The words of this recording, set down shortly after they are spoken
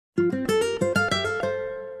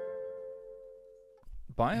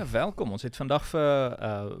Baie welkom. Ons het vandag vir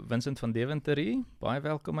Vincent van Deventer hier. Baie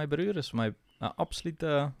welkom my broer. Dit is my 'n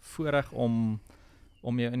absolute voorreg om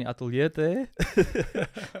jou in die ateljee te hê.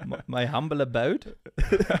 my humble abode.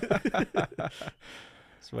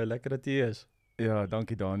 Dis baie lekker dat jy is. Ja,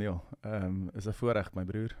 dankie Daniël. Is 'n voorreg my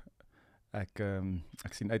broer. Ek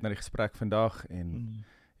sien uit na die gesprek vandag en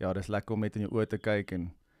ja, dis lekker om net in jou oë te kyk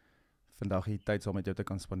en vandag hier tyd saam met jou te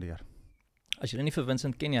kan spandeer. As jy nie vir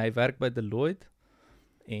Vincent ken, hy werk by Deloitte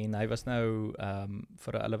en hy was nou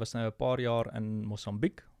hulle was nou 'n paar jaar in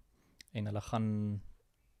Mosambiek en hulle gaan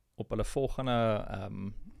op hulle volgende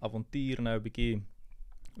avontuur nou 'n bietjie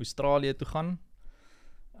Australië toe gaan.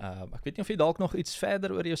 Ek weet nie of jy dalk nog iets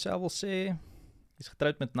verder oor jouself wil sê. Jy's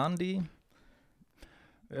getroud met Nandi.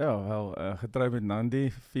 Ja, wel, getroud met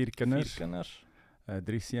Nandi, 4 kinders. 4 kinders.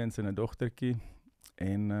 3 seuns en 'n dogtertjie.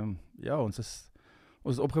 En ja, ons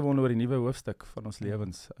is opgewonde oor die nuwe hoofstuk van ons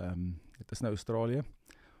lewens. Dit is nou Australië.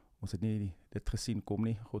 Ons het nie dit gesien kom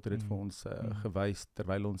nie. God het dit vir ons gewys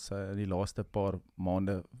terwyl ons in die laaste paar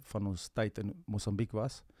maande van ons tyd in Mosambiek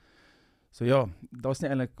was. So ja, daar's nie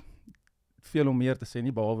eintlik veel om meer te sê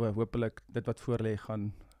nie, behalwe hopelik dit wat voor lê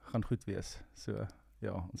gaan goed wees. So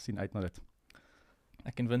ja, ons sien uit na dit.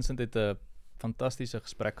 Ek en Vincent het 'n fantastiese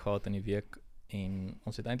gesprek gehad in die week en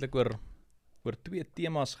ons het eintlik oor 2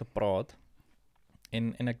 temas gepraat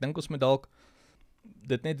en ek dink ons moet dalk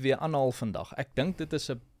dit net weer aanhaal vandag. Ek dink dit is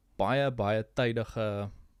 'n baie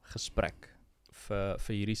tydige gesprek vir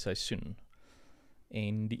hierdie seisoen.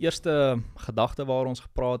 En die eerste gedagte waar ons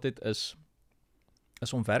gepraat het is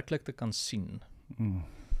om werklik te kan sien.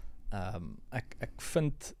 Ek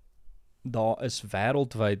vind daar is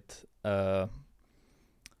wêreldwyd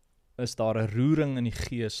is daar 'n roering in die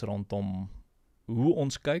gees rondom hoe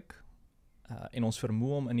ons kyk en ons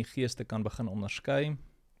vermoë om in die gees te kan begin onderskei.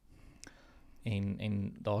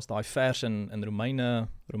 En daar's daai vers in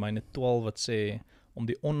Romeine 12 wat sê om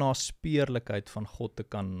die onnaspeurlikheid van God te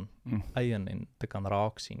kan eien en te kan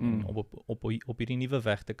raak sien en op hierdie nuwe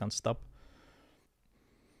weg te kan stap.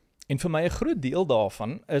 En vir my 'n groot deel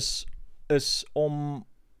daarvan is om,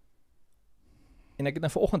 en ek het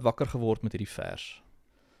nou vanoggend wakker geword met hierdie vers.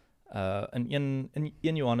 In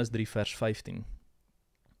 1 Johannes 3 vers 15.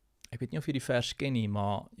 Ek weet nie of jy die vers ken nie,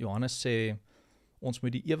 maar Johannes sê ons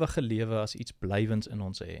moet die ewige lewe as iets blywends in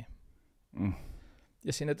ons hê.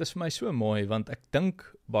 Jy sien, dit is vir my so mooi, want ek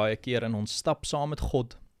dink baie keer in ons stap saam met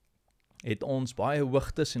God, het ons baie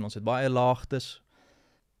hoogtes en ons het baie laagtes.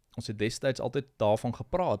 Ons het destyds altyd daarvan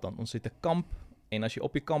gepraat, want ons het 'n kamp, en as jy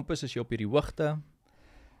op die kamp is jy op hierdie hoogte,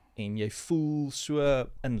 en jy voel so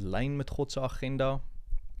in lyn met God se agenda,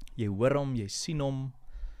 jy hoor hom, jy sien hom,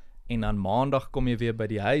 en dan maandag kom jy weer by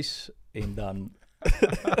die huis, en dan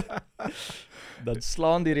dan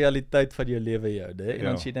slaan die realiteit van jou lewe jou, en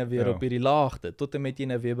dan is jy nou weer op hierdie laagte, tot en met jy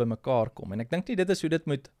nou weer by mekaar kom, en ek dink nie dit is hoe dit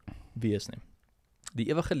moet wees nie. Die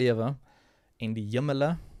ewige lewe, en die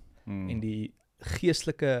hemele, en die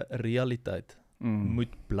geestelike realiteit,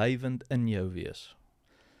 moet blywend in jou wees.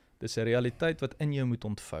 Dis 'n realiteit wat in jou moet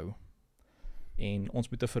ontvou, en ons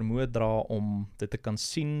moet 'n vermoë dra om dit te kan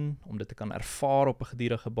sien, om dit te kan ervaar op 'n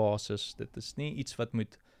gedurende basis. Dit is nie iets wat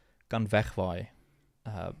kan wegwaai,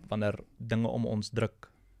 wanneer dinge om ons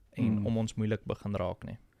druk en om ons moeilik begin raak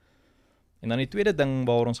nie. En dan die tweede ding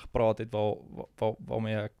waar ons gepraat het,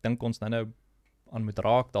 waarmee ek dink ons nou aan moet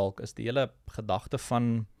raak dalk, is die hele gedagte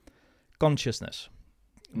van consciousness,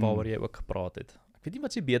 waaroor jy ook gepraat het. Ek weet nie wat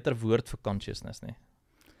is die beter woord vir consciousness nie.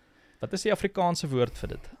 Wat is die Afrikaanse woord vir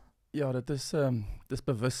dit? Ja, dit is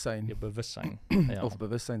bewussyn. Ja, bewussyn. Ja. Of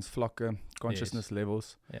bewussynsvlakke, consciousness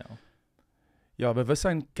levels. Ja. Ja,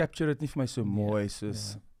 bewussyn capture dit nie vir my so mooi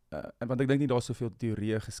soos want ek dink nie daar's soveel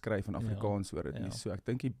teorieë geskryf in Afrikaans oor dit nie. So ek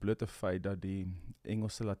dink die blote feit dat die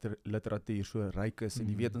Engelse literatuur so ryk is en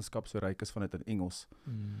die wetenskap so ryk is van dit in Engels,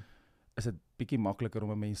 is dit bietjie makliker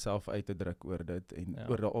om 'n mens self uit te druk oor dit en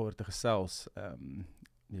oor daaroor te gesels.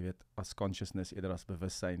 Jy weet, as consciousness eerder as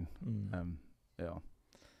bewussyn.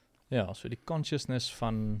 Ja, so die consciousness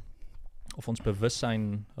van, of ons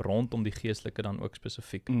bewussyn rondom die geestelike dan ook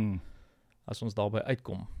spesifiek, as ons daarby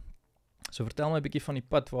uitkom. So vertel my 'n bietjie van die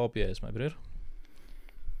pad waarop jy is, my broer.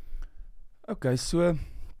 Okay, so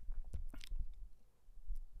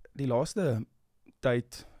die laaste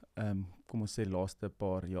tyd, kom ons sê laaste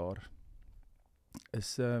paar jaar,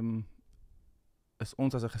 is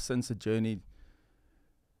ons as 'n gesin se journey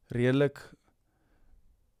redelik,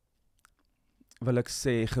 wil ek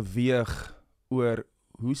sê, geweeg oor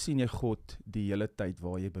hoe sien jy God die hele tyd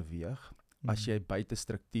waar jy beweeg, as jy buite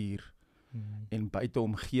struktuur en buite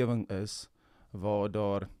omgewing is, waar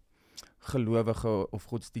daar gelowige of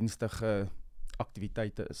godsdienstige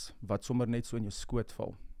aktiwiteite is, wat sommer net so in jou skoot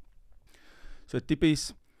val. So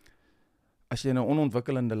tipies, as jy in 'n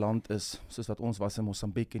onontwikkelende land is, soos wat ons was in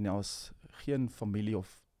Mosambik, en as geen familie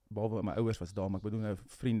of, behalwe my ouers was daar, maar ek bedoel nou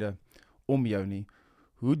vriende om jou nie,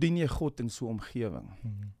 hoe dien jy God in so 'n omgewing?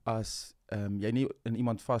 As jy nie in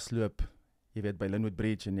iemand vasloop, jy weet, by Linwood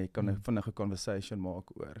Bridge, en jy kan 'n vinnige conversation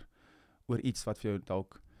maak oor iets wat vir jou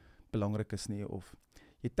dalk belangrik is nie, of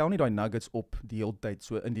jy tel nie daai nuggets op die hele tyd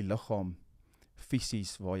so in die liggaam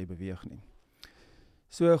fisies waar jy beweeg nie.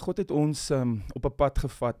 So God het ons op 'n pad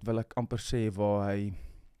gevat, wil ek amper sê, waar hy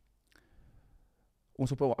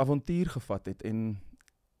ons op 'n avontuur gevat het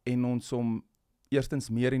en ons om eerstens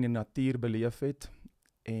meer in die natuur beleef het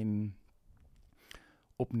en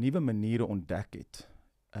op nuwe maniere ontdek het.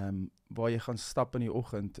 Waar jy gaan stap in die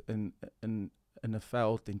oggend in 'n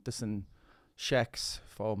veld en tussen shacks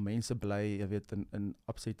waar mense bly, jy weet, in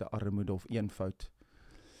absolute armoede of eenvoud.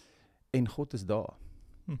 En God is daar.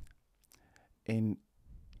 En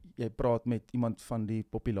jy praat met iemand van die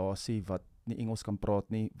populasie wat nie Engels kan praat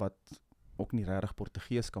nie, wat ook nie regtig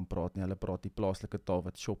Portugees kan praat nie, hulle praat die plaaslike taal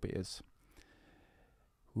wat Shoppe is.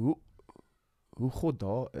 Hoe God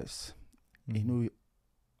daar is, en hoe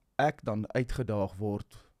ek dan uitgedaag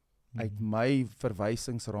word uit my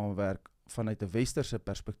verwysingsraamwerk vanuit 'n westerse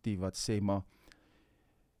perspektief wat sê, maar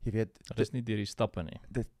jy weet, Daar is nie deur die stappe nie.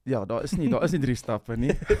 Daar is nie 3 stappe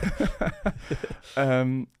nie.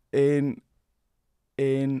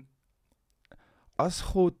 En as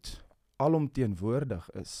God alomteenwoordig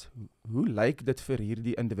is, hoe lyk dit vir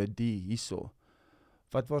hierdie individu hierso,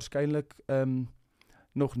 wat waarskynlik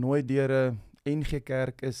nog nooit deur 'n NG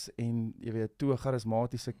Kerk is en jy weet, toe 'n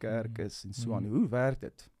charismatiese kerk is en so aan. Hoe werk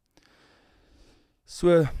dit?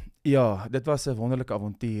 So ja, dit was 'n wonderlike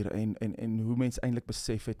avontuur en hoe mens eintlik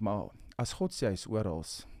besef het, maar as God sê hy is oral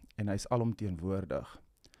en hy is alomteenwoordig,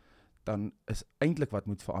 dan is eintlik wat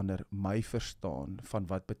moet verander my verstaan van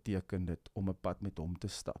wat beteken dit om 'n pad met hom te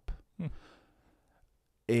stap.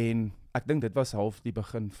 En ek dink dit was half die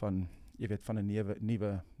begin van, jy weet, van 'n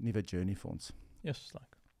nuwe journey vir ons. Yes,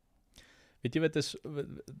 like. Weet jy wat is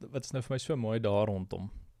nou vir my so mooi daar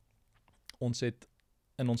rondom? Ons het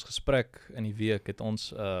in ons gesprek in die week het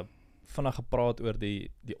ons vinnig gepraat oor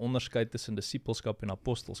die onderskeid tussen disippelskap en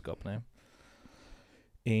apostelskap, né?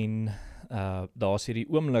 En daar's hierdie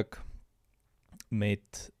oomblik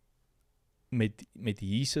met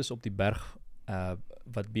Jesus op die berg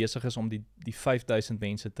wat besig is om die 5000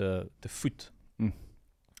 mense te voed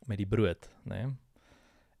met die brood, né?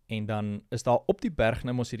 En dan is daar op die berg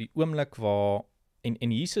nou mos hierdie oomblik waar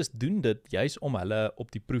en Jesus doen dit juis om hulle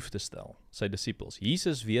op die proef te stel, sy disippels.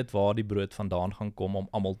 Jesus weet waar die brood vandaan gaan kom om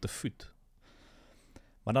almal te voed.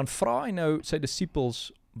 Maar dan vra hy nou sy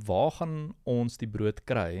disippels, waar gaan ons die brood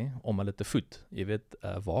kry om hulle te voed? Jy weet,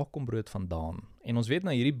 waar kom brood vandaan? En ons weet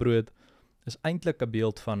nou hierdie brood is eintlik 'n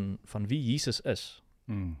beeld van wie Jesus is.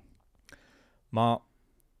 Maar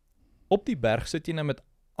op die berg sit jy nou met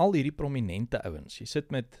al hierdie prominente ouens. Jy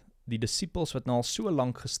sit met die disippels wat nou al so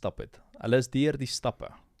lank gestap het. Hulle is deur die stappe,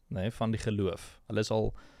 né, van die geloof.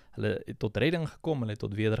 Hulle het tot redding gekom, hulle het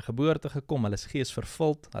tot wedergeboorte gekom, hulle is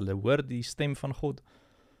geesvervuld, hulle hoor die stem van God.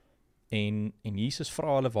 En Jesus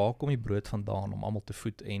vra hulle, waar kom die brood vandaan om almal te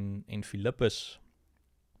voed? En Filippus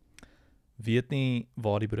weet nie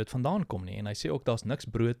waar die brood vandaan kom nie. En hy sê ook, daar's niks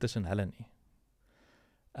brood tussen hulle nie.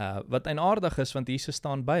 Wat eienaardig is, want Jesus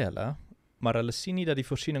staan by hulle, maar hulle sien nie dat die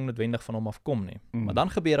voorsiening noodwendig van hom afkom nie. Maar dan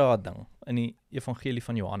gebeur daar 'n ding in die evangelie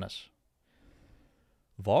van Johannes.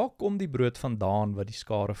 Waar kom die brood vandaan wat die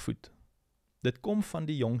skare voed? Dit kom van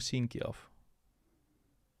die jong seentjie af.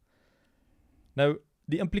 Nou,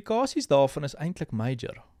 die implikasies daarvan is eintlik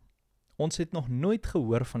major. Ons het nog nooit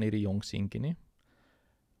gehoor van hierdie jong seentjie nie.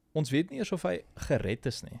 Ons weet nie eers of hy gered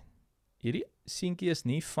is nie. Hierdie seentjie is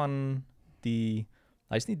nie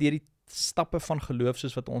hy's nie deur die stappe van geloof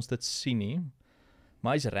soos wat ons dit sien nie,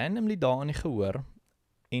 maar hy's randomly daar in die gehoor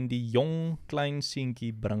en die jong klein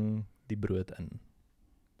seentjie bring die brood in.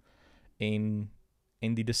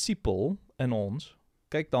 En die disipel in ons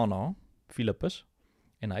kyk daarna, Filippus,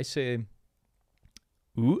 en hy sê,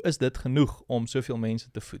 hoe is dit genoeg om soveel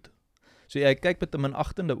mense te voed? So hy kyk met 'n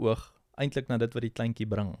minagtende oog eintlik na dit wat die kleintjie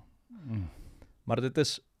bring. Maar dit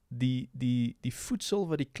is die voedsel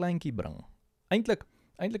wat die kleintjie bring. Eintlik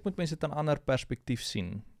moet mense dit in 'n ander perspektief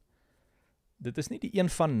sien. Dit is nie die een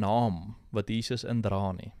van naam wat Jesus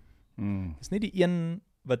indra nie. Dit is nie die een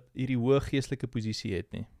wat hierdie hoë geestelike posisie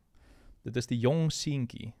het nie. Dit is die jong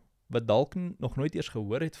seentjie wat dalk nog nooit eers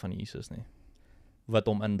gehoor het van Jesus nie, wat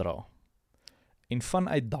hom indra. En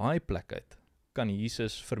vanuit daai plek uit kan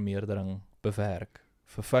Jesus vermeerdering bewerk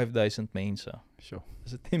vir 5000 mense. Sure.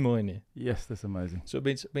 Is dit nie mooi nie? Yes, that's amazing. So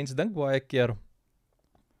mens dink baie keer,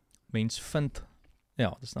 mens vind, ja,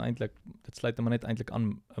 dis nou eintlik, dit sluit maar net eintlik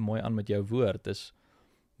mooi aan met jou woord, is,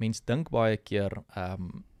 mens dink baie keer,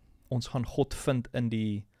 ons gaan God vind in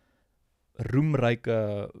die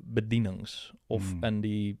roemryke bedienings, of in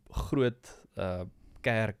die groot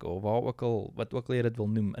kerk, of wat ook al jy dit wil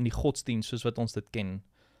noem, in die godsdienst, soos wat ons dit ken.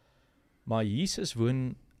 Maar Jesus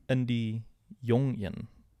woon in die jong een.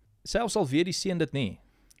 Selfs al weet die seun dit nie,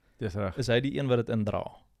 Dis reg. is hy die een wat dit indra.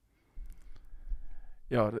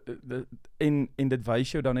 Ja, en dit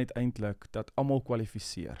wys jou dan uiteindelik dat almal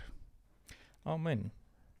kwalifiseer. Amen.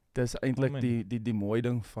 Dis eintlik Amen. die mooi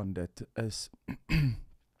ding van dit is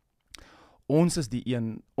ons is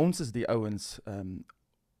die ouens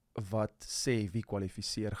wat sê wie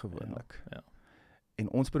kwalifiseer gewoonlik. Ja. En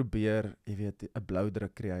ons probeer, jy weet, 'n blou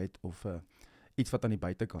druk kry uit of iets wat aan die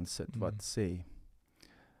buitekant sit wat sê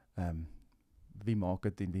wie maak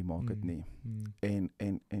dit en wie maak dit nie. En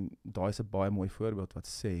daai is 'n baie mooi voorbeeld wat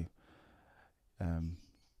sê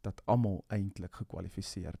dat almal eintlik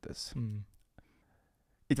gekwalifiseerd is.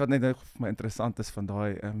 Iets wat net nou vir my interessant is van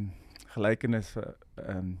daai gelykenis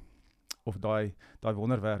of daai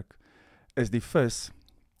wonderwerk is die vis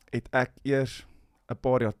het ek eers 'n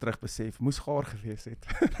paar jaar terug besef moes gaar gewees het.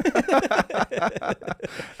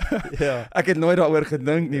 Ja. Ek het nooit daaroor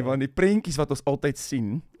gedink nie, want die prentjies wat ons altyd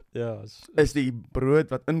sien Ja, is die brood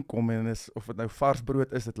wat inkom en of dit nou vars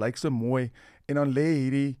brood is, dit lyk so mooi en dan lê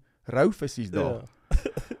hierdie rou visies daar.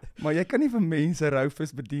 Ja. Maar jy kan nie vir mense rou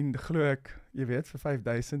vis bedien, glo ek, jy weet, vir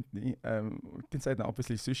 5000 nie. Tensy dit nou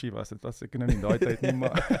obviously sushi was, dit was seker nou nie daai tyd nie,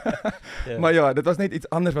 maar Ja. maar ja, dit was net iets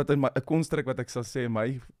anders wat in 'n konstruk wat ek sal sê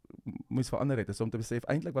my moes verander het, is om te besef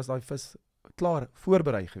eintlik was daai vis klaar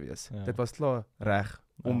voorberei gewees. Ja. Dit was klaar reg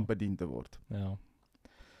om Ja. bedien te word. Ja.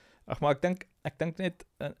 Ag, maar ek dink net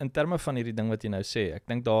in terme van hierdie ding wat jy nou sê, ek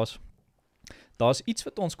dink daar's iets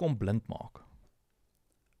wat ons kom blind maak.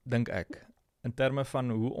 Dink ek, in terme van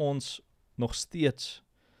hoe ons nog steeds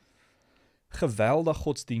geweldig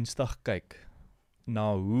godsdienstig kyk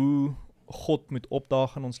na hoe God moet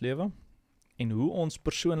opdaag in ons lewe en hoe ons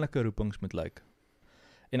persoonlike roepings moet lyk.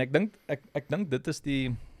 En ek dink dit is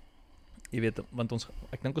die, jy weet, want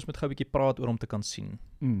ek dink ons moet gou 'n bietjie praat oor om te kan sien.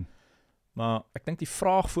 Maar ek dink die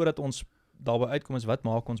vraag voordat ons daarby uitkom is, wat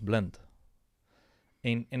maak ons blind?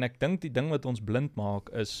 En ek dink die ding wat ons blind maak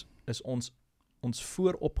is ons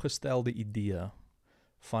vooropgestelde idee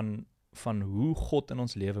van hoe God in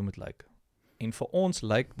ons lewe moet lyk. En vir ons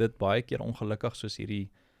lyk dit baie keer ongelukkig soos hierdie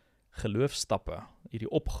geloofstappe, hierdie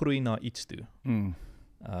opgroei na iets toe.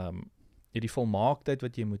 Hierdie volmaaktheid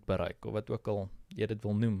wat jy moet bereik, of wat ook al jy dit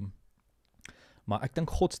wil noem. Maar ek dink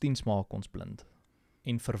godsdienst maak ons blind.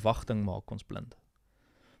 En verwagting maak ons blind.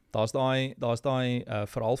 Daar's daai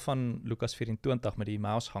verhaal van Lukas 24 met die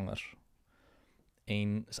Emmausgangers.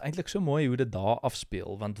 En is eintlik so mooi hoe dit daar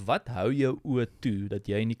afspeel, want wat hou jou oë toe dat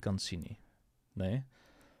jy nie kan sien nie, nê?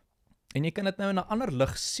 En jy kan dit nou in 'n ander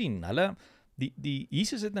lig sien. Die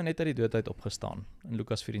Jesus het nou net uit die dood uit opgestaan in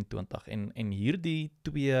Lukas 24 en hierdie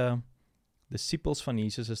twee disippels van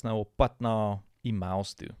Jesus is nou op pad na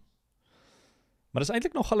Emmaus toe. Maar dis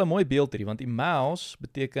eintlik nogal 'n mooi beeld hierdie, want Emmaus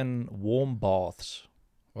beteken warm baths.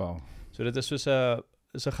 Wow. So dit is soos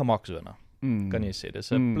 'n gemaksone, kan jy sê.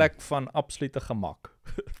 Dis 'n plek van absolute gemak.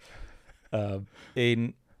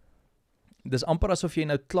 En dis amper asof jy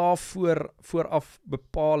nou klaar vooraf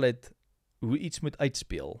bepaal het hoe iets moet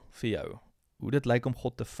uitspeel vir jou. Hoe dit lyk om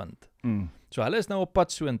God te vind. So hulle is nou op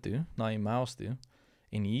pad soontoe, na Emmaus toe,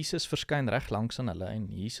 en Jesus verskyn reg langs aan hulle, en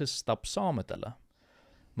Jesus stap saam met hulle.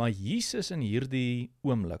 Maar Jesus in hierdie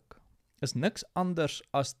oomblik is niks anders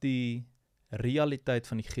as die realiteit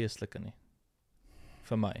van die geestelike nie,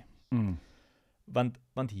 vir my.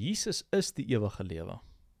 Want Jesus is die ewige lewe.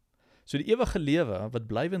 So die ewige lewe, wat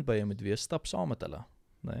blywend by hom moet wees, stap saam met hulle.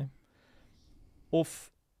 Nee?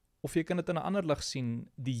 Of jy kan dit in 'n ander lig sien,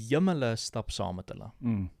 die hemele stap saam met hulle.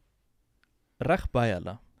 Reg by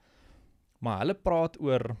hulle. Maar hulle praat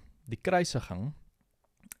oor die kruisiging,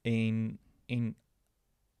 en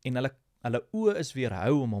hulle oë is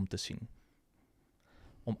weerhou om hom te sien.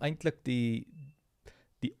 Om eintlik die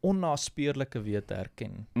onnaspeurlike weer te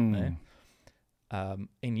herken. Nee?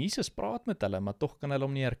 En Jesus praat met hulle, maar tog kan hulle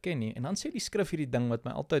hom nie herken nie. En dan sê die skrif hierdie ding wat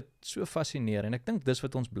my altyd so fascineer, en ek dink dis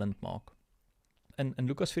wat ons blind maak. In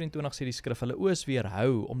Lukas 24 sê die skrif, hulle oë is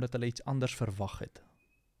weerhou, omdat hulle iets anders verwag het.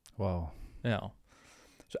 Wow. Ja.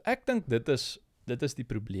 So ek dink dit is die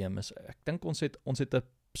probleem. Ek dink ons het 'n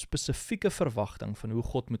spesifieke verwagting van hoe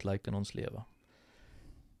God moet lyk in ons lewe.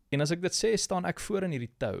 En as ek dit sê, staan ek voor in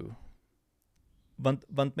hierdie tou.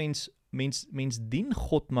 Want mens dien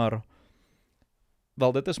God, maar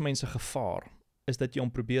wel, dit is mense gevaar, is dat jy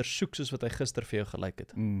hom probeer soek soos wat hy gister vir jou gelyk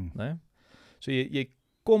het. Nee? So jy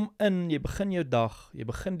kom in, jy begin jou dag, jy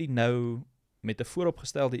begin die nou met 'n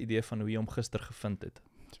vooropgestelde idee van hoe jy hom gister gevind het.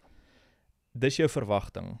 Dis jou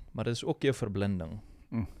verwagting, maar dit is ook jou verblinding.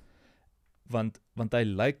 Want hy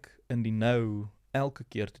lyk in die nou elke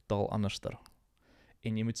keer totaal anderster.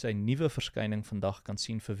 En jy moet sy nuwe verskyning vandag kan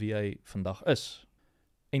sien vir wie hy vandag is.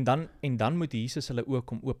 En dan moet Jesus hulle oë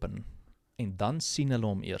kom open. En dan sien hulle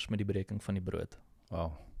hom eers met die breking van die brood.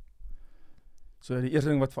 Wow. So die eerste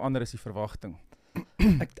ding wat verander is die verwagting.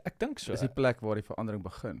 Ek dink so. Dis die plek waar die verandering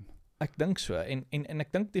begin. Ek dink so. En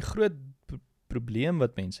ek dink die groot probleem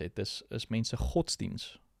wat mense het, is mense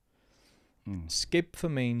godsdiens. Skep vir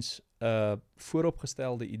mens 'n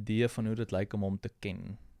vooropgestelde idee van hoe dit lyk om hom te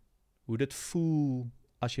ken. Hoe dit voel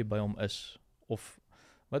as jy by hom is, of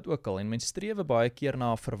wat ook al. En mens strewe baie keer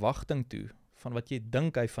na 'n verwagting toe, van wat jy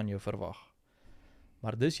dink hy van jou verwag.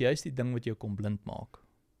 Maar dis juist die ding wat jou kom blind maak,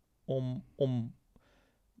 om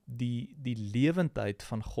die lewendheid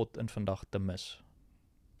van God in vandag te mis.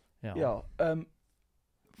 Ja,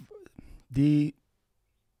 die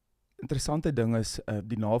interessante ding is,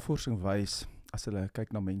 die navorsing wys, as hulle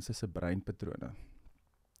kyk na mense se breinpatrone,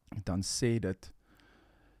 dan sê dit,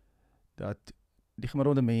 dat die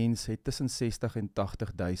gemiddelde mens het tussen 60 en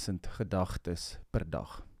 80.000 gedagtes per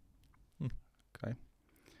dag. Okay.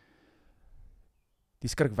 Die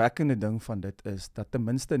skrikwekkende ding van dit is, dat ten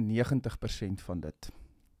minste 90% van dit,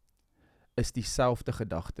 is dieselfde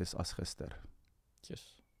gedagtes as gister.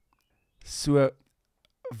 Yes. So,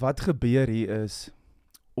 wat gebeur hier is,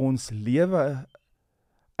 ons lewe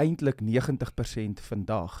eintlik 90%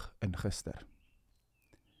 vandag in gister.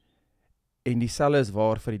 En dieselfde is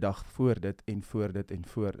waar vir die dag voor dit en voor dit en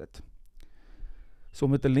voor dit. So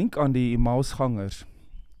met 'n link aan die Emmausgangers,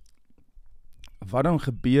 wat dan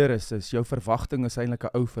gebeur is jou verwagting is eintlik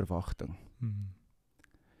 'n ou verwagting.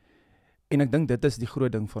 En ek dink dit is die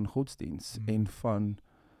groot ding van godsdiens en van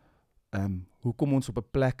hoekom ons op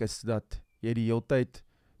 'n plek is dat jy die hele tyd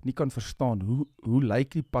nie kan verstaan hoe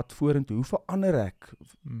lyk die pad vorentoe, hoe verander ek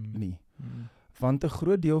nie. Want 'n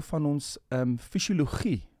groot deel van ons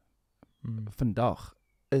fisiologie vandag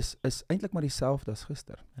is eintlik maar dieselfde as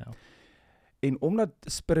gister. Ja. En omdat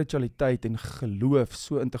spiritualiteit en geloof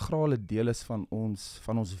so integrale deel is van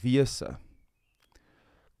ons wese,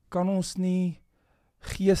 kan ons nie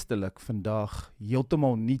geestelik vandag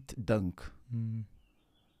heeltemal nuut dink.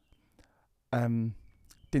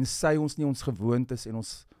 Tensy ons nie ons gewoontes en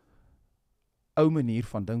ons ou manier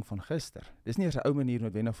van dink van gister. Dis nie eers 'n ou manier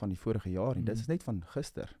noodwendig van die vorige jaar nie, dit is net van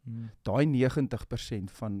gister. Daai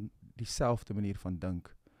 90% van dieselfde manier van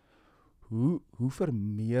dink. Hoe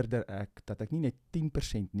vermeerder ek dat ek nie net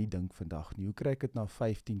 10% nie dink vandag nie? Hoe kry ek dit na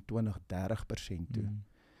 15, 20, 30% toe?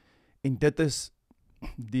 En dit is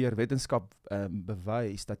deur wetenskap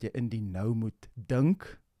bewys dat jy in die nou moet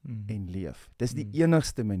dink en leef. Dis die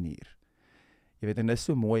enigste manier. Jy weet, en dit is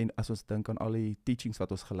so mooi as ons dink aan al die teachings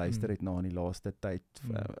wat ons geluister het na in die laaste tyd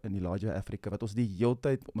in die Laaste Afrika, wat ons die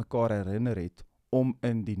heeltyd mekaar herinner het om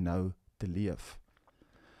in die nou te leef.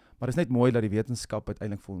 Maar dit is net mooi dat die wetenskap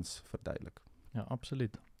uiteindelik vir ons verduidelik. Ja,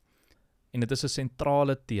 absoluut. En dit is 'n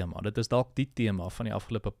sentrale tema. Dit is dalk die tema van die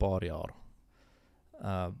afgelope paar jaar.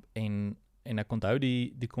 En ek onthou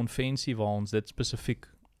die konvensie waar ons dit spesifiek,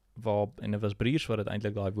 en dit was Briers wat dit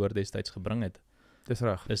eintlik daai woord destyds gebring het. Dis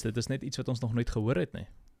reg. Dit is net iets wat ons nog nooit gehoor het nie.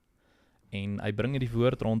 En hy bring die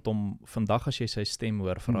woord rondom, vandag as jy sy stem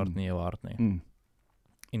hoor, verhard nie jou hart nie.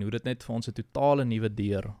 En hoe dit net vir ons 'n totale nuwe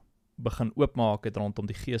deur begin oopmaak het rondom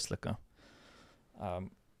die geestelike.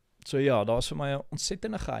 So ja, daar is vir my 'n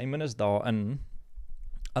ontsettende geheimenis daarin,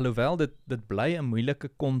 alhoewel dit bly 'n moeilike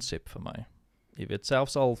konsep vir my. Jy weet,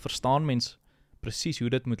 selfs al verstaan mens presies hoe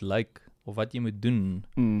dit moet lyk, of wat jy moet doen,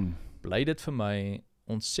 bly dit vir my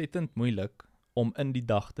ontsettend moeilik om in die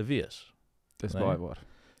dag te wees. Dis baie waar.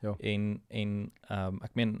 Ja. En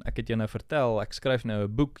ek meen, ek het jou nou vertel, ek skryf nou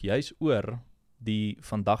 'n boek juis oor die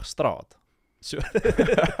vandag straat. So,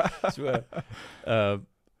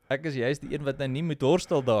 ek is juist die een wat nou nie moet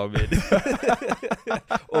worstel daarmee.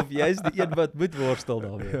 Of juist die een wat moet worstel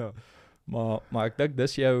daarmee. Ja. Maar ek dink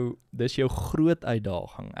dis jou groot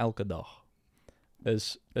uitdaging elke dag.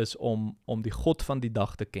 Is om die God van die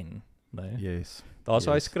dag te ken. Nee? Yes. Daar's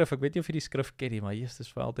daai skrif, ek weet nie of jy die skrif ken nie, maar Jesus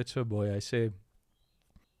is vir altyd so mooi. Hy sê,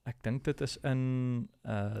 ek dink dit is in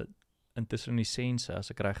Tessalonisense,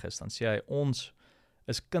 as ek reg is, dan sê hy, ons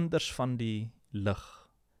is kinders van die lig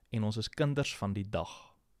en ons is kinders van die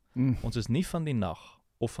dag. Ons is nie van die nag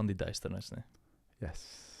of van die duisternis nie. Yes.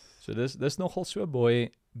 So dis nogal so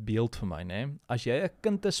mooi beeld vir my, né? As jy 'n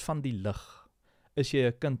kind is van die lig, is jy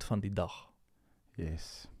 'n kind van die dag.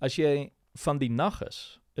 Yes. As jy van die nag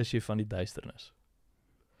is jy van die duisternis.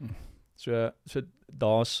 So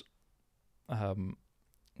daar's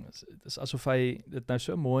dit is asof hy dit nou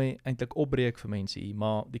so mooi eintlik opbreek vir mense hier,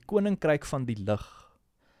 maar die koninkryk van die lig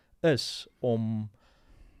is om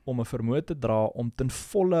 'n vermoë te dra om ten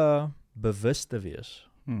volle bewus te wees,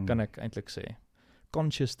 kan ek eintlik sê,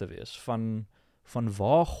 conscious te wees van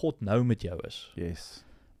waar God nou met jou is. Yes.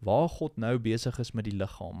 Waar God nou besig is met die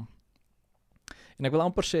liggaam. En ek wil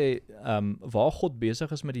amper sê, waar God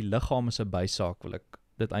besig is met die liggaam is 'n bysaak, wil ek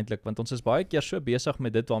dit eintlik, want ons is baie keer so besig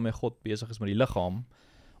met dit waarmee God besig is met die liggaam,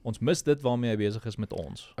 ons mis dit waarmee hy besig is met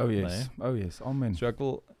ons. Oh yes, oh yes, amen. So ek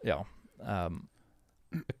wil, 'n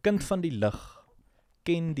kind van die lig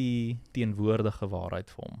ken die teenwoordige waarheid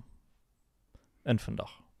vir hom in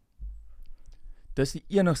vandag. Dis die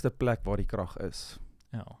enigste plek waar die krag is.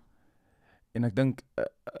 Ja. En ek dink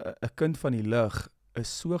 'n kind van die lig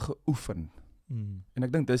is so geoefen. En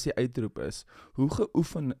ek dink dis die uitroep is, hoe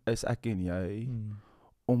geoefen is ek en jy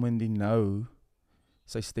om in die nou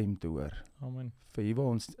sy stem te hoor. Amen. Vir hier waar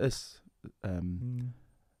ons is,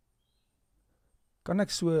 kan ek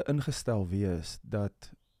so ingestel wees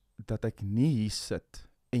dat ek nie hier sit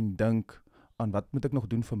en dink aan wat moet ek nog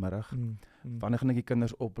doen vanmiddag? Wanneer gaan ek die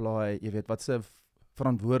kinders oplaai? Jy weet, wat se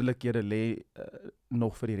verantwoordelikhede lê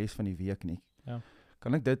nog vir die res van die week nie. Ja.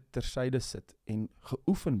 Kan ek dit tersyde sit en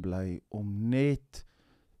geoefen bly om net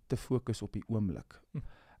te fokus op die oomblik.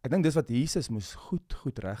 Ek dink dis wat Jesus moes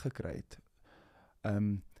goed reg gekry het.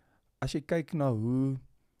 As jy kyk na hoe,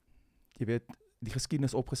 jy weet, die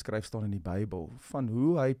geskiedenis opgeskryf staan in die Bybel, van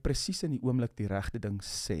hoe hy presies in die oomblik die regte ding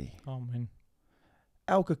sê. Amen.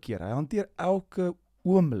 Elke keer, hy hanteer elke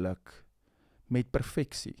oomblik met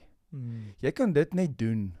perfeksie. Jy kan dit net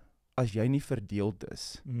doen as jy nie verdeeld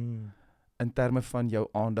is in terme van jou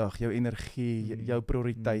aandag, jou energie, jou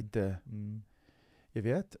prioriteite. Jy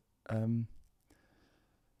weet,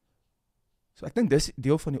 so ek dink dis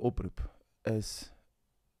deel van die oproep is,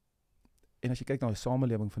 en as jy kyk na die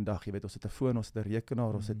samelewing vandag, jy weet, ons het 'n foon, ons het 'n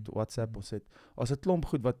rekenaar, ons het WhatsApp, ons het klomp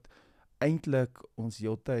goed wat eintlik ons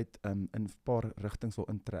heeltyd in 'n paar rigtings wil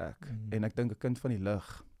intrek. En ek dink 'n kind van die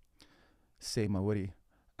lig sê, maar hoorie,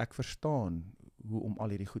 ek verstaan hoe om al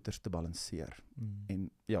hierdie goeders te balanseer. En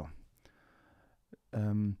ja,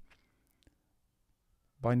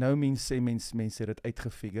 by no means sê mense het dit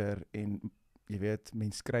uitgefigure en jy weet,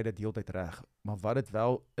 mens kry dit heeltyd reg, maar wat dit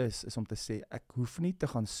wel is om te sê, ek hoef nie te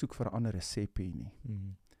gaan soek vir 'n ander resepie nie.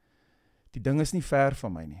 Die ding is nie ver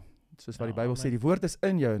van my nie. Soos wat die Bybel sê, die woord is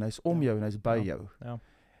in jou en hy's om jou en hy's by jou.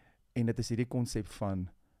 En dit is hierdie konsep van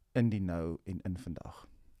in die nou en in vandag.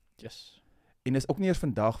 Yes. En is ook nie eers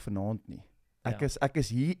vandag vanaand nie. Ek is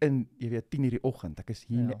hier in, jy weet, 10:00 die oggend. Ek is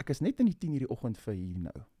hier, ek is net in die 10:00 die oggend vir hier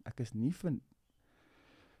nou. Ek is nie van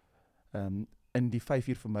in die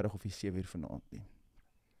 5:00 vanmiddag of die 7:00 vanaand nie.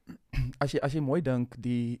 As jy mooi dink,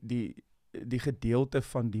 die gedeelte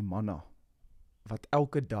van die manna wat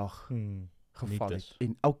elke dag geval het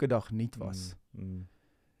en elke dag nuut was.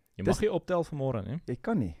 Jy mag nie optel vir môre nie. Jy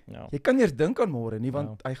kan nie. Jy kan nie eers dink aan môre nie,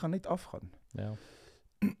 want hy gaan net afgaan.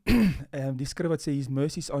 Die skrif wat sê, his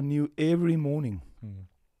mercies are new every morning.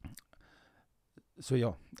 So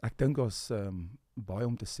ja, ek dink ons baie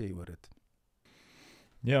om te sê oor dit.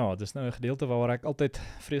 Ja, dis nou 'n gedeelte waaroor ek altyd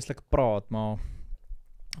vreeslik praat, maar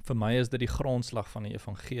vir my is dit die grondslag van die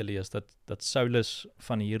evangelie, is dat Saulus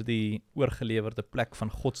van hierdie oorgelewerde plek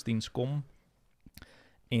van godsdiens kom,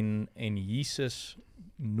 en Jesus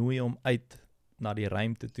nooi hom uit na die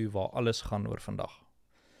ruimte toe waar alles gaan oor vandag.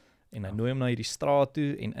 En hy nooi hom na hierdie straat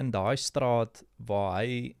toe, en in daai straat waar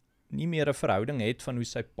hy nie meer 'n verhouding het van hoe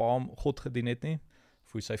sy pa God gedien het nie,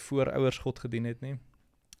 of hoe sy voorouers God gedien het nie,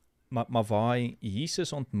 maar waar hy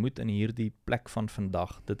Jesus ontmoet in hierdie plek van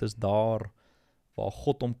vandag. Dit is daar waar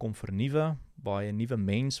God hom kom vernuwe, waar hy 'n nuwe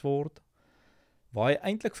mens word, waar hy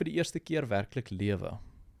eintlik vir die eerste keer werklik lewe,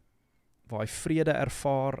 waar hy vrede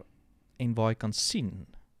ervaar en waar hy kan sien,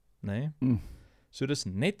 né? So dis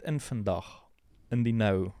net in vandag, in die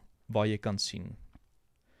nou, waar jy kan sien.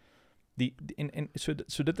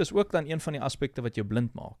 So dit is ook dan een van die aspekte wat jou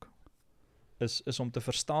blind maak, is om te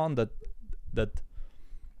verstaan dat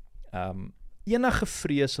enige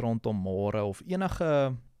vrees rondom môre, of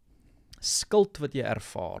enige skuld wat jy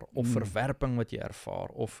ervaar, of verwerping wat jy ervaar,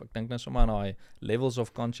 of ek dink nou sommer aan daai levels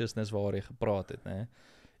of consciousness waar jy gepraat het, né?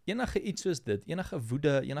 Enige iets soos dit, enige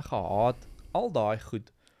woede, enige haat, al daai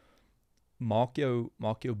goed, maak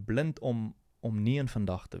jou blind om nie in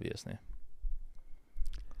vandag te wees nie.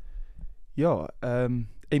 Ja, en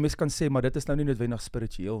mens kan sê, maar dit is nou nie noodwendig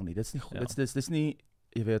spiritueel nie. Dit is nie, dit is nie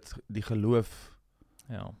jy weet, die geloof,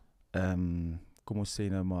 Ja. kom ons sê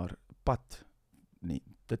nou maar, pad nie.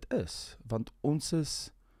 Dit is, want ons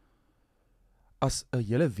is as 'n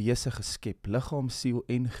hele wese geskep, liggaam, siel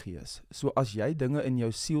en gees. So as jy dinge in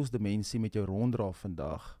jou sielsdimensie met jou ronddra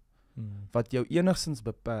vandag, wat jou enigstens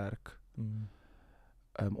beperk,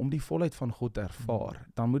 om die volheid van God te ervaar,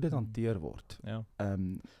 dan moet dit hanteer word. Ja.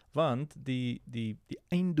 Want die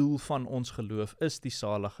einddoel van ons geloof is die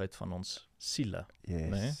saligheid van ons siele.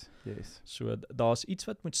 Yes, yes. So daar's iets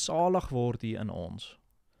wat moet salig word hier in ons.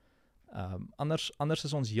 Anders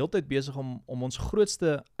is ons heeltyd besig om ons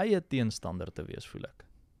grootste eie teenstander te wees, voel ek.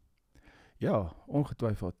 Ja,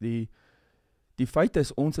 ongetwyfeld. Die feit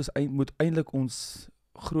is, ons moet eintlik ons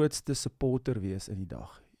grootste supporter wees in die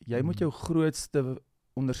dag. Jy moet jou grootste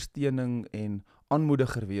ondersteuning en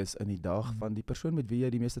aanmoediger wees in die dag, van die persoon met wie jy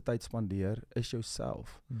die meeste tyd spandeer, is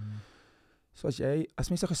jouself. So as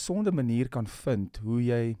mens 'n gesonde manier kan vind, hoe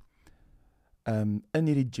jy in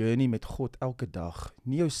hierdie journey met God elke dag,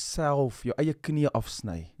 nie jouself, jou eie knie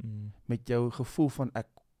afsny, met jou gevoel van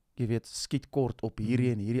jy weet, skiet kort op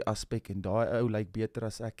hierdie en hierdie aspek, en daai ou lyk beter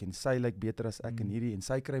as ek, en sy lyk beter as ek, en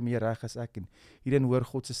sy kry meer reg as ek, en hierin hoor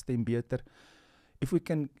God se stem beter. If we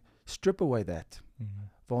can strip away that,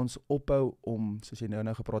 waar ons ophou om, soos jy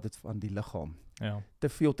nou gepraat het van die liggaam, te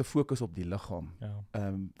veel te fokus op die liggaam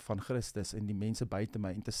van Christus en die mense buite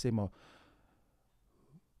my, en te sê maar,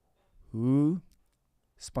 hoe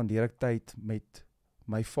spandeer ek tyd met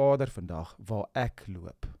my Vader vandag, waar ek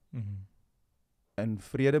loop, in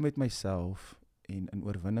vrede met myself, en in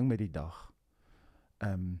oorwinning met die dag,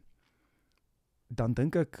 dan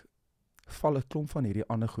dink ek, val 'n klomp van hierdie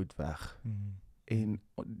ander goed weg, en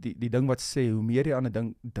die ding wat sê, hoe meer jy aan 'n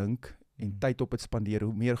ding dink, en tyd op het spandeer,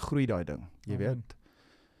 hoe meer groei daai ding, jy weet.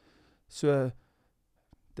 So,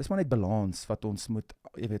 dis maar net balans, wat ons moet,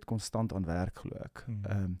 jy weet, konstant aan werk, glo ek.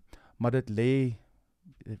 Maar dit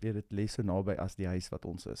lê so naby as die huis wat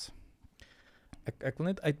ons is. Ek wil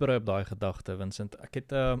net uitbrei op daai gedagte, Vincent.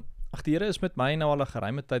 Die Here is met my nou al 'n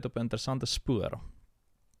geruime tyd op 'n interessante spoor.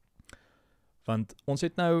 Want ons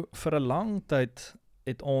het nou vir 'n lang tyd,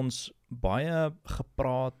 het ons baie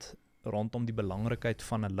gepraat rondom die belangrikheid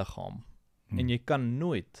van 'n liggaam. En jy kan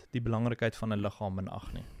nooit die belangrikheid van 'n liggaam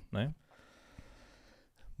minag nie, né?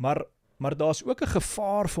 Maar daar's ook 'n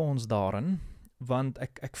gevaar vir ons daarin, want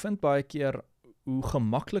ek vind baie keer, hoe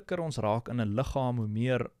gemakliker ons raak in 'n liggaam, hoe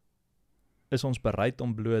meer is ons bereid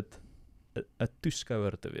om bloot 'n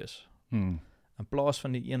toeskouer te wees. In plaas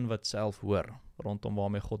van die een wat self hoor, rondom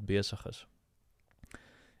waarmee God besig is.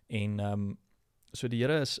 En so die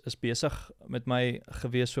Here is besig met my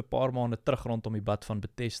gewees so 'n paar maande terug rondom die bad van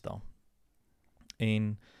Bethesda.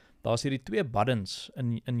 En daar's hierdie 2 baddens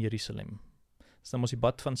in Jerusalem. Dis nou ons die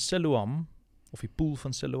bad van Siloam, of die poel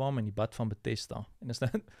van Siloam, en die bad van Bethesda. En is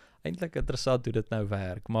nou eintlik interessant hoe dit nou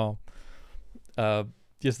werk, maar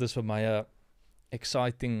dis vir my 'n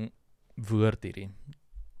exciting woord hierdie.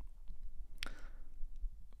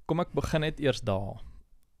 Kom ek begin net eers daar.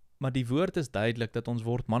 Maar die woord is duidelik dat ons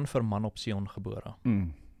word man vir man op Sion gebore.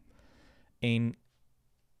 En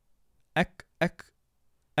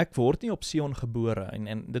ek word nie op Sion gebore,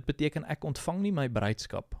 en dit beteken ek ontvang nie my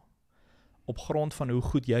bruidskap op grond van hoe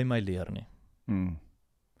goed jy my leer nie.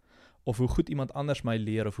 Of hoe goed iemand anders my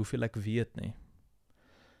leer, of hoeveel ek weet nie.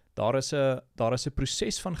 Daar is 'n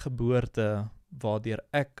proses van geboorte waardeur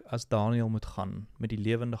ek as Daniël moet gaan met die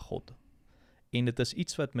lewende God. En dit is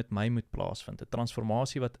iets wat met my moet plaasvind, 'n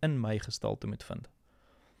transformasie wat in my gestalte moet vind.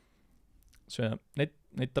 So net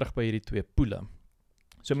terug by hierdie 2 poele.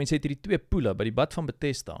 So mense het hierdie 2 poele, by die bad van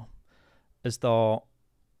Bethesda is daar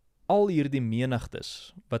al hierdie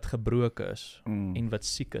menigtes wat gebroken is, en wat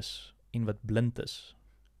siek is, en wat blind is.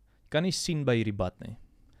 Jy kan nie sien by hierdie bad nie.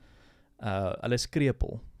 Hulle is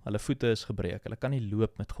krepeel, hulle voete is gebreek, hulle kan nie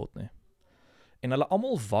loop met God nie. En hulle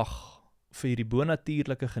almal wag vir hierdie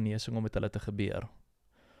bonatuurlike genesing om met hulle te gebeur.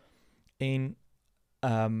 En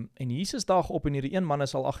Jesus daag op, en hierdie een man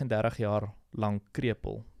is al 38 jaar lang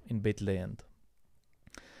krepeel en bedlêend.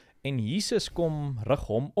 En Jesus kom rig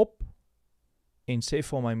hom op en sê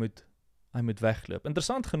vir hom hy moet wegloop.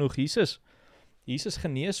 Interessant genoeg, Jesus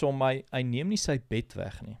genees hom, hy neem nie sy bed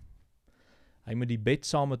weg nie. Hy moet die bed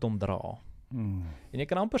saam met hom dra. En jy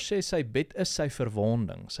kan amper sê, sy bed is sy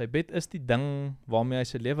verwonding. Sy bed is die ding waarmee hy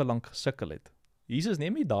sy lewe lank gesukkel het. Jesus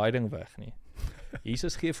neem nie daai ding weg nie.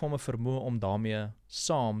 Jesus gee vir hom 'n vermoë om daarmee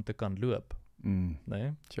saam te kan loop.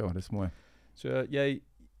 Nee? Ja, dis mooi. So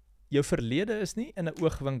jou verlede is nie in 'n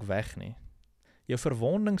oogwink weg nie. Jou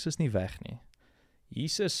verwondings is nie weg nie.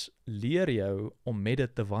 Jesus leer jou om met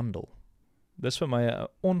dit te wandel. Dis vir my 'n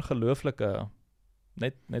ongelooflike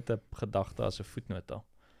Net 'n gedagte as 'n voetnota.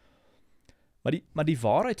 Maar die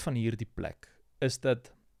waarheid van hierdie plek is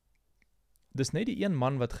dat dis net die een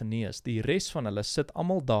man wat genees. Die res van hulle sit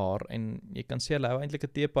almal daar en jy kan sê hulle hou eintlik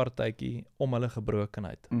 'n teepartytjie om hulle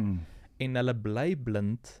gebrokenheid. En hulle bly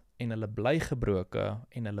blind en hulle bly gebroke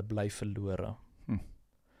en hulle bly verlore.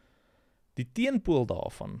 Die teenpool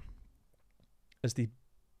daarvan is die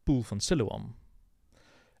poel van Siloam.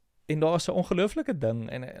 En daar is 'n ongelooflike ding,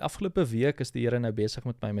 en afgelope week is die Here nou besig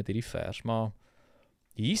met my met hierdie vers, maar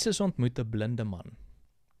Jesus ontmoet 'n blinde man.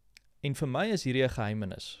 En vir my is hierdie 'n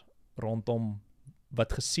geheimenis rondom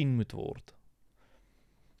wat gesien moet word.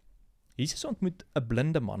 Jesus ontmoet 'n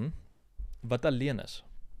blinde man wat alleen is.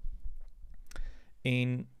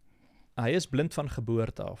 En hy is blind van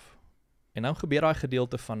geboorte af. En nou gebeur daai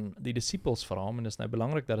gedeelte van die disippels vra hom, en dit is nou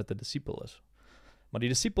belangrik dat dit 'n disipel is. Maar die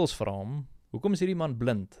disippels vra hom, hoekom is hierdie man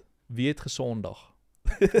blind? Wie het gesondig?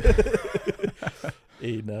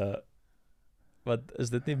 En wat is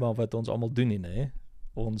dit nie maar wat ons almal doen nie, nê?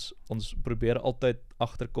 Ons probeer altyd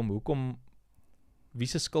agterkom hoekom, wie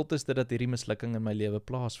se skuld is dit dat hierdie mislukking in my lewe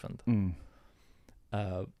plaasvind?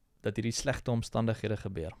 Dat hierdie slegte omstandighede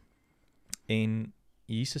gebeur. En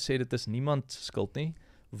Jesus sê dit is niemand se skuld nie,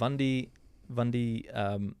 want die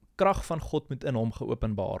krag van God moet in hom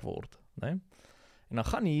geopenbaar word, né? En dan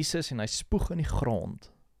gaan Jesus en hy spoeg in die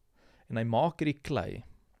grond en hy maak hierdie klei.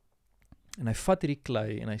 En hy vat hierdie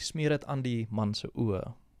klei en hy smeer dit aan die man se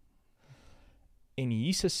oë. En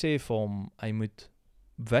Jesus sê vir hom, hy moet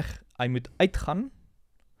uitgaan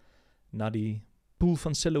na die poel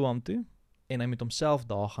van Siloam toe en hy moet homself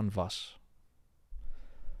daar gaan was.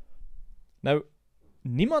 Nou,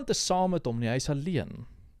 niemand is saam met hom nie, hy is alleen.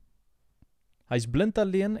 Hy is blind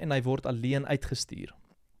alleen en hy word alleen uitgestuur.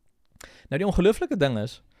 Nou die ongelooflike ding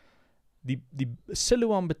is, die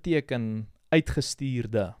Siloam beteken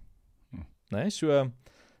uitgestuurde. Nee, so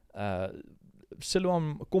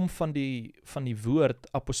Siloam kom van die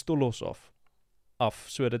woord apostolos af.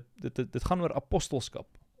 So dit gaan oor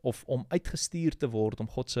apostelskap of om uitgestuur te word om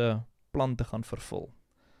God se plan te gaan vervul.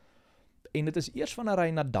 En dit is eers wanneer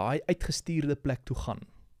hy na daai uitgestuurde plek toe gaan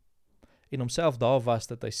en homself daar was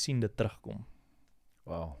dat hy sien dit terugkom.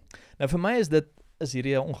 Wow. Nou vir my is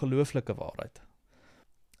hierdie 'n ongelooflike waarheid.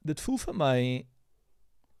 Dit voel vir my,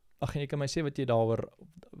 en jy kan my sê wat jy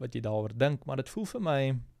daaroor dink, maar dit voel vir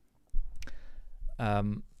my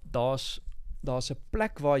daar's 'n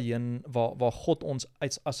plek waar God ons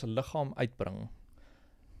as 'n liggaam uitbring,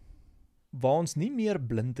 waar ons nie meer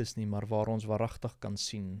blind is nie, maar waar ons waaragtig kan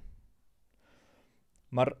sien.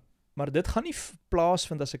 Maar dit gaan nie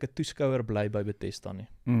plaasvind as ek 'n toeskouer bly by Bethesda nie.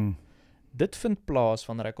 Dit vind plaas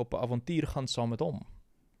wanneer ek op 'n avontuur gaan saam met hom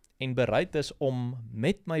en bereid is om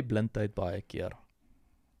met my blindheid baie keer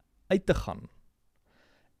uit te gaan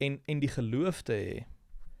en die geloof te hê.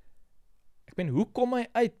 Ek meen, hoe kom hy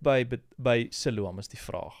uit by Siloam is die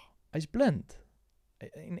vraag. Hy's blind.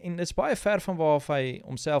 En dit is baie ver van waar hy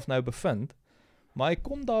homself nou bevind, maar hy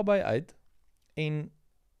kom daarby uit en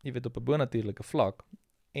jy weet op 'n bonatuurlike vlak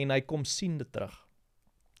en hy kom siende terug.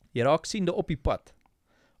 Jy raak siende op die pad.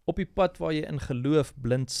 Op die pad waar jy in geloof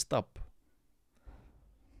blind stap.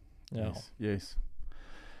 Ja. Yes.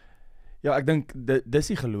 Ja, ek dink dis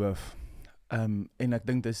die geloof. En ek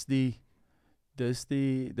dink dis die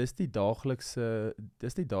daaglikse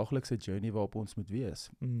journey waarop ons moet wees.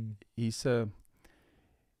 Hier's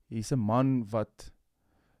 'n man wat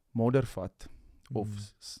modder vat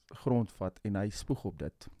of grond vat en hy spoeg op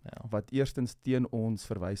dit. Ja. Wat eerstens teen ons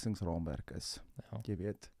verwysingsraamwerk is. Ja. Jy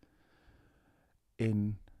weet.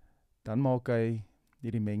 En dan maak hy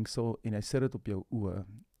hierdie mengsel en hy sit dit op jou oë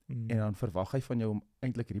en dan verwag hy van jou om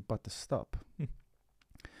eintlik hierdie pad te stap.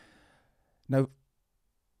 Nou,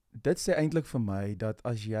 dit sê eintlik vir my dat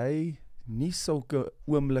as jy nie sulke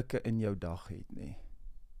oomblikke in jou dag het nie,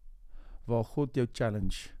 waar God jou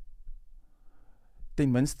challenge,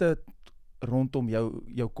 ten minste rondom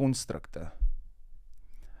jou konstrukte,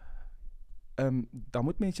 dan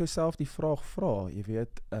moet mens jouself die vraag vra, jy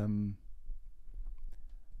weet,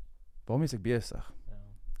 waarmee is ek besig? Ja.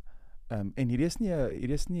 En hierdie is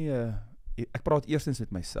nie ek praat eerstens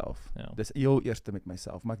met myself. Ja. Dis heel eerste met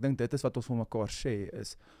myself, maar ek dink dit is wat ons vir mekaar sê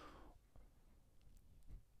is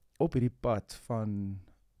op hierdie pad van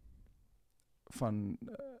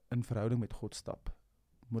in verhouding met God stap.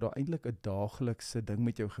 Moet daar eintlik 'n daaglikse ding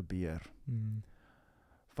met jou gebeur.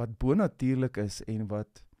 Wat bonatuurlik is en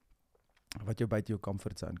wat jou buite jou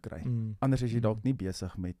comfort zone kry. Anders is jy dalk nie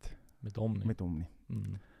besig met hom nie. Met hom nie.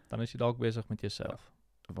 Dan is jy dalk besig met jouself.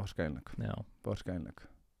 Ja, waarskynlik. Ja. Waarskynlik.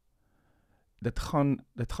 Dit gaan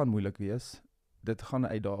moeilik wees. Dit gaan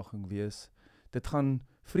 'n uitdaging wees. Dit gaan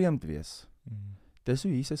vreemd wees. dis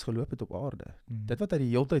hoe Jesus geloop het op aarde. Dit wat hy die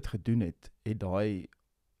hele tyd gedoen het daai,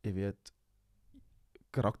 jy weet,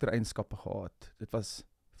 karaktereienskappe gehad. Dit was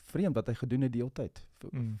vreemd wat hy gedoen het die hele tyd,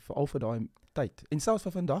 veral vir daai tyd. En selfs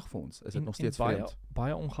vir vandag vir ons is dit nog steeds vreemd.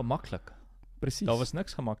 Baie ongemaklik. Presies. Daar was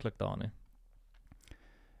niks gemaklik daar nie.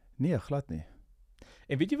 Nee, glad nie.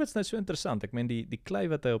 En weet jy wat's nou so interessant? Ek meen die klei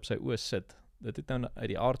wat hy op sy oë sit, dit het nou uit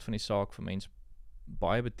die aard van die saak vir mens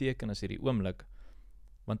baie betekenis hierdie oomblik,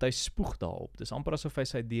 want hy spoeg daarop. Dis amper asof hy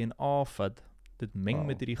sy DNA vat, dit meng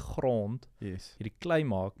met hierdie grond, hierdie klei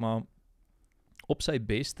maak, maar op sy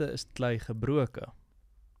beste is klei gebroke.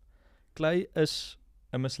 Klei is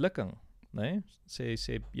 'n mislukking, né? Sê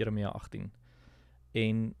Jeremia 18.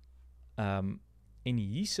 En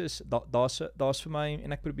Jesus, daar's vir my,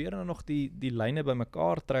 en ek probeer nou nog die lyne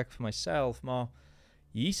bymekaar trek vir myself, maar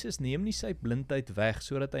Jesus neem nie sy blindheid weg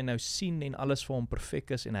sodat hy nou sien en alles vir hom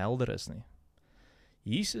perfek is en helder is nie.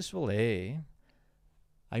 Jesus wil hê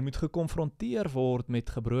hy moet gekonfronteer word met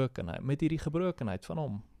gebrokenheid, met hierdie gebrokenheid van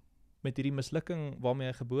hom, met hierdie mislukking waarmee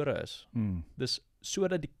hy gebore is. Dis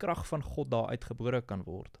sodat die krag van God daar uitgebore kan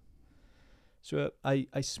word. So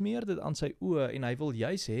hy smeer dit aan sy oë en hy wil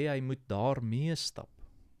juis hê hy moet daar mee stap.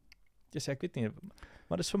 Dis ek weet nie,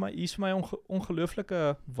 maar dis vir my hier's vir my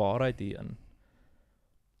ongelooflike waarheid hierin.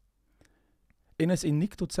 En is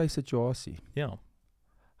uniek tot sy situasie. Ja.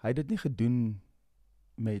 Hy het dit nie gedoen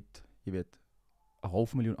met, jy weet,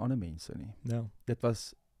 500.000 ander mense nie. Ja. Dit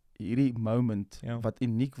was hierdie moment wat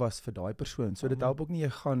uniek was vir daai persoon. So dit help ook nie jy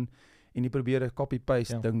gaan en jy probeer 'n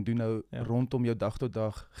copy-paste ding doen nou rondom jou dag tot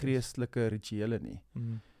dag geestelike rituele nie.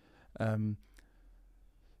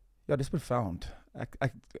 Ja, dis profound.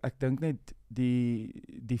 Ek dink net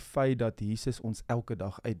die feit dat Jesus ons elke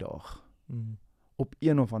dag uitdaag op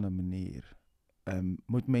een of ander manier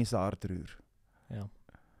moet mense hart roer. Ja.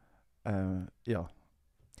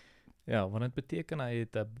 Ja, want dit beteken hy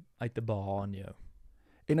het uit te behaan jou.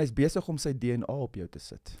 En hy's besig om sy DNA op jou te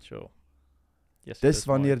sit. Sure. Yes, dis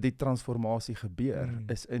wanneer die transformasie gebeur,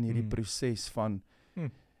 is in hierdie proses van,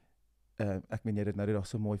 ek meen jy het nou die dag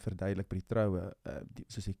so mooi verduidelik by die troue,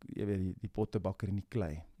 soos jy weet die pottebakker en die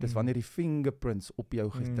klei. Dis wanneer die fingerprints op jou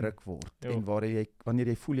gedruk word, en wanneer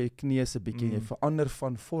jy voel jy kneus 'n bietjie en jy verander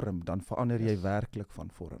van vorm, dan verander jy werklik van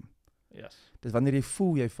vorm. Yes. Dis wanneer jy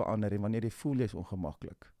voel jy verander en wanneer jy voel jy is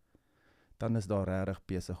ongemaklik, dan is daar regtig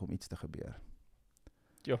besig om iets te gebeur.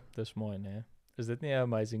 Ja, dis mooi, nee. Is dit nie 'n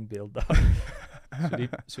amazing beeld daar?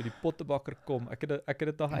 so die pottebakker kom, ek het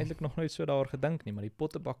dit nog eintlik nog nooit so daaroor gedink nie, maar die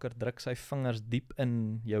pottebakker druk sy vingers diep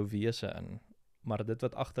in jou wese in, maar dit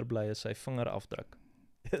wat agterbly is sy vingerafdruk.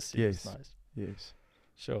 Yes, nice. Yes.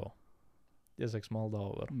 Sure. Dis ek smal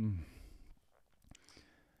daaroor.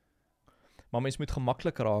 Maar mens moet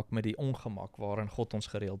gemaklik raak met die ongemak waarin God ons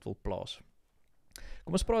gereeld wil plaas.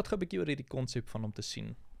 Kom ons praat gou 'n bietjie oor hierdie konsep van om te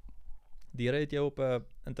sien. Die Here het jou op 'n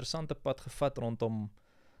interessante pad gevat rondom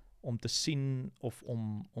om te sien of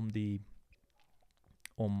om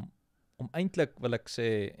eintlik wil ek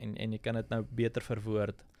sê, en jy kan dit nou beter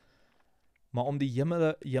verwoord, maar om die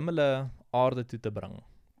hemele aarde toe te bring.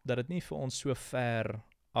 Dat dit nie vir ons so ver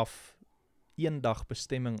af eendag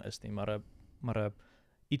bestemming is nie, maar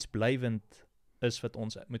iets blywend is wat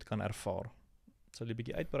ons moet kan ervaar. Sal jy 'n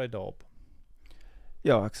bietjie uitbrei daarop?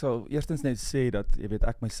 Ja, ek sal eerstens net sê dat, jy weet,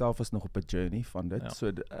 ek myself is nog op 'n journey van dit,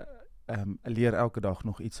 so leer elke dag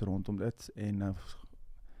nog iets rondom dit, en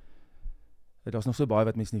daar's nog so baie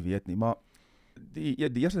wat mense nie weet nie, maar die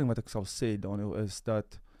eerste ding wat ek sal sê, Daniël, is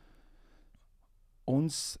dat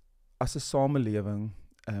ons as 'n samelewing,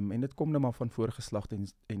 en dit kom nou maar van voorgeslagte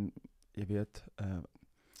en jy weet,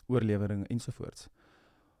 oorlewering ensovoorts,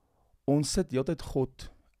 ons sit heeltyd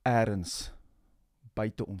God ergens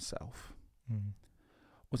buite onsself.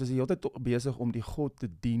 Ons is die hele tyd besig om die God te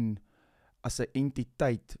dien as 'n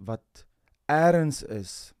entiteit wat ergens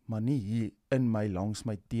is, maar nie hier in my, langs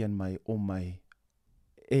my, teen my, om my.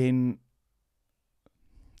 En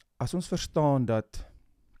as ons verstaan dat,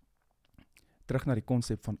 terug na die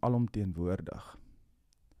konsep van alomteenwoordig,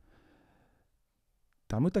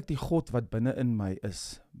 dan moet ek die God wat binne in my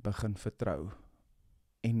is, begin vertrou.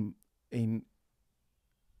 En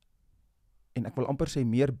ek wil amper sê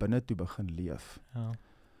meer binne toe begin leef. Ja.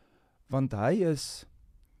 Want hy is,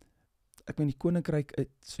 ek meen die koninkryk,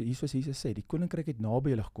 so hier soos Jesus sê, die koninkryk het naby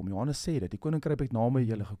julle gekom. Johannes sê dit, die koninkryk het naby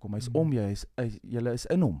julle gekom. Hy is om jou, julle is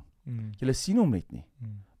in hom. Julle sien hom net nie.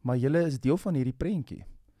 Maar julle is deel van hierdie prentjie.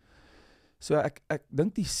 So ek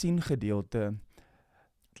dink die sien gedeelte,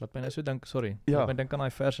 laat my nou so dink, sorry. Ja. Laat my dink aan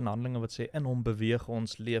daai vers in Handelinge wat sê in hom beweeg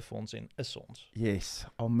ons, leef ons en is ons. Yes,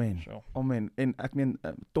 amen. So. Amen. En ek meen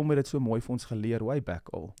Tom het dit so mooi vir ons geleer way back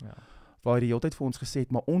al. Ja. waar hy die hele tyd vir ons gesê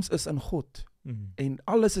het, maar ons is in God, en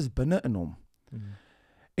alles is binne in hom.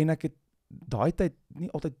 En ek het daai tyd nie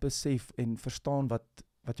altyd besef en verstaan wat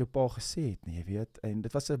jou pa gesê het nie, jy weet, en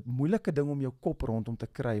dit was 'n moeilike ding om jou kop rondom te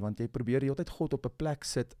kry, want jy probeer die hele tyd God op 'n plek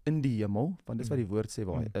sit in die hemel, want dis wat die woord sê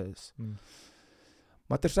waar hy is.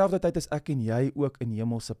 Maar terselfdertyd is ek en jy ook in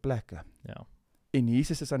hemelse plekke. Ja. En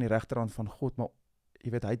Jesus is aan die regterhand van God, maar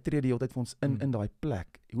jy weet, hy tree die hele tyd vir ons in daai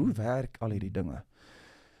plek. Hoe werk al hierdie dinge?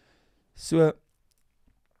 So,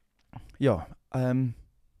 ja,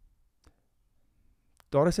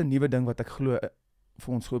 daar is 'n nuwe ding wat ek glo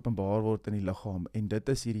vir ons geopenbaar word in die liggaam, en dit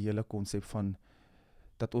is hierdie hele konsep van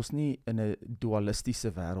dat ons nie in 'n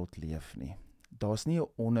dualistiese wêreld leef nie. Daar's nie 'n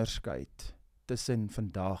onderskeid tussen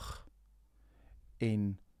vandag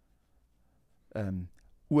en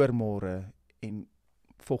oormôre en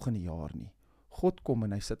volgende jaar nie. God kom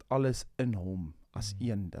en hy sit alles in hom as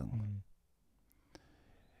een ding.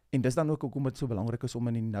 En dis dan ook hoekom dit so belangrik is om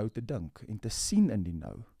in die nou te dink en te sien in die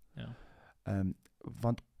nou. Ja.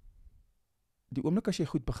 Want die oomblik as jy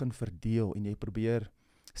goed begin verdeel en jy probeer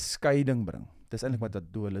skeiding bring, dis eintlik wat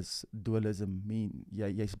dat dualism mean,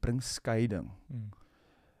 jy bring skeiding,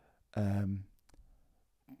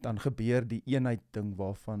 dan gebeur die eenheid ding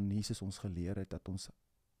waarvan Jesus ons geleer het, dat ons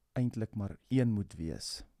eintlik maar een moet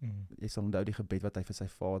wees. Jy sal onthou die gebed wat hy vir sy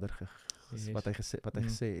vader wat hy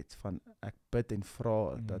gesê het, van ek bid en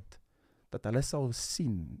vra dat hulle sal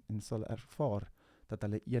sien en sal ervaar dat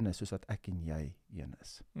hulle een is, soos wat ek en jy een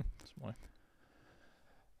is. Dis mooi.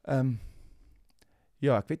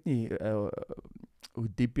 Ja, ek weet nie hoe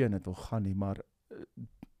diep jy in dit wil gaan nie, maar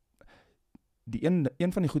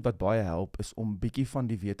een van die goed wat baie help is om bietjie van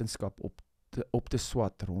die wetenskap op te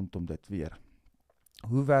swat rondom dit weer.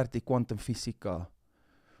 Hoe werk die kwantumfisika?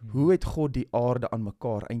 Hoe het God die aarde aan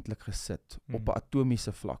mekaar eintlik gesit op 'n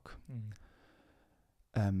atomiese vlak?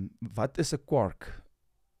 Wat is 'n quark?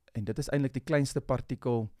 En dit is eintlik die kleinste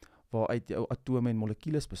partikel waaruit jou atome en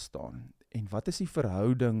molekules bestaan. En wat is die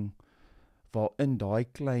verhouding waarin daai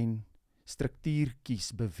klein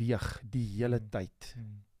struktuurtjies beweeg die hele tyd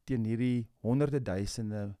teen hierdie honderde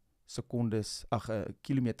duisende sekondes,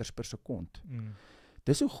 kilometers per sekond.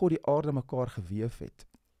 Dis hoe God die aarde mekaar geweef het.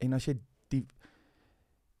 En as jy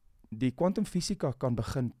die kwantumfisika kan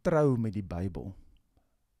begin trou met die Bybel,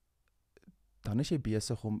 dan is jy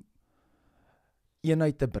besig om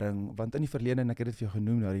eenheid te bring, want in die verlede, en ek het dit vir jou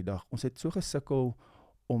genoem na die dag, ons het so gesukkel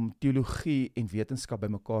om teologie en wetenskap by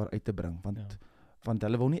mekaar uit te bring, want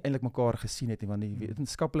hulle wil nie eintlik mekaar gesien het nie, want die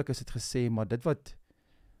wetenskaplikes het gesê, maar dit wat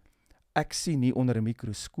ek sien nie onder 'n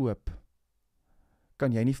mikroskoop,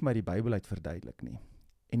 kan jy nie vir my die Bybel uit verduidelik nie.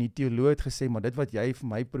 En die teoloog het gesê, maar dit wat jy vir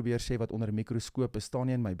my probeer sê wat onder 'n mikroskoop is, staan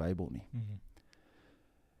nie in my Bybel nie.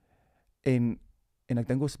 En ek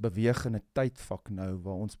dink ons beweeg in 'n tydvak nou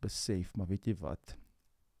waar ons besef, maar weet jy wat,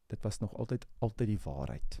 dit was nog altyd die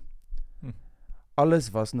waarheid. Alles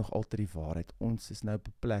was nog altyd die waarheid. Ons is nou op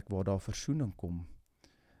 'n plek waar daar versoening kom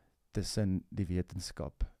tussen die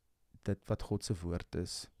wetenskap, dit wat God se woord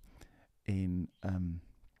is, en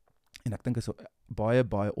ek dink is 'n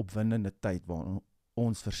baie opwindende tyd waar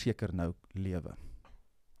ons verseker nou lewe.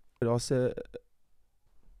 Daar's 'n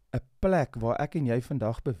plek waar ek en jy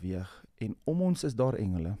vandag beweeg, en om ons is daar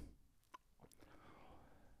engele.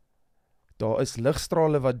 Daar is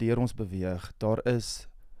ligstrale wat deur ons beweeg, daar is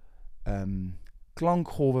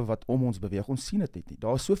klankgolwe wat om ons beweeg, ons sien dit net nie.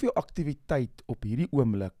 Daar is soveel aktiwiteit op hierdie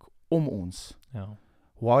oomblik om ons.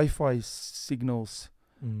 Wi-Fi signals,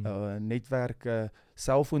 netwerke,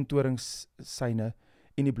 selfoontoringssyne,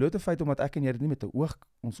 en die blote feit omdat ek en jy dit nie met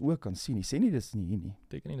ons oog kan sien nie, sê nie dis nie hier nie.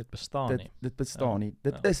 Beteken nie dit bestaan nie. Dit bestaan nie.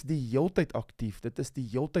 Dit is die heeltyd aktief, dit is die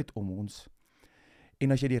heeltyd om ons.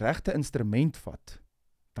 En as jy die regte instrument vat,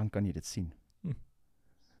 dan kan jy dit sien.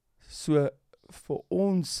 So, vir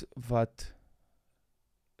ons wat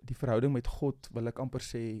die verhouding met God, wil ek amper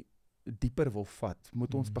sê, dieper wil vat,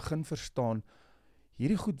 moet ons begin verstaan,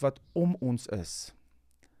 hierdie goed wat om ons is,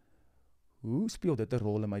 hoe speel dit 'n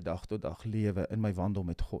rol in my dag tot dag lewe, in my wandel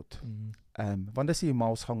met God? Want dis die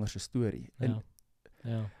Emmausganger se storie.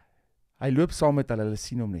 Hy loop saam met hulle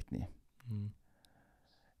sien hom net nie.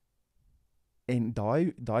 En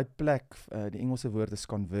daai plek, die Engelse woord is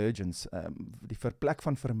convergence, die plek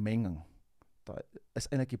van vermenging, daai is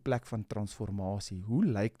eintlik die plek van transformasie. Hoe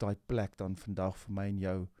lyk daai plek dan vandag vir my en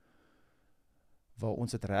jou, waar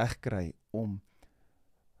ons dit reg kry om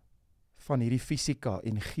van hierdie fisika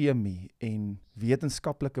en chemie en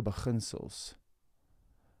wetenskaplike beginsels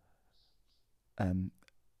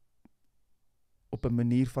op 'n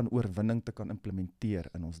manier van oorwinning te kan implementeer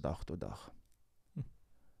in ons dag tot dag.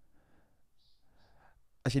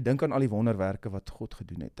 as jy dink aan al die wonderwerke wat God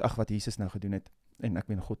gedoen het, wat Jesus nou gedoen het, en ek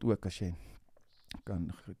meen God ook, as jy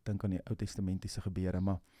kan dink aan die Ou Testamentiese gebeure,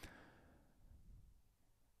 maar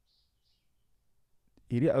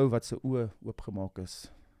hierdie ou wat sy oë oopgemaak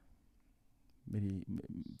is,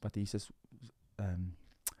 wat Jesus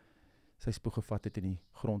sy spoeg gevat het en die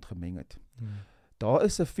grond gemeng het. Daar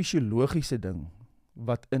is 'n fisiologiese ding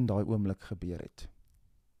wat in daai oomblik gebeur het.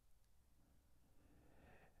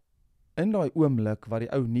 In daai oomblik wat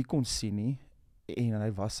die ou nie kon sien nie, en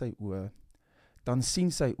hy was sy oë, dan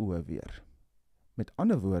sien sy oë weer. Met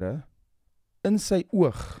ander woorde, in sy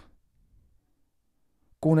oog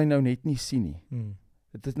kon hy nou net nie sien nie.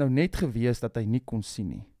 Dit is nou net gewees dat hy nie kon sien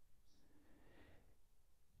nie.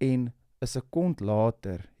 En 'n sekond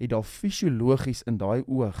later het daar fisiologies in daai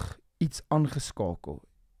oog iets aangeskakel.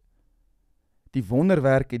 Die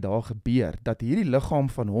wonderwerk het daar gebeur, dat hierdie liggaam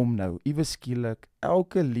van hom nou, iewes skielik,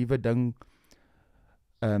 elke liewe ding,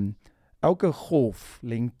 elke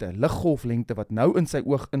liggolflengte wat nou in sy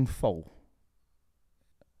oog inval,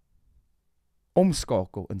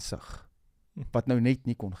 omskakel in sig, wat nou net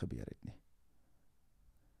nie kon gebeur het nie.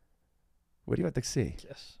 Hoor jy wat ek sê?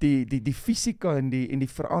 Yes. Die fisika en die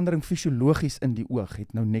verandering fisiologies in die oog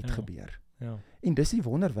het nou net gebeur. Ja. En dis die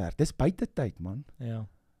wonderwerk, dis buite tyd, man. Ja.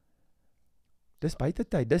 Dis buite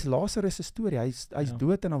tyd, dis Lazarus se storie, hy's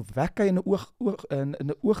dood en dan wek hy in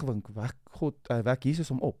 'n oogwink, wek Jesus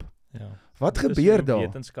hom op. Ja. Wat gebeur daar?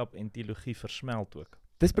 Wetenskap en teologie versmelt ook.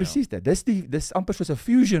 Dis presies dit, dis amper soos 'n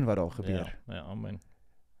fusion wat daar gebeur. Ja, amen.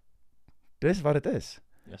 Dis wat dit is.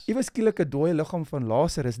 Yes. Iewes skielik 'n dooie liggaam van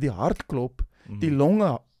Lazarus, die hart klop, die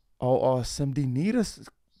longe haal asem, die niere,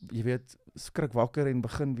 jy weet, skrik wakker en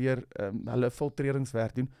begin weer hulle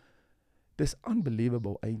filtreringswerk doen. Dis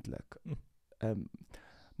unbelievable eintlik.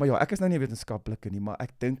 Maar ja, ek is nou nie wetenskaplike nie, maar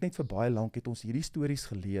ek dink net vir baie lank het ons hierdie stories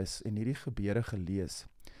gelees en hierdie gebeure gelees.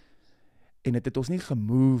 En dit het ons nie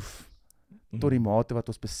gemove tot die mate wat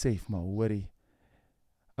ons besef, maar hoorie,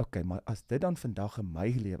 okay, maar as dit dan vandag in my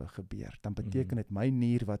lewe gebeur, dan beteken dit my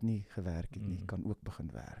nier wat nie gewerk het nie, kan ook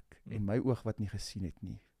begin werk. En my oog wat nie gesien het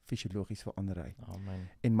nie, fisiologies verander hy. Amen.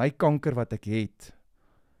 En my kanker wat ek het,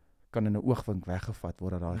 kan in 'n oogwink weggevat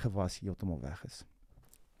word, dat daai gewas heeltemal weg is.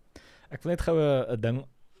 Ek wil net gou 'n ding,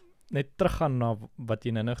 net teruggaan na wat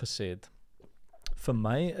jy nou gesê het. Vir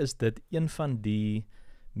my is dit een van die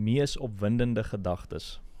mees opwindende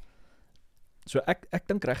gedagtes. So ek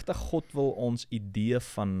dink regtig God wil ons idee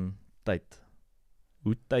van tyd,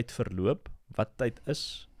 hoe tyd verloop, wat tyd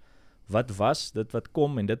is, wat was, dit wat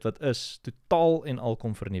kom en dit wat is, totaal en al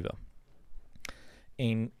kom vernuwe.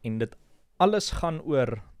 En dit alles gaan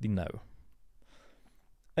oor die nou.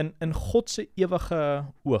 In God se ewige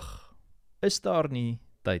oog is daar nie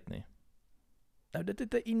tyd nie. Nou dit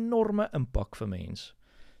het 'n enorme impak vir mens.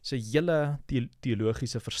 Sy hele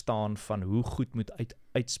teologiese verstaan van hoe goed moet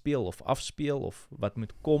uitspeel of afspeel of wat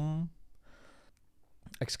moet kom.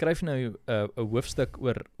 Ek skryf nou 'n hoofstuk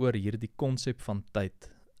oor hierdie konsep van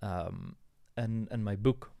tyd in my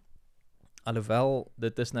boek. Alhoewel,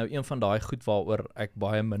 dit is nou een van daai goed waaroor ek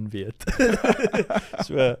baie min weet.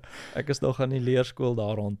 So, ek is nog aan die leerskool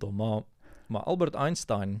daar rondom, maar Albert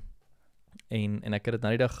Einstein, en ek het dit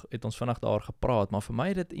nou die dag, het ons vandag daar gepraat, maar vir my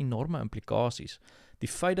het dit enorme implikasies. Die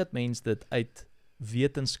feit dat mens dit uit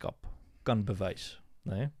wetenskap kan bewys,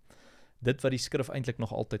 nee? Dit wat die skrif eintlik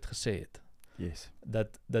nog altyd gesê het. Yes.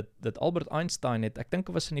 Dat Albert Einstein het, ek dink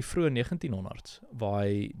dit was in die vroeë 1900s, waar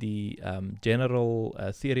hy die general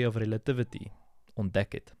theory of relativity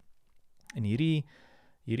ontdek het. En hierdie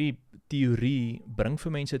teorie bring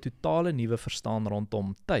vir mense 'n totale nuwe verstaan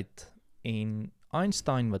rondom tyd. En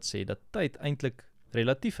Einstein wat sê dat tyd eintlik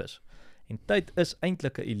relatief is. En tyd is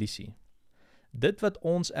eintlik 'n illusie. Dit wat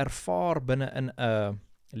ons ervaar binne in 'n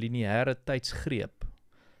lineêre tydsgreep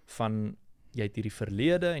van jy het hierdie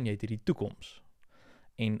verlede en jy het hierdie toekoms.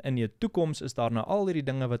 En in jou toekoms is daar nou al hierdie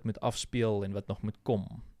dinge wat moet afspeel en wat nog moet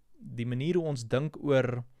kom. Die manier hoe ons dink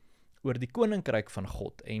oor die koninkryk van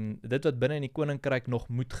God en dit wat binne in die koninkryk nog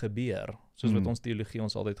moet gebeur, soos wat ons teologie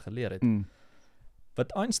ons altyd geleer het.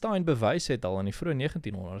 Wat Einstein bewys het al in die vroeë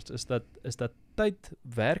 1900s is dat tyd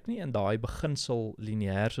werk nie in daai beginsel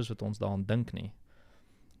lineêr soos wat ons daaraan dink nie.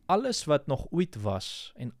 Alles wat nog ooit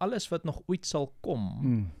was en alles wat nog ooit sal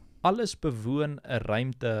kom, alles bewoon 'n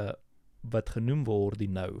ruimte wat genoem word die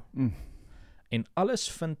nou. En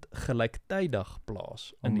alles vind gelyktydig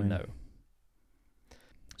plaas in die nou.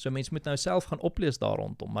 So mens moet nou self gaan oplees daar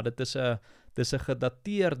rondom, maar dit is 'n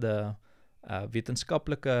gedateerde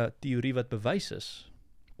wetenskaplike teorie wat bewys is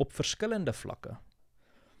op verskillende vlakke.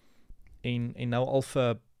 En nou al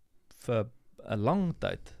vir 'n lang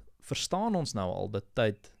tyd verstaan ons nou al dat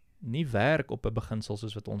tyd nie werk op 'n beginsel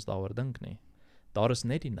soos wat ons daaroor dink nie. Daar is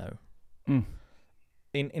net die nou.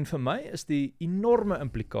 En vir my is die enorme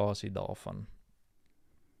implikasie daarvan,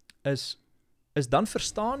 is dan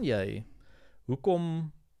verstaan jy,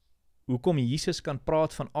 hoekom Jesus kan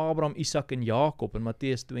praat van Abraham, Isak en Jakob in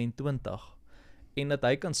Matteus 22, en dat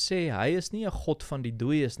hy kan sê, hy is nie 'n God van die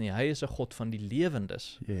dooies nie, hy is 'n God van die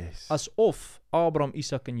lewendes. Yes. Asof Abraham,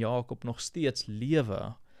 Isak en Jakob nog steeds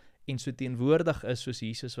lewe, en so teenwoordig is soos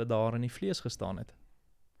Jesus wat daar in die vlees gestaan het.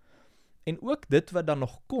 En ook dit wat dan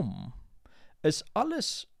nog kom, is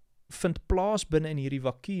alles vind plaas binne in hierdie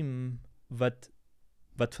vakuum wat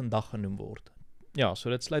vandag genoem word. Ja, so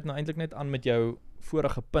dit sluit nou eintlik net aan met jou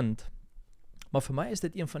vorige punt, maar vir my is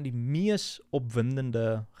dit een van die mees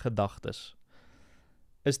opwindende gedagtes,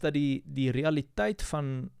 is dat die realiteit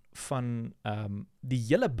van die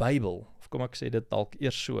hele Bybel, of kom ek sê dit dalk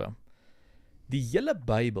eers so, die hele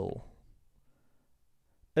Bybel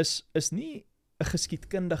is nie 'n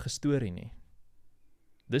geskiedkundige storie nie.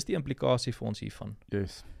 Dis die implikasie vir ons hiervan.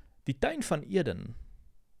 Yes. Die tuin van Eden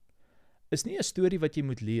is nie 'n storie wat jy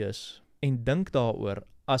moet lees en dink daaroor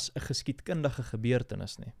as 'n geskiedkundige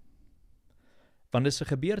gebeurtenis nie. Want dit is 'n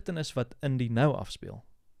gebeurtenis wat in die nou afspeel.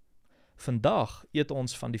 Vandag eet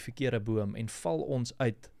ons van die verkeerde boom en val ons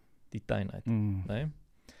uit die tuin uit. Nee?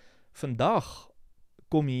 Vandag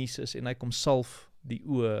kom Jesus en hy kom salf die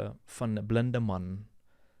oë van 'n blinde man,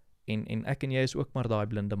 en ek en jy is ook maar daai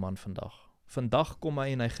blinde man vandag. Vandag kom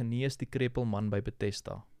hy en hy genees die krepelman by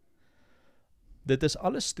Bethesda. Dit is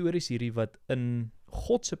alles stories hierdie wat in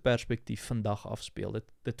God se perspektief vandag afspeel.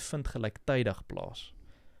 Dit vind gelyktydig plaas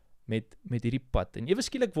met hierdie pad. En ewe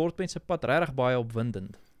skielik word mense pad regtig baie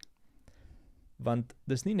opwindend. Want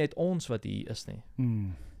dis nie net ons wat hier is nie.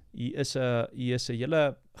 Hier is 'n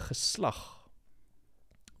hele geslag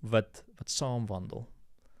wat saamwandel.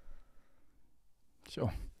 So.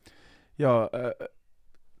 Ja,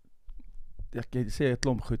 ek sê 'n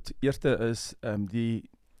klomp goed. Eerste is die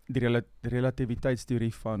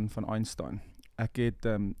relativiteitsteorie van Einstein. Ek het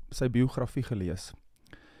sy biografie gelees,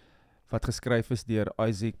 wat geskryf is deur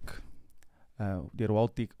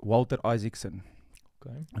Walter Isaacson.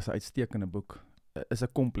 Okay. Is 'n uitstekende boek. Is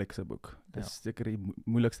 'n komplekse boek. Dis seker die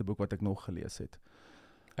moeilikste boek wat ek nog gelees het.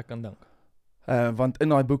 Ek kan dink. Want in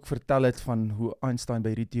daai boek vertel het van hoe Einstein by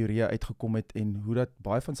hierdie teorieë uitgekom het en hoe dat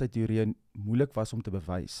baie van sy teorieë moeilik was om te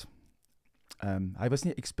bewys. Hy was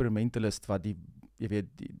nie 'n experimentalist wat die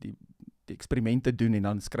eksperimente doen en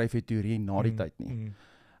dan skryf hy teorie na die tyd nie.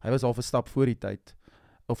 Hy was al 'n stap voor die tyd,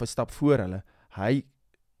 of 'n stap voor hulle.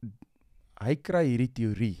 Hy kry hierdie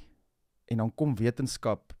teorie en dan kom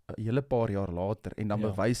wetenskap 'n hele paar jaar later en dan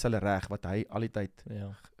bewys hulle reg wat hy al die tyd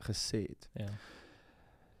gesê het. Ja.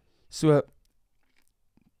 So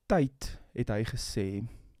tyd, het hy gesê,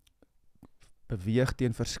 beweeg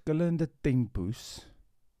teen verskillende tempos,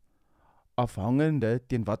 afhangende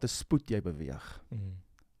teen watter spoed jy beweeg.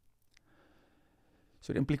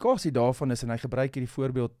 So die implikasie daarvan is, en hy gebruik hierdie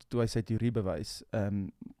voorbeeld toe hy sy teorie bewys,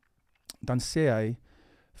 dan sê hy,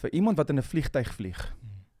 vir iemand wat in 'n vliegtuig vlieg,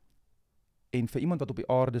 en vir iemand wat op die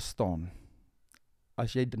aarde staan,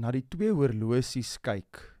 as jy na die twee horlosies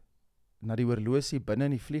kyk, na die horlosie binne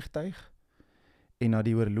in die vliegtuig, en na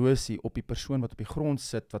die horlosie op die persoon wat op die grond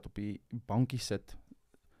sit, wat op die bankie sit,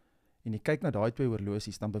 en jy kyk na daai twee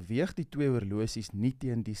horlosies, dan beweeg die twee horlosies nie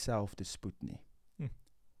teen dieselfde spoed nie.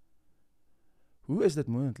 Hoe is dit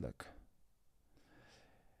moontlik?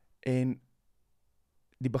 En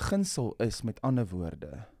die beginsel is, met ander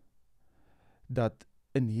woorde, dat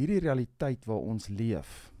in hierdie realiteit waar ons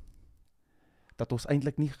leef, dat ons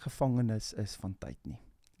eintlik nie gevangenes is van tyd nie.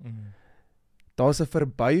 Daar is 'n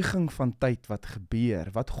verbuiging van tyd wat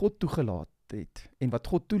gebeur, wat God toegelaat het, en wat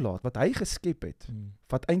God toelaat, wat hy geskep het,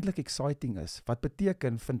 wat eintlik exciting is, wat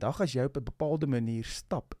beteken, vandag as jy op 'n bepaalde manier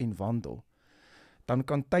stap en wandel, dan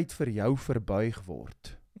kan tyd vir jou verbuig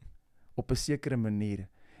word, op 'n sekere manier,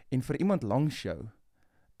 en vir iemand langs jou,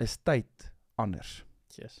 is tyd anders.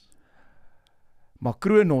 Yes. Maar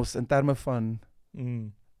Kronos, in terme van,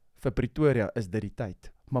 vir Pretoria, is dit die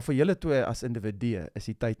tyd, maar vir julle twee as individue, is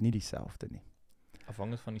die tyd nie dieselfde nie.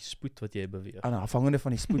 Afhangend van die spoed wat jy beweeg. Afhangende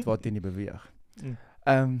van die spoed wat jy beweeg.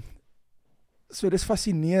 So dis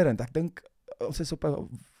fascinerend. Ek dink ons is op 'n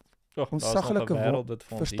onsaglike wêreld,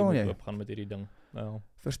 verstaan jy? Gaan met hierdie ding. Ja.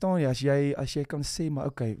 Verstaan jy, as jy kan sê, maar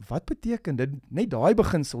okay, wat beteken dit, net daai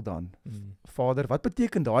beginsel dan? Vader, wat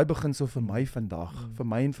beteken daai beginsel vir my vandag, vir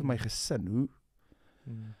my en vir my gesin? Hoe?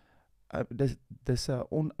 Dis 'n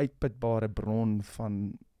onuitputbare bron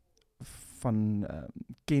van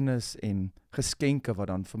kennis en geskenke wat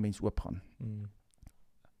dan vir mens oopgaan. Mm.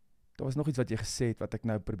 Daar was nog iets wat jy gesê het, wat ek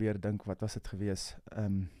nou probeer dink, wat was dit gewees?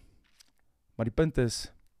 Maar die punt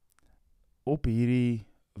is, op hierdie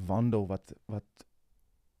wandel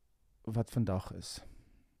wat vandag is,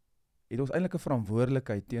 het ons eintlik 'n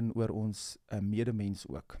verantwoordelikheid teenoor ons medemens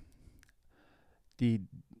ook.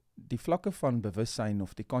 Die vlakke van bewussyn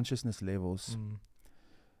of die consciousness levels,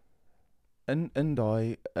 in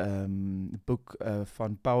daai boek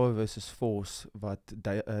van Power versus Force wat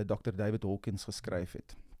Dr. David Hawkins geskryf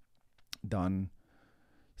het, dan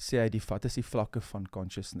sê hy wat is die vlakke van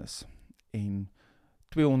consciousness, en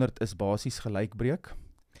 200 is basies gelijkbreek.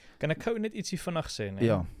 Kan ek gou net ietsie vinnig sê, nee?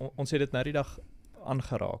 Ja. Ons het dit nou die dag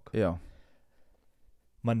aangeraak. Ja.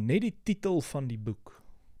 Maar net die titel van die boek,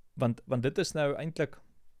 want dit is nou eintlik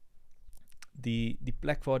die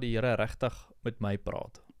plek waar die Here regtig met my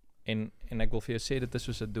praat. En ek wil vir jou sê, dit is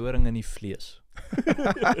soos 'n doring in die vlees.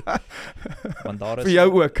 Want daar is, vir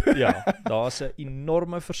jou ook. Ja, daar is 'n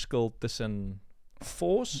enorme verskil tussen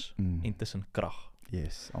force en tussen krag.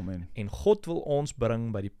 Yes, amen. En God wil ons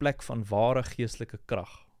bring by die plek van ware geestelike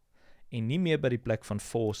krag. En nie meer by die plek van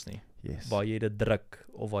force nie. Yes. Waar jy dit druk,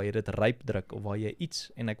 of waar jy dit ryp druk, of waar jy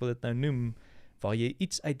iets, en ek wil dit nou noem, waar jy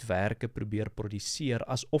iets uit werke probeer produseer,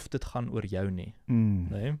 asof dit gaan oor jou nie.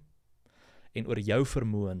 Nee? En oor jou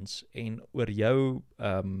vermoëns, en oor jou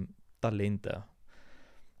talente.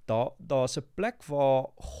 Daar's 'n plek waar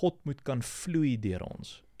God moet kan vloei deur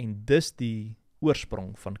ons, en dis die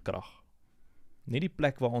oorsprong van krag. Nie die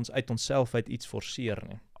plek waar ons uit onsself uit iets forceer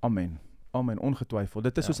nie. Amen. Amen, ongetwyfeld.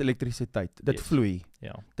 Dit is soos elektrisiteit. Dit Yes. vloei.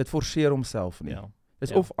 Ja. Dit forceer homself nie. Ja. Dis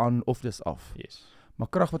Ja. of aan of dis af. Yes. Maar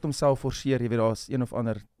krag wat homself forceer, jy weet, daar's een of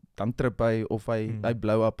ander dan trip hy of hy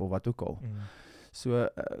blow up of wat ook al. So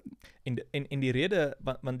En die rede,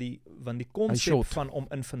 want die konsep van om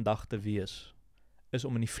in vandag te wees, is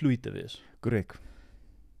om in die vloei te wees. Korrek.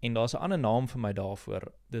 En daar's 'n ander naam vir my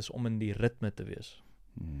daarvoor, dis om in die ritme te wees.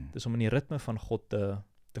 Dis om in die ritme van God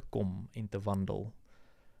te kom en te wandel.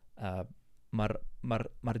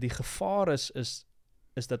 Maar die gevaar is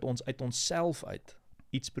dat ons uit onsself uit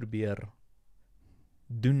iets probeer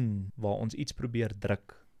doen, waar ons iets probeer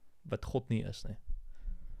druk, wat God nie is nie.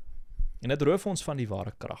 En dit roof ons van die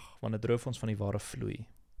ware krag, want dit roof ons van die ware vloei.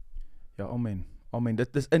 Ja, amen. Amen.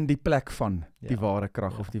 Dit is in die plek van die ware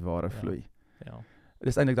krag of die ware Ja. vloei. Ja. Dit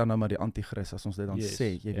is eintlik dan nou maar die anti-gerus as ons dit dan Yes,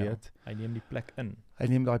 sê, jy ja. weet. Hy neem die plek in. Hy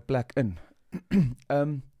neem daai plek in.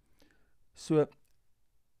 So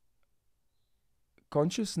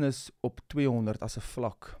consciousness op 200 as 'n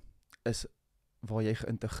vlak is waar jy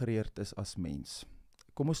geïntegreerd is as mens.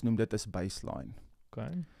 Kom ons noem dit as baseline.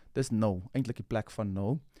 Okay. Dis 0, eintlik die plek van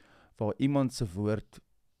 0, waar iemand se woord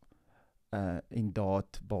en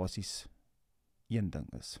daad basies een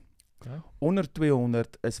ding is. Okay. Onder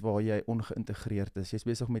 200 is waar jy ongeïntegreerd is. Jy's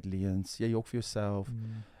besig met leuns, jy jok vir jouself.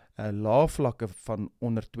 Lae vlakke van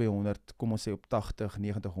onder 200, kom ons sê op 80,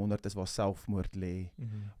 90, 100 is waar selfmoord lê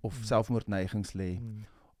of selfmoordneigings lê,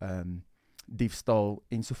 diefstal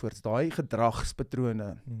ensovoorts. Daai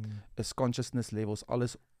gedragspatrone is consciousness levels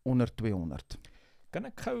alles onder 200. Kan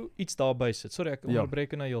ek gou iets daarby sit? Sorry, ek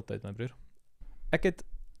onderbreek nou heeltyd, my broer. Ek het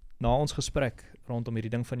na ons gesprek rondom hierdie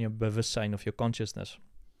ding van jou bewussyn of jou consciousness,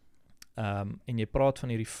 en jy praat van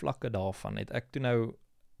hierdie vlakke daarvan, het ek toe nou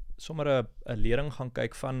sommer 'n lering gaan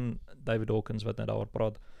kyk van David Hawkins wat nou daaroor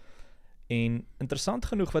praat. En interessant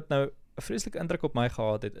genoeg wat nou 'n vreeslike indruk op my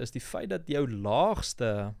gehad het, is die feit dat jou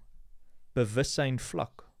laagste bewussyn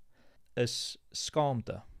vlak is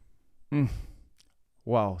skaamte.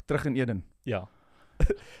 Wow, terug in Eden. Ja.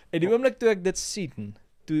 En die oomblik toe ek dit sien,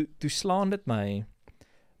 toe slaan dit my,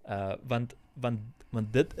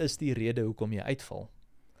 want dit is die rede hoekom jy uitval.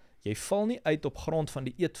 Jy val nie uit op grond van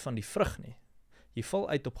die eet van die vrug nie. Jy val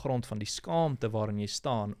uit op grond van die skaamte waarin jy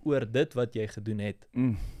staan oor dit wat jy gedoen het.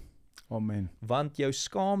 Amen. Want jou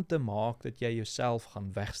skaamte maak dat jy jouself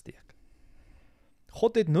gaan wegsteek.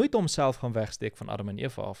 God het nooit homself gaan wegsteek van Adam en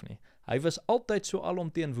Eva af nie. Hy was altyd so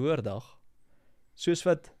alomteenwoordig, soos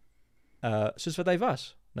wat hy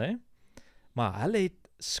was, né? Maar hulle het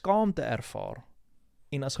skaamte ervaar,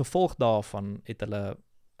 en as gevolg daarvan het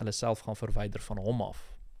hulle self gaan verwyder van hom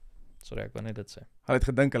af. Sorry, ek wou net dit sê. Hulle het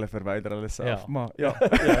gedink hulle verwyder hulle self, maar ja.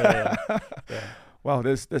 Ja. Wow,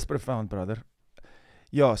 dis profound, brother.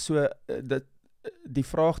 Ja, so die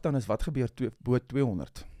vraag dan is, wat gebeur bo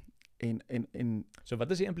 200? En so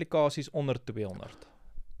wat is die implikasies onder 200?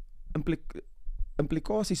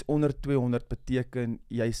 Implikasies onder 200 beteken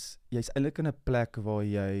jy's eintlik in 'n plek waar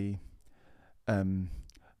jy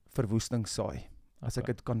verwoesting saai. As ek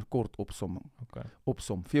dit kan kort opsom.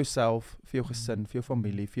 Vir jouself, vir jou gesin, vir jou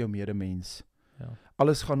familie, vir jou medemens. Ja.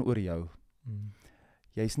 Alles gaan oor jou.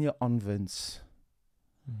 Jy's nie 'n aanwins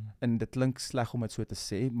En dit klink sleg om dit so te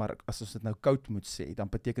sê, maar as ons dit nou koud moet sê, dan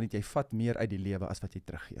beteken dit jy vat meer uit die lewe as wat jy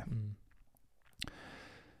teruggee.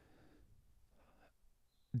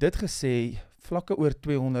 Dit gesê, vlakke oor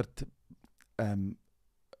 200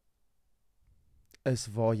 is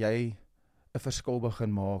waar jy 'n verskil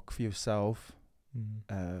begin maak vir jouself,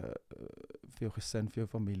 vir jou gesin, vir jou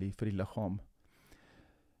familie, vir die liggaam.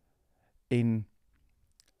 En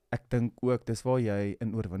ek dink ook, dis waar jy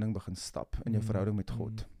in oorwinning begin stap, in jou verhouding met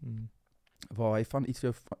God. Waar hy van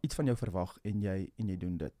iets van jou verwag, en jy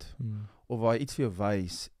doen dit. Of waar hy iets vir jou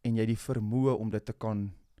wys, en jy die vermoë om dit te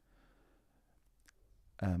kan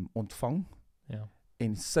ontvang,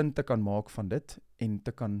 en sin te kan maak van dit, en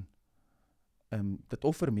te kan dit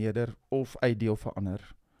of vermeerder, of uitdeel vir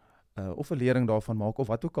ander, of 'n lering daarvan maak, of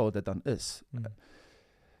wat ook al dit dan is.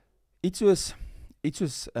 Iets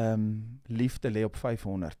soos liefde lê op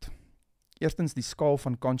 500. Eerstens, die skaal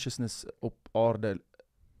van consciousness op aarde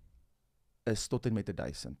is tot en met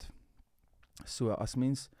 1000. So as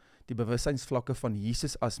mens die bewussynsvlakke van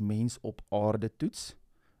Jesus as mens op aarde toets,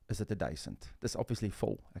 is dit 1000. Dis obviously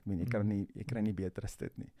vol. Ek meen, jy kry nie beter as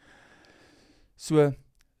dit nie. So,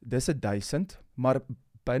 dis 1000, maar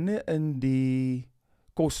binne in die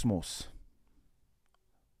kosmos,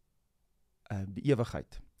 die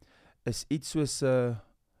ewigheid, is iets soos 'n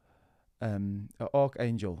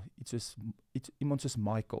archangel, iemand soos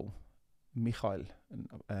Michael,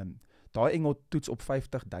 daai engel toets op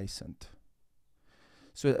 50.000.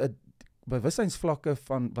 So 'n bewussynsvlakke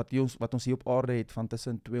van wat ons hier op aarde het, van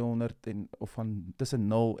tussen 200 of van tussen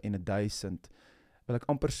 0 en 1000, wil ek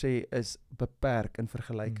amper sê, is beperk in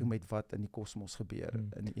vergelyking met wat in die kosmos gebeur,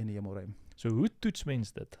 in die ene hemelruim. So hoe toets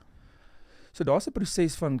mens dit? So daar's 'n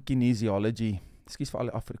proses van kinesiology, ekskuus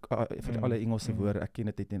vir alle Engelse woorde, ek ken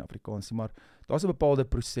dit net in Afrikaans, maar daar's 'n bepaalde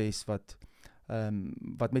proses wat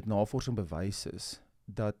met navorsing bewys is,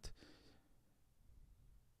 dat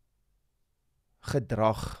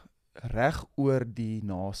gedrag reg oor die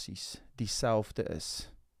nasies dieselfde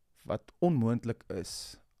is, wat onmoontlik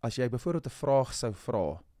is. As jy byvoorbeeld 'n vraag sou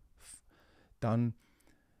vra, dan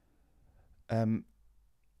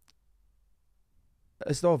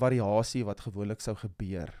is daar variasie wat gewoonlik sou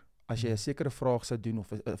gebeur, as jy 'n sekere vraag sou doen,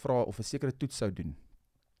 of 'n sekere toets sou doen,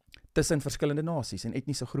 tussen verskillende nasies en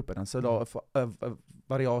etniese groepe, dan sou daar 'n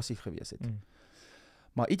variasie gewees het.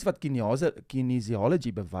 Maar iets wat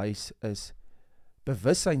kinesiology bewys is,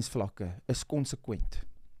 bewussynsvlakke is konsekwent.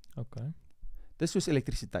 Okay. Dis soos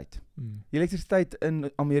elektrisiteit. Die elektrisiteit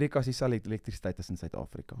in Amerika is dieselfde elektrisiteit as in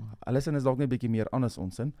Suid-Afrika. Hulle sin is dalk net 'n bietjie meer anders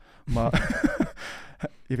ons in, maar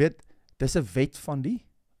jy weet, dis 'n wet van die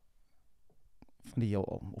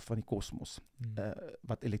heelal of van die kosmos,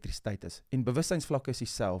 wat elektrisiteit is. En bewussynsvlakke is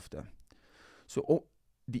dieselfde. So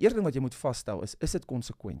die eerste ding wat jy moet vasstel is dit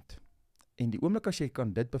konsekwent? En die oomblik as jy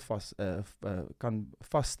kan dit kan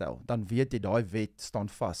vasstel, dan weet jy daai wet staan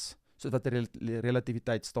vas, soos wat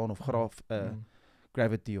relativiteit staan, of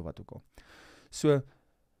gravity of wat ook al. So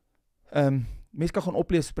mens kan gaan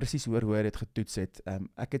oplees presies hoe hy dit getoets het.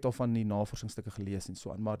 Ek het al van die navorsingsstukke gelees en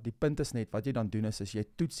so aan, maar die punt is net, wat jy dan doen is jy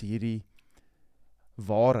toets hierdie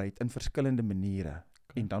waarheid in verskillende maniere,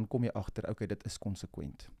 en dan kom jy agter, okay, dit is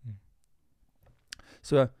konsekwent.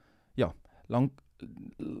 So, ja,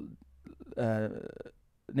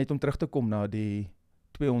 net om terug te kom na die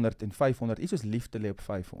 200 en 500, iets soos liefde lê op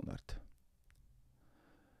 500.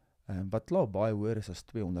 Wat klaar baie hoër is as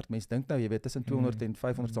 200. Mens dink nou, jy weet, tussen 200 en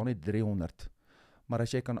 500 staan net 300. Maar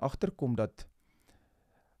as jy kan agterkom dat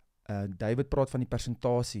David praat van die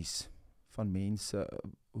persentasies van mense,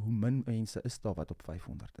 hoe min mense is daar wat op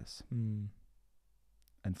 500 is.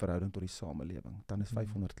 In verhouding tot die samelewing, dan is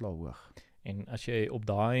 500 klaar hoog. En as jy op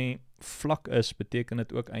daai vlak is, beteken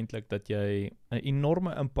dit ook eintlik dat jy 'n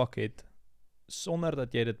enorme impak het, sonder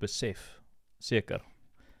dat jy dit besef, seker.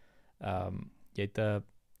 Jy het 'n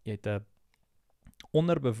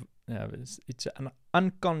it's an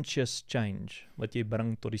unconscious change, wat jy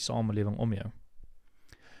bring tot die samelewing om jou.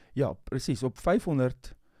 Ja, presies, op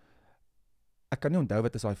 500, ek kan nie onthou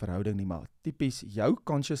wat is daai verhouding nie, maar tipies jou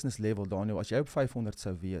consciousness level, Daniël, as jy op 500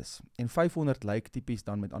 sou wees, en 500 lyk tipies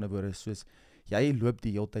dan met ander woorde soos, jy loop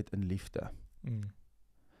die heeltyd in liefde.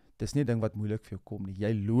 Dis nie 'n ding wat moeilik vir jou kom nie,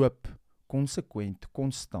 jy loop konsekwent,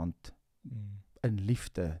 konstant, in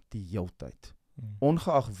liefde die heeltyd.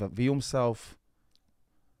 Ongeag wie homself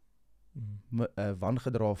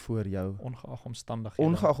wangedra voor jou,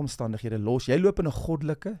 ongeag omstandighede los, jy loop in 'n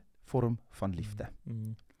goddelike vorm van liefde.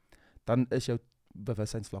 Dan is jou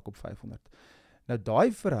bewussynsvlak op 500. Nou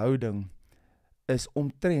daai verhouding is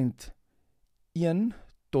omtrent 1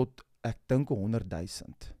 tot ek dink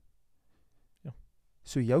 100.000. Ja.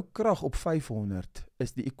 So jou krag op 500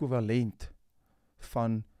 is die ekwivalent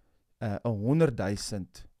van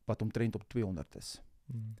 100.000 wat omtrent op 200 is.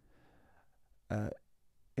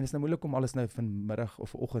 En is nou moeilik om alles nou vanmiddag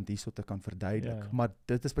of oggend hierso te kan verduidelik, Ja. maar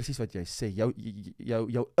dit is presies wat jy sê,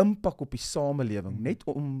 jou impak op die samelewing, net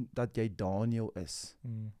omdat jy Daniël is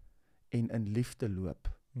en in liefde loop,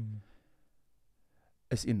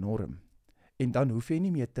 is enorm. En dan hoef jy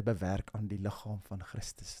nie meer te bewerk aan die liggaam van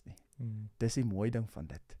Christus nie. Dis die mooi ding van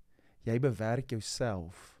dit. Jy bewerk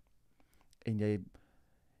jouself en jy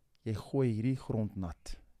gooi hierdie grond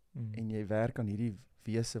nat en jy werk aan hierdie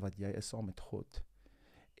wese wat jy is saam met God.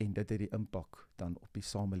 En dit het die impak dan op die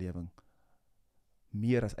samelewing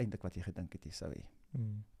meer as eintlik wat jy gedink het jy sou hê.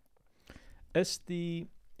 Is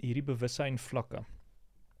hierdie bewussyn vlakke,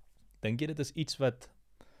 dink jy dit is iets wat,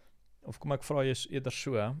 of kom ek vra jou eerder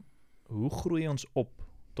so, hoe groei ons op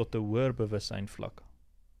tot 'n hoër bewussyn vlak?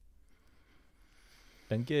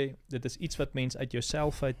 Dink jy dit is iets wat mens uit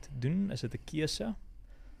jouself uit doen? Is dit 'n keuse?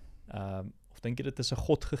 Of dink jy dit is 'n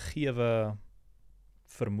godgegewe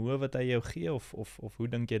vermoë wat hy jou gee, of hoe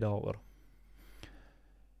dink jy daaroor?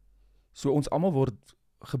 So ons almal word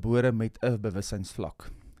gebore met 'n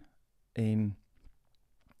bewussynsvlak. En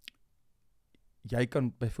jy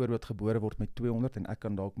kan byvoorbeeld gebore word met 200 en ek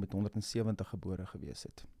kan dalk met 170 gebore gewees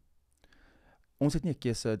het. Ons het nie 'n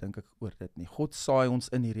keuse, dink ek, oor dit nie. God saai ons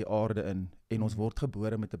in hierdie aarde in en ons word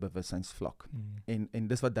gebore met 'n bewussynsvlak. En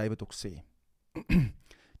dis wat David ook sê.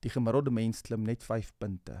 Die gemiddelde mens klim net 5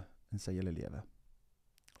 punte in sy hele lewe.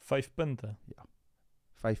 5 punte? Ja,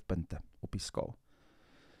 5 punte op die skaal.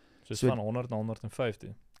 So van 100 na 105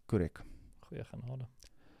 toe? Korrek. Goeie genade.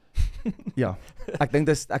 Ja, ek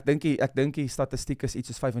dink die statistiek is iets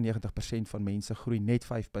soos 95% van mense groei net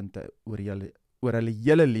 5 punte oor hulle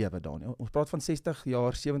hele lewe, Daniël. Ons praat van 60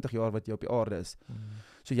 jaar, 70 jaar wat jy op die aarde is.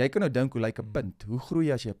 So jy kan nou dink hoe lyk 'n punt? Hoe groei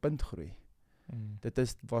jy as jy 'n punt groei? Dit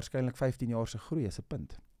is waarskynlik 15 jaar se groei as 'n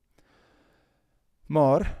punt.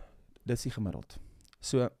 Maar dit is die gemiddeld.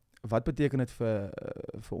 So wat beteken dit vir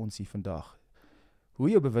ons hier vandag? Hoe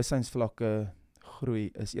jou bewussynsvlakke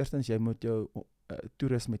groei is eerstens jy moet jou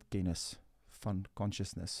toerus met kennis van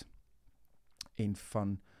consciousness en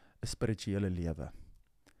van 'n spirituele lewe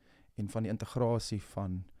en van die integrasie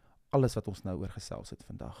van alles wat ons nou oor gesels het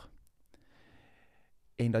vandag.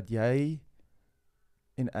 En dat jy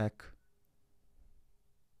en ek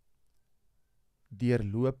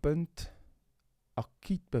deurlopend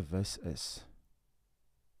akuut bewus is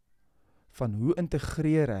van hoe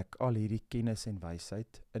integreer ek al hierdie kennis en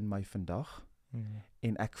wysheid in my vandag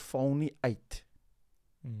en ek val nie uit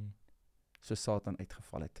so Satan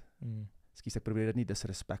uitgeval het. Ekskuus, ek probeer dit nie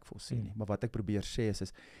disrespekvol sê nie, maar wat ek probeer sê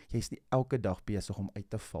is jy's nie elke dag besig om uit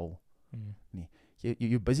te val nie.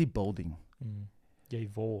 You're busy building. Jy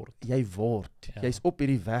word. Ja. Jy's op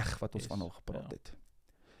hierdie weg wat ons van al gepraat het.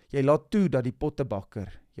 Jy laat toe dat die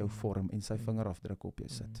pottebakker jou vorm en sy vingerafdrukke op jou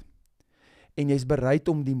sit. En jy's bereid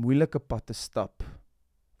om die moeilike pad te stap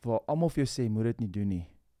waar almal vir jou sê moet dit nie doen nie.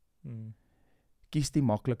 Kies die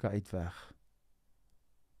maklike uitweg.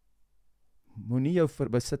 Moenie jou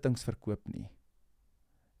besittings verkoop nie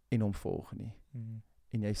en hom volg nie.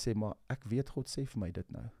 En jy sê maar ek weet God sê vir my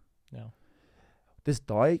dit nou. Ja. Dis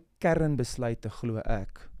daai kernbesluite glo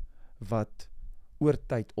ek wat oor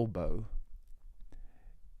tyd opbou.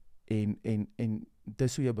 En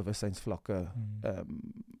dis hoe jou bewussynsvlakke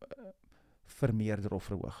vermeerder of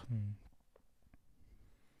verhoog.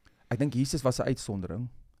 Ek dink Jesus was 'n uitsondering.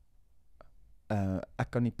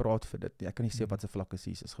 Ek kan nie praat vir dit nie. Ek kan nie sê wat se vlak is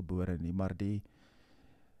Jesus gebore nie, maar die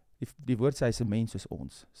woord sê hy is 'n mens soos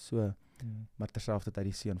ons. So, maar terselfdertyd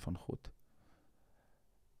die seun van God.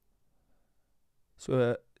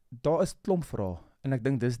 So, daar is klomp vrae en ek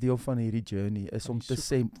dink dis deel van hierdie journey is om te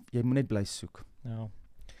sê jy moet net bly soek. Ja.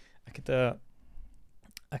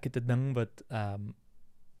 Ek het 'n ding wat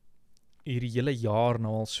hierdie hele jaar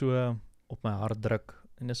nou al so op my hart druk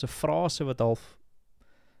en dis 'n frase wat half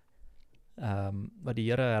wat die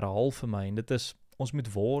Here herhaal vir my en dit is ons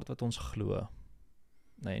moet word wat ons glo.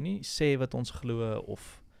 Nee, nie sê wat ons glo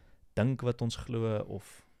of dink wat ons glo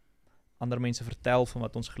of ander mense vertel van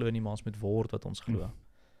wat ons glo nie, maar ons moet word wat ons glo.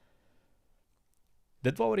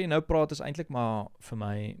 Dit waaroor jy nou praat is eintlik maar vir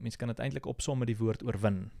my, mense kan dit eintlik opsom met die woord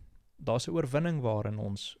oorwin. Daar's 'n oorwinning waarin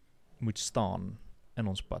ons moet staan in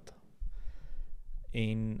ons pad.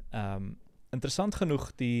 En interessant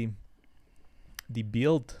genoeg die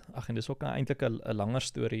beeld, en dis ook eintlik 'n langer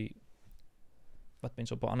storie wat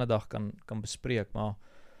mense op 'n ander dag kan bespreek, maar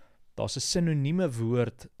daar's 'n sinonieme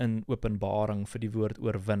woord in Openbaring vir die woord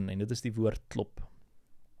oorwin en dit is die woord klop.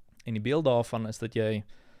 En die beeld daarvan is dat jy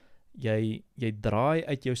draai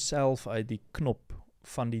uit jouself uit die knop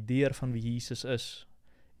van die deur van wie Jesus is,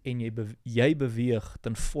 en jy beweeg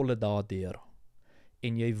ten volle daardeur,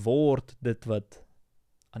 en jy word dit wat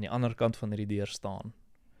aan die ander kant van hierdie deur staan.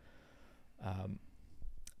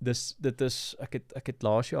 Dus dit is, ek het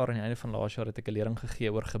laas jaar, aan die einde van laas jaar, het ek 'n lering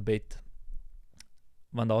gegee oor gebed,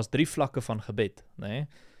 want daar's 3 vlakke van gebed, né?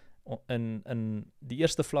 In die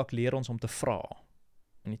eerste vlak leer ons om te vra,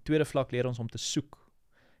 in die tweede vlak leer ons om te soek,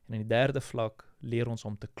 en in die derde vlak leer ons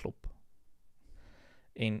om te klop.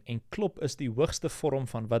 En klop is die hoogste vorm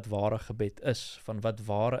van wat ware gebed is, van wat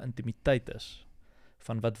ware intimiteit is,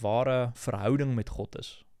 van wat ware verhouding met God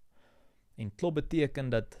is. En klop beteken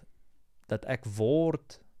dat ek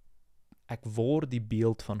word die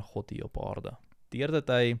beeld van God hier op aarde. Deurdat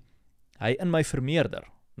hy in my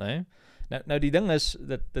vermeerder, né? Nou die ding is,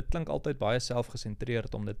 dit klink altyd baie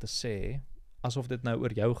selfgesentreerd om dit te sê, asof dit nou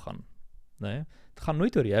oor jou gaan, né? Dit gaan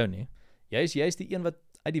nooit oor jou nie. Jy is die een wat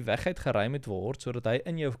uit die weg uit geruim het word, sodat hy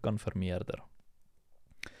in jou kan vermeerder.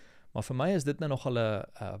 Maar vir my is dit nou nogal 'n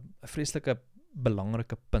vreeslike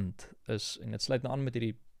belangrike punt, en dit sluit nou aan met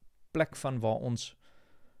hierdie plek van waar ons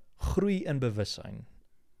groei in bewussyn,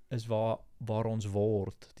 is waar ons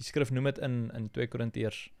word. Die skrif noem dit in 2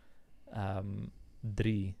 Korintiërs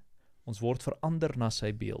 3, ons word verander na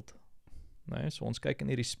sy beeld. Nee, so ons kyk in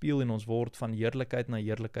hierdie spieël en ons word van heerlikheid na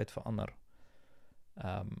heerlikheid verander.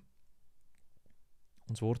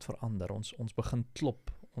 Ons word verander, ons begin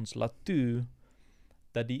klop, ons laat toe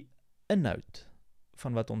dat die inhoud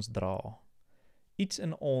van wat ons dra, iets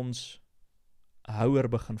in ons houer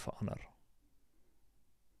begin verander.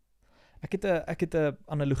 Ek het 'n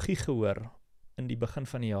analogie gehoor in die begin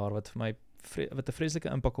van die jaar wat vir my wat 'n vreeslike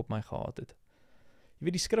impak op my gehad het. Jy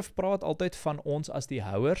weet, die skrif praat altyd van ons as die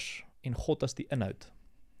houers en God as die inhoud.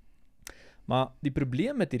 Maar die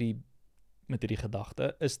probleem met hierdie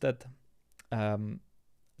gedagte is dat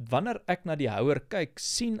wanneer ek na die houer kyk,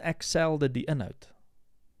 sien ek selde die inhoud.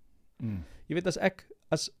 Jy weet,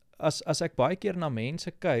 as ek baie keer na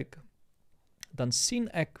mense kyk, dan sien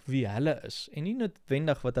ek wie hulle is, en nie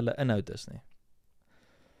noodwendig wat hulle inhoud is nie.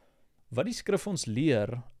 Wat die skrif ons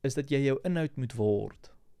leer, is dat jy jou inhoud moet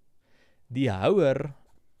word. Die houer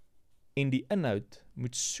en die inhoud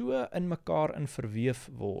moet so in mekaar verweef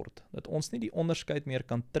word, dat ons nie die onderskeid meer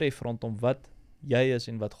kan tref rondom wat jy is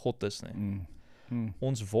en wat God is nie.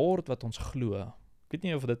 Ons word wat ons glo. Ek weet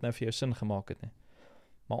nie of dit nou vir jou sin gemaak het nie.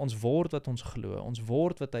 Maar ons word wat ons glo. Ons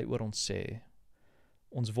word wat hy oor ons sê.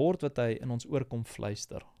 Ons word wat hy in ons oor kom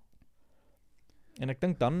fluister. En ek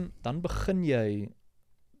dink dan begin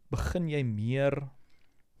jy meer,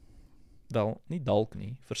 wel, nie dalk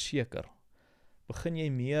nie, verseker, begin jy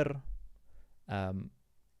meer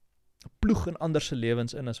ploeg in ander se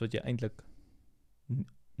lewens in as wat jy eintlik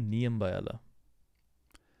neem by hulle.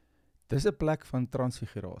 Dis 'n plek van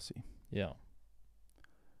transfigurasie. Ja.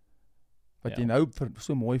 Wat jy nou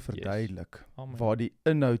so mooi verduidelik, Amen. Waar die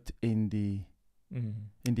inhoud en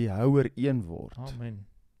die houer een word. Amen.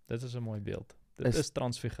 Dit is 'n mooi beeld. Dit is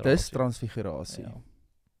transfigurasie. Dis transfigurasie. Ja.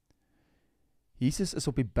 Jesus is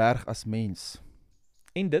op die berg as mens.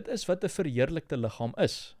 En dit is wat 'n verheerlikte liggaam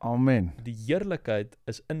is. Amen. Die heerlikheid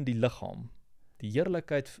is in die liggaam. Die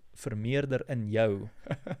heerlikheid vermeerder in jou.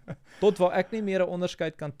 Tot waar ek nie meer 'n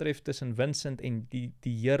onderskeid kan tref tussen Vincent en die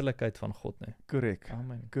heerlikheid van God nie. Korrek.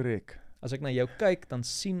 Amen. Korrek. As ek na jou kyk, dan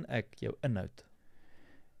sien ek jou inhoud.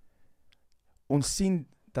 Ons sien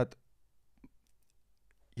dat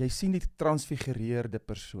jy sien die transfigureerde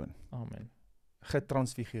persoon. Amen.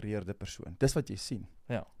 Getransfigureerde persoon. Dis wat jy sien.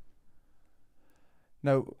 Ja.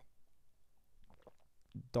 Nou,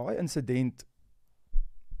 daai insident,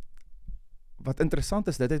 wat interessant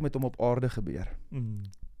is, dit het met hom op aarde gebeur.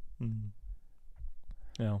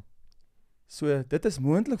 Ja. So, dit is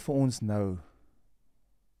moontlik vir ons nou,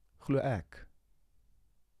 glo ek,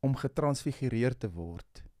 om getransfigureerd te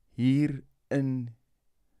word, hier in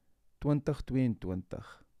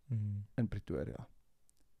 2022, in Pretoria.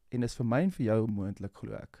 En is vir my en vir jou moontlik,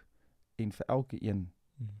 glo ek, en vir elke een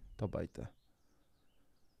daar buite.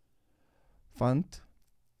 Want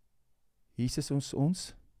Jesus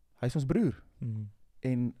hy is ons broer.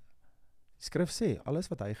 En die skrif sê, alles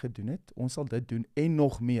wat hy gedoen het, ons sal dit doen en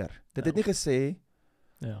nog meer. Dit het nie gesê,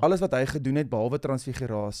 alles wat hy gedoen het, behalwe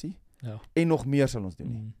transfigurasie, en nog meer sal ons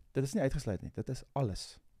doen nie. Dit is nie uitgesluit nie, dit is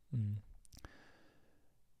alles.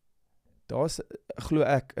 Daar is, glo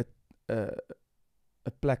ek,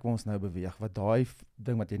 'n plek waar ons nou beweeg, wat daai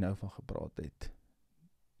ding wat jy nou van gepraat het,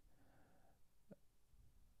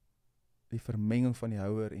 die vermenging van die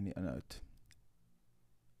houer en die inhoud,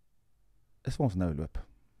 is vir ons nou loop.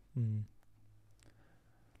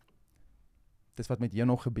 Dis wat met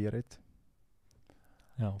Henog gebeur het.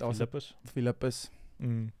 Ja, Filippus,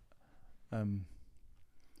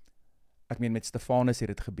 Ek meen met Stefanus het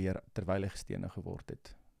dit gebeur terwyl hy gestenig geword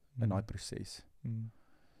het in daai proses.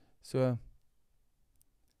 So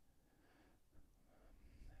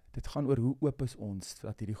dit gaan oor hoe oop is ons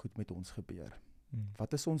dat hierdie goed met ons gebeur.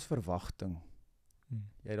 Wat is ons verwagting?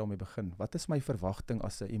 Jy daarmee begin. Wat is my verwagting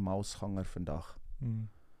as 'n Emmausganger vandag?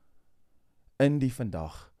 In die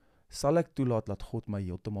vandag sal ek toelaat dat God my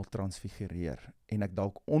heeltemal transfigureer en ek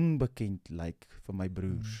dalk onbekend lyk vir my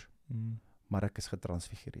broers, maar ek is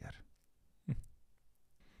getransfigureer.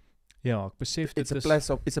 Ja, ek besef dit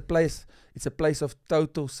it's a place of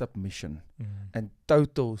total submission and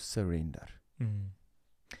total surrender.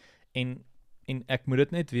 En ek moet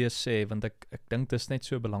dit net weer sê, want ek dink dit is net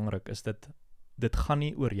so belangrik, is dit gaan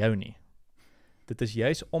nie oor jou nie. Dit is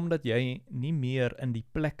juis omdat jy nie meer in die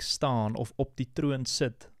plek staan of op die troon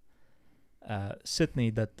sit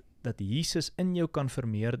nie, dat Jesus in jou kan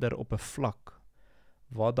vermeerder op 'n vlak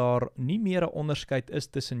waar daar nie meer 'n onderskeid is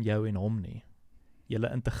tussen jou en hom nie.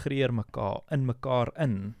 Julle integreer mekaar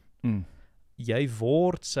in. Jy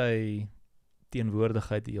word sy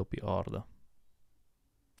teenwoordigheid hier op die aarde.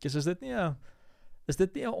 Is dit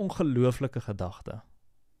nie 'n ongelooflike gedagte?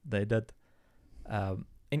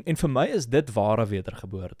 En vir my is dit ware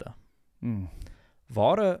wedergeboorte.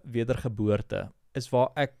 Ware wedergeboorte is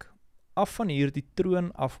waar ek af van hierdie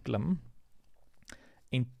troon afklim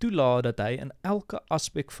en toelaat dat hy in elke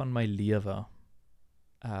aspek van my lewe,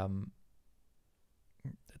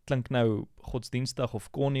 dit klink nou godsdienstig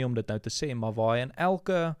of konnie om dit nou te sê, maar waar hy in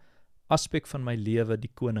elke aspek van my lewe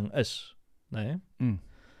die koning is, nee?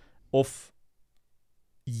 Of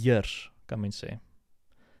heers, kan mens sê.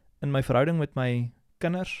 In my verhouding met my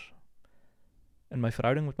kinders, in my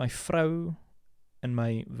verhouding met my vrou, in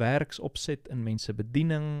my werksopset, in mense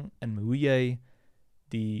bediening, in hoe jy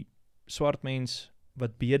die swart mens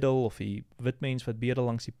wat bedel, of die wit mens wat bedel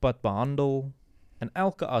langs die pad behandel, in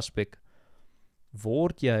elke aspek,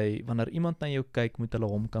 word jy, wanneer iemand na jou kyk, moet hulle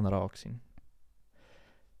hom kan raak sien.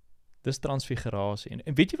 Dis transfigurasie.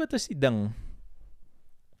 En weet jy wat is die ding?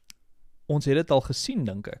 Ons het dit al gesien,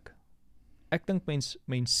 dink ek. Ek dink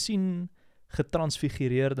mens sien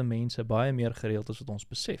getransfigureerde mense baie meer gereeld as wat ons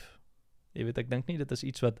besef. Jy weet, ek dink nie dit is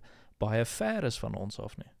iets wat baie ver is van ons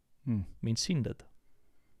af nie. Mens sien dit.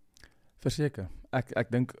 Verseker.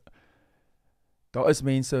 Ek dink daar is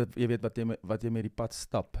mense, jy weet, wat jy met die pad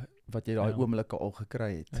stap, wat jy daai oomblikke al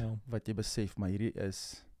gekry het, wat jy besef, maar hierdie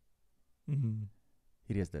is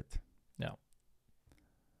dit. Ja.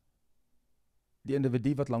 Die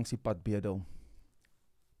individu wat langs die pad bedel,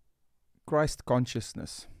 Christ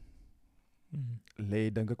consciousness,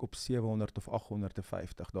 lê dink ek op 700 of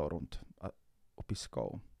 850 daar rond, op die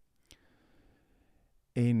skaal.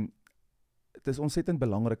 En het is ontsettend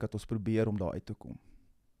belangrik dat ons probeer om daar uit te kom.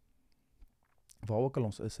 Waar ook al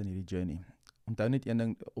ons is in hierdie journey. Onthou net een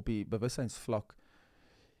ding, op die bewussynsvlak,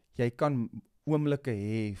 jy kan oomblikke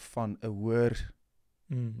hê van 'n hoër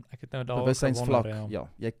ek het nou daar bewussynsvlak. gewonder,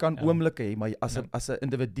 Ja, jy kan oomblikke hê, maar as 'n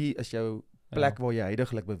individu is jou plek waar jy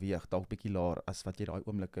heiliglik beweeg, dalk bietjie laer as wat jy daai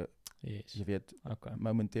oomblikke, jy weet,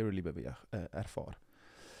 momentarily beweeg, ervaar.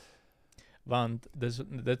 Want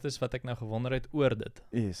dit is wat ek nou gewonder het oor dit.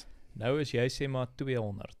 Yes. Nou is jy sê maar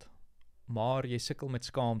 200, maar jy sukkel met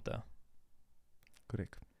skaamte.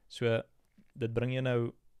 Korrek. So, dit bring jy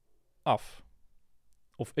nou af.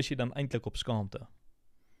 Of is jy dan eintlik op skaamte?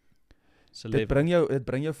 Dit bring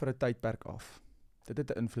jou vir 'n tydperk af. Dit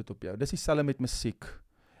het 'n invloed op jou. Dis dieselfde met musiek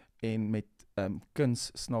en met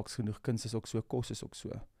kuns, snaaks genoeg, kuns is ook so, kos is ook so.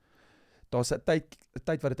 Daar's 'n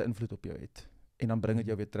tyd wat dit 'n invloed op jou het. En dan bring dit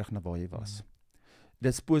jou weer terug na waar jy was.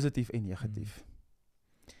 Dit is positief en negatief.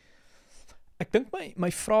 Ek dink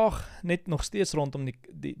my vraag net nog steeds rondom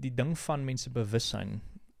die ding van mense bewussyn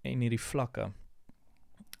en hierdie vlakke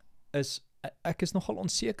is, ek is nogal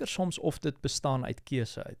onseker soms of dit bestaan uit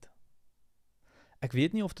keuse uit. Ek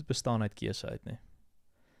weet nie of dit bestaan uit keuse uit nie.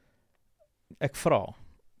 Ek vra.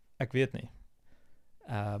 Ek weet nie.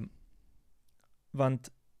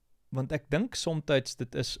 Want ek dink somtyds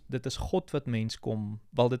dit is God wat mens kom,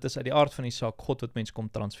 wel dit is uit die aard van die saak God wat mens kom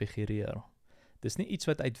transfigureer. Dis nie iets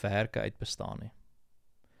wat uit werke uit bestaan nie.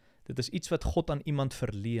 Dit is iets wat God aan iemand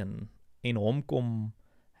verleen en hom kom,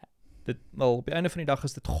 wel op die einde van die dag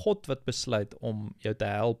is dit God wat besluit om jou te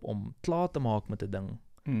help om klaar te maak met 'n ding.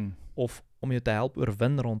 Of om jou te help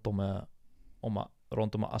oorwin rondom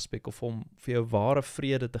 'n aspek, of om vir jou ware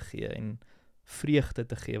vrede te gee en vreugde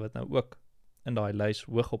te gee, wat nou ook in daai lys,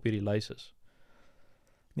 hoog op hierdie lys is.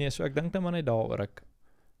 Nee, so ek dink nou maar net daaroor,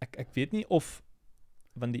 ek weet nie of,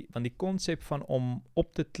 want die konsep van om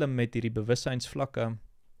op te klim met hierdie bewussynsvlakke,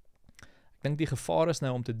 Ek dink die gevaar is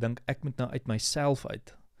nou om te dink, ek moet nou uit myself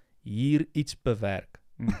uit hier iets bewerk.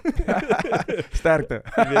 Sterkte.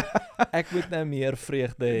 Ek moet nou meer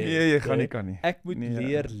vreugde hê. Nee, jy gaan nie kan nie. Ek moet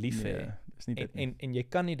leer lief hê. Dis nie dit nie. En jy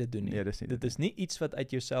kan nie dit doen nie. Nee, dis nie Dit is nie iets wat uit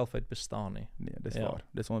jouself uit bestaan nie. Nee, dis Ja. waar.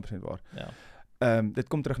 Dis 100% waar. Ja. Dit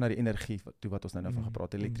kom terug na die energie wat ons nou van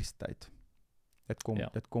gepraat het, elektrisiteit. Dit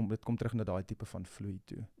kom terug na daai tipe van vloei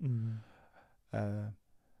toe.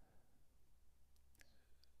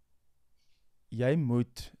 Jy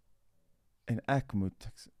moet en ek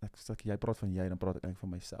moet, jy praat van jy, dan praat ek eintlik van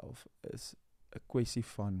myself, is 'n kwessie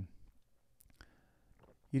van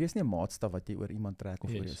hier is nie 'n maatstaf wat jy oor iemand trek of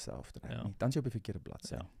oor jouself trek nie. Dan is jy op die verkeerde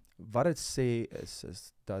bladsy. Ja. Wat dit sê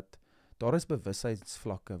is dat daar is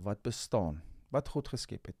bewusheidsvlakke wat bestaan, wat God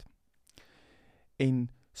geskep het. En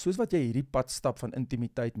soos wat jy hierdie pad stap van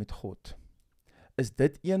intimiteit met God, is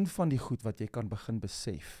dit een van die goed wat jy kan begin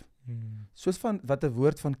besef. Soos van wat 'n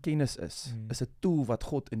woord van kennis is 'n tool wat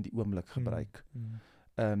God in die oomblik gebruik.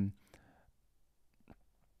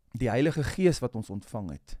 Die Heilige Gees wat ons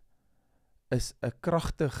ontvang het, is 'n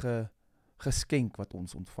kragtige geskenk wat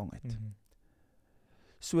ons ontvang het.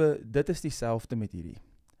 So dit is dieselfde met hierdie.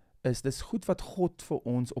 Dis goed wat God vir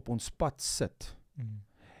ons op ons pad sit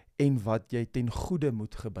en wat jy ten goeie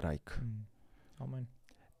moet gebruik. Amen.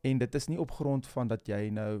 En dit is nie op grond van dat jy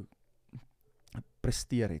nou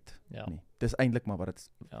presteer het nie. Dis eintlik maar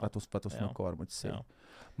wat ons vir mekaar moet sê.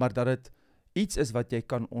 Maar dat dit iets is wat jy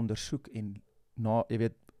kan ondersoek en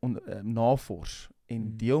navors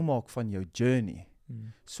en deel maak van jou journey.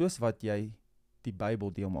 Soos wat jy die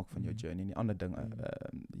Bybel deel maak van jou journey en die ander ding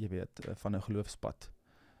van 'n geloofspad.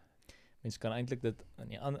 Mens kan eintlik dit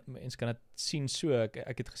mens kan dit sien so,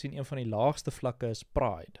 ek het gesien een van die laagste vlakke is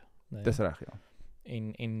pride. Nee? Dis reg, ja.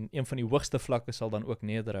 En een van die hoogste vlakke sal dan ook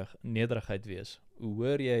nederigheid wees. Hoe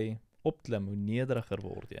hoor jy opklim, hoe nederiger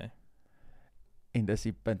word jy. En dis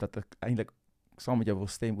die punt dat ek eintlik saam met jou wil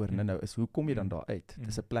stem oor nou is, hoe kom jy dan daar uit?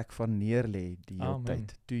 Dis 'n plek van neerlê die hele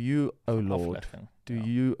tyd. To you, O Lord, to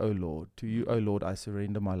you, O Lord, to you, O Lord, I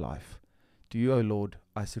surrender my life. To you, O Lord,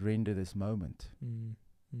 I surrender this moment.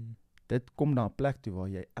 Dit kom na 'n plek toe waar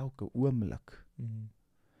jy elke oomblik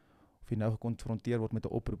of jy nou gekonfronteer word met 'n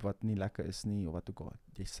oproep wat nie lekker is nie, of wat ook al,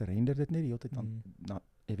 jy surrender dit net die hele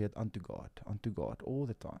tyd unto God, all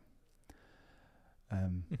the time.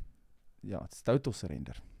 It's total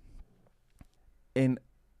surrender. En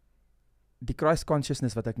die Christ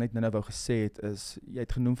consciousness wat ek net nou wou gesê het, is, jy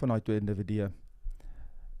het genoem van daai twee individue.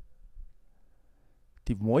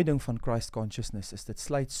 Die mooi ding van Christ consciousness is, dit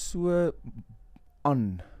sluit so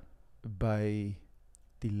aan by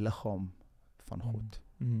die liggaam van God.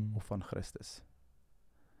 Of van Christus.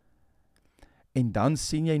 En dan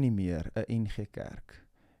sien jy nie meer 'n NG Kerk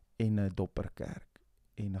en 'n Dopperkerk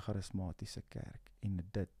en 'n charismatiese kerk en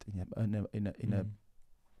dit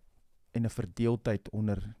en 'n verdeeldheid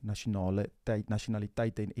onder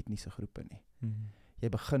nasionaliteite en etniese groepe nie. Jy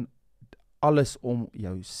begin alles om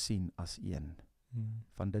jou sien as een.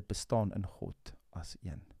 Van dit bestaan in God as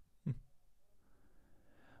een.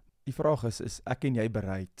 Die vraag is ek en jy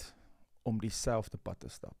bereid om dieselfde pad te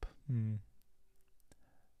stap?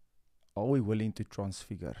 Are we willing to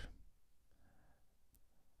transfigure?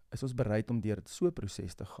 Is ons bereid om deur so 'n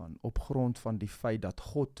proses te gaan op grond van die feit dat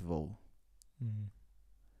God wil?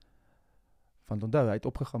 Want onthou, hy het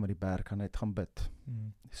opgegaan met die berg en hy het gaan bid.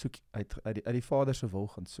 Soek uit die Vader se wil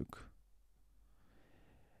gaan soek.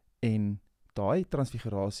 En daai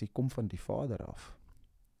transfigurasie kom van die Vader af.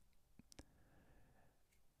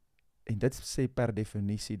 En dit sê per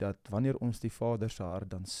definisie dat wanneer ons die Vader se hart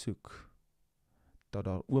dan soek, dat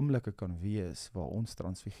daar oomblikke kan wees waar ons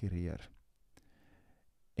transfigureer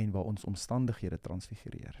en waar ons omstandighede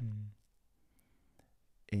transfigureer.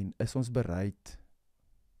 En is ons bereid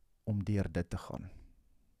om deur dit te gaan?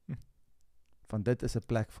 Want dit is 'n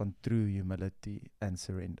plek van true humility and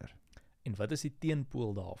surrender. En wat is die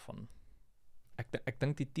teenpool daarvan? Ek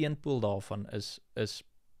dink die teenpool daarvan is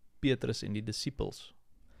Petrus en die disippels,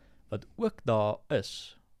 wat ook daar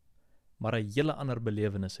is, maar 'n hele ander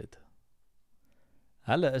belewenis het.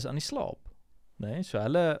 Hulle is aan die slaap, nee? So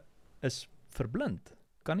hulle is verblind,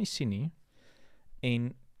 kan nie sien nie,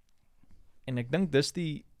 en ek dink dis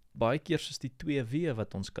baie keer soos die 2 weë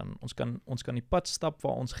wat ons kan die pad stap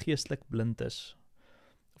waar ons geestelik blind is,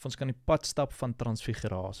 of ons kan die pad stap van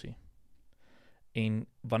transfigurasie. En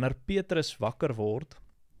wanneer Petrus wakker word,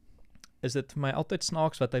 is dit vir my altyd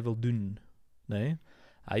snaaks wat hy wil doen, nee?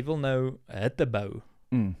 Hy wil nou hitte bou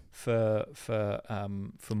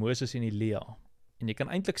vir Moses en Elia. En jy kan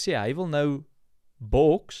eintlik sê, hy wil nou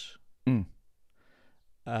boks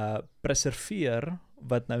preserveer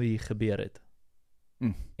wat nou hier gebeur het.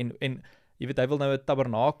 En jy weet, hy wil nou 'n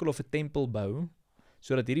tabernakel of 'n tempel bou,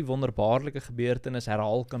 sodat hierdie wonderbaarlike gebeurtenis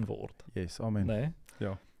herhaal kan word. Yes, amen. Nee?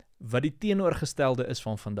 Ja. Wat die teenoorgestelde is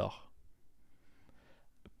van vandag.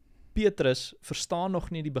 Petrus verstaan nog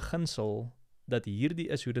nie die beginsel dat hierdie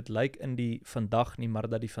is hoe dit lyk in die vandag nie, maar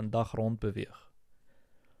dat die vandag rondbeweeg.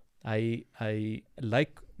 Hy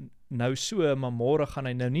lyk nou so, maar môre gaan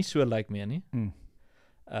hy nou nie so lyk meer nie.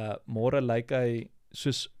 Môre lyk hy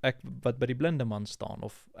soos ek wat by die blinde man staan,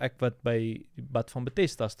 of ek wat by die bad van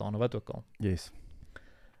Bethesda staan, of wat ook al. Yes.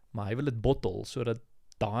 Maar hy wil dit bottel, sodat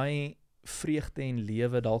daai vreugde en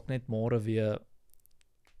lewe dalk net môre weer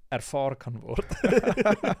ervaar kan word.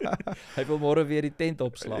 Hy wil môre weer die tent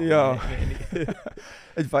opslaan. Ja.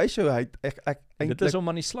 Het wys jou, ek Dit is om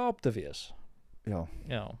aan die slaap te wees. Ja.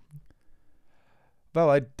 Ja. Wel,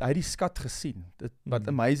 hy het die skat gesien. Wat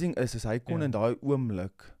amazing is hy kon in daai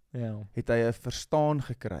oomblik, het hy 'n verstaan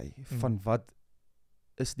gekry van wat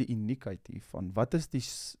is die uniekheid hiervan, wat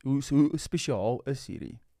is hoe spesiaal is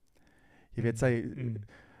hierdie. Jy weet,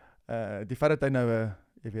 die feit dat hy nou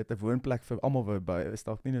 'n woonplek vir almal wou bou, is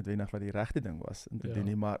dalk nie noodwendig wat die regte ding was om te doen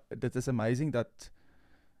nie, maar dit is amazing dat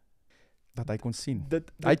hy kon sien.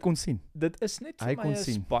 Hy kon sien. Dit is net vir my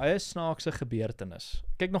 'n baie snaakse gebeurtenis.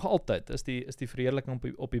 Kyk, nog altyd is die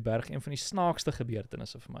verheerliking op die berg een van die snaakste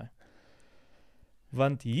gebeurtenisse vir my.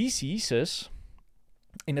 Want hier's Jesus,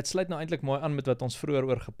 en dit sluit nou eintlik mooi aan met wat ons vroeër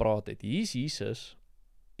oor gepraat het. Hier's Jesus,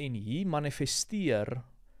 en hier manifesteer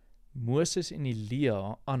Moses en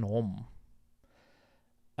Elia aan hom.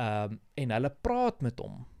 En hulle praat met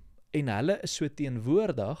hom, en hulle is so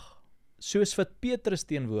teenwoordig, soos wat Petrus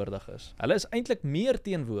teenwoordig is. Hulle is eintlik meer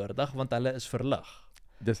teenwoordig, want hulle is verlig.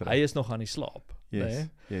 Hy is nog aan die slaap. Yes, nee?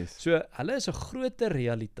 yes. So, hulle is 'n groter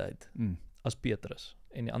realiteit as Petrus,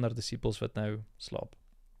 en die ander disippels wat nou slaap.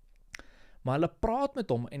 Maar hulle praat met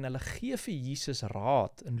hom, en hulle gee vir Jesus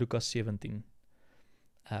raad in Lukas 17.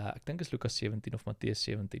 Ek dink is Lukas 17 of Matteus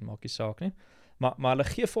 17, maak nie saak nie. Maar hulle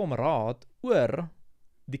gee vir hom raad oor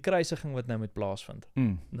die kruisiging wat nou moet plaasvind.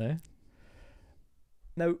 Nee?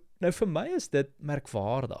 Nou vir my is dit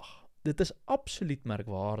merkwaardig. Dit is absoluut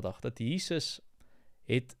merkwaardig dat Jesus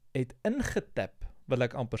het ingetap, wil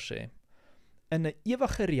ek amper sê, in 'n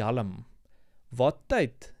ewige realm waar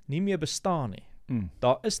tyd nie meer bestaan nie.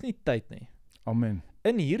 Daar is nie tyd nie. Amen.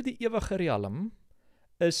 In hierdie ewige realm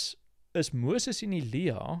is Moses en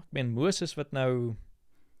Elia, ek meen Moses wat nou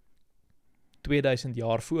 2000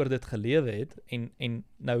 jaar voor dit gelewe het, en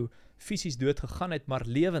nou fisies dood gegaan het, maar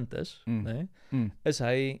lewend is, nee, is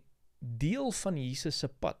hy deel van Jesus se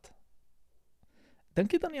pad.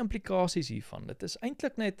 Dink jy aan die implikasies hiervan? Dit is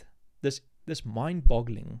eintlik net, dis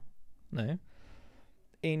mind-boggling, nee?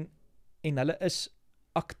 En hulle is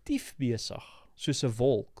aktief besig, soos 'n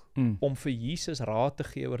wolk, om vir Jesus raad te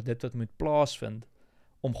gee oor dit wat moet plaasvind,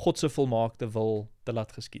 om God se volmaakte wil te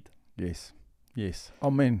laat geskied. Yes, yes,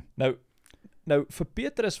 amen. Nou vir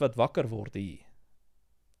Petrus wat wakker word hier,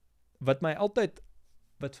 wat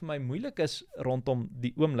vir my moeilik is rondom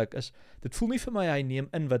die oomblik is, dit voel nie vir my hy neem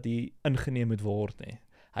in wat hier ingeneem moet word nie.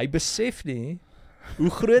 Hy besef nie hoe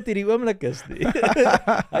groot hierdie oomblik is nie.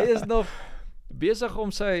 Hy is nog besig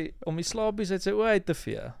om die slaapies uit sy oë uit te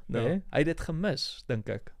vee. Nee? Hy het dit gemis, dink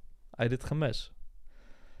ek. Hy het dit gemis.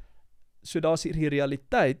 So daar's hierdie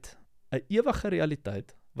realiteit, 'n ewige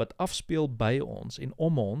realiteit, wat afspeel by ons en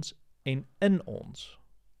om ons en in ons.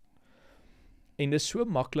 En dit is so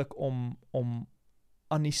maklik om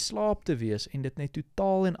aan die slaap te wees en dit net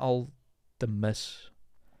totaal en al te mis.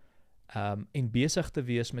 En besig te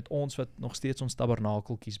wees met ons wat nog steeds ons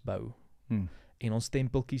tabernakeltjies bou. En ons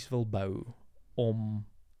tempeltjies wil bou om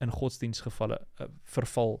in godsdienstgevalle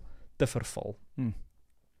verval te verval.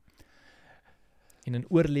 En in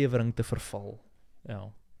oorlewering te verval.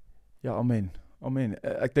 Ja, amen. Amen.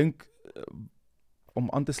 Ek dink om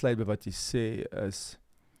aan te sluit by wat jy sê is,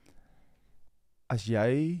 as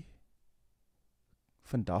jy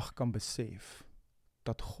vandag kan besef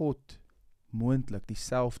dat God moontlik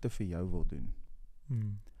dieselfde vir jou wil doen,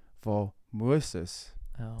 waar Moses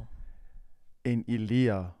en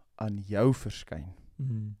Elia aan jou verskyn,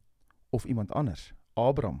 of iemand anders,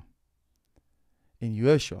 Abraham en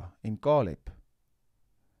Joshua en Caleb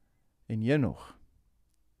en Henog,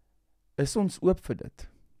 is ons oop vir dit?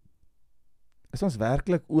 Is ons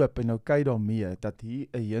werklik oop en okay daarmee dat hier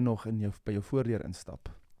 'n Henog by jou voordeur instap?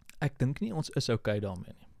 Ek dink nie ons is okay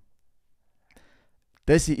daarmee nie.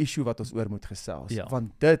 Dis die issue wat ons oor moet gesels,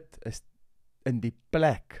 want dit is in die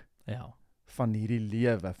plek van hierdie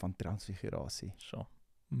lewe van transfigurasie. So.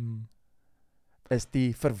 Is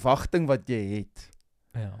die verwagting wat jy het,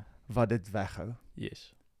 wat dit weghou.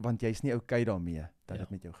 Yes. Want jy's nie okay daarmee dat dit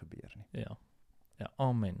met jou gebeur nie. Ja,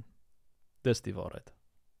 amen. Dis die waarheid.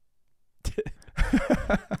 Dit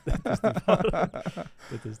is die waarheid.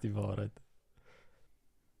 Dit is die waarheid.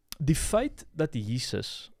 Die feit dat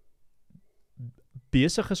Jesus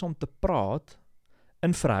besig is om te praat,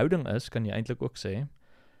 in verhouding is, kan jy eintlik ook sê,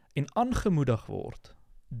 en aangemoedig word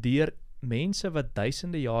deur mense wat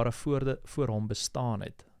duisende jare voor hom bestaan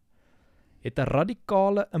het 'n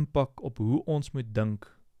radikale impak op hoe ons moet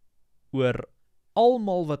dink oor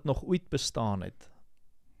almal wat nog ooit bestaan het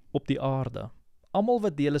op die aarde. Almal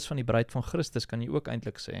wat deel is van die bruid van Christus, kan jy ook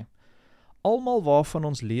eintlik sê. Almal waarvan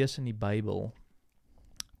ons lees in die Bybel,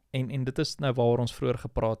 en dit is nou waar ons vroeër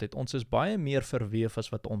gepraat het, ons is baie meer verweef as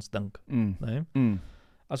wat ons dink. Nee?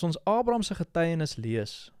 As ons Abraham se getuienis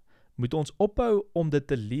lees, moet ons ophou om dit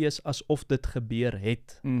te lees asof dit gebeur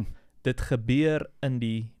het. Dit gebeur in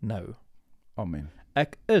die nou. Amen.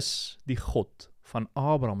 Ek is die God van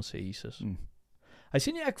Abraham, sê Jesus. Hy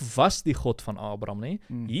sê nie ek was die God van Abraham nie.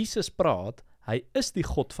 Jesus praat, hy is die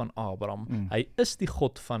God van Abraham. Hy is die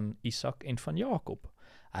God van Isak en van Jakob.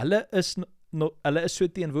 Hulle is so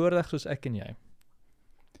teenwoordig soos ek en jy.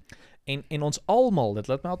 En ons almal, dit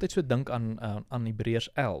laat my altyd so dink aan Hebreërs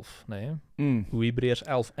 11, nee? Hoe Hebreërs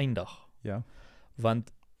 11 eindig. Ja.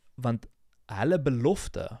 Want hulle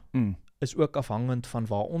belofte is ook afhangend van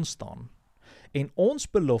waar ons staan. En ons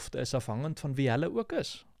belofte is afhangend van wie hulle ook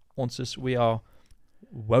is. We are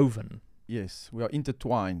woven. Yes, we are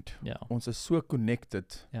intertwined. Ja. Ons is so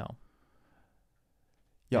connected. Ja.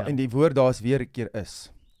 Ja, en die woord daar is weer 'n keer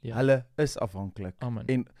is. Ja. Hulle is afhanklik. Amen.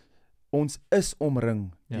 En ons is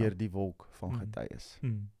omring Ja. deur die wolk van getuies.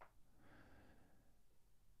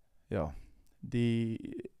 Ja,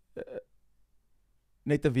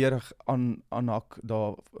 net 'n weer aanhak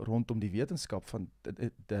daar rondom die wetenskap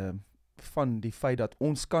van die feit dat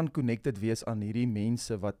ons kan connected wees aan hierdie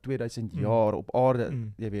mense wat 2000 jaar op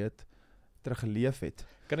aarde, jy weet, teruggeleef het.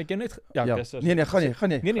 Kan ek jou net... Nee,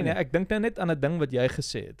 gaan jy. Nee, ek dink nou net aan 'n ding wat jy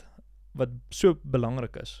gesê het, wat so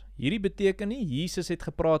belangrik is. Hierdie beteken nie, Jesus het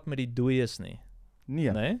gepraat met die dooies nie.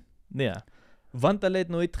 Nee, want hulle het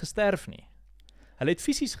nooit gesterf nie. Hulle het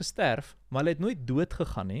fisies gesterf, maar hulle het nooit dood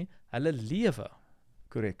gegaan nie, hulle lewe.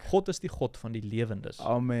 Korrek. God is die God van die lewendes.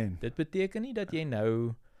 Amen. Dit beteken nie dat jy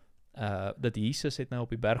nou, dat Jesus het nou op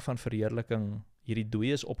die berg van verheerliking hierdie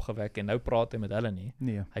dooies opgewek en nou praat hy met hulle nie.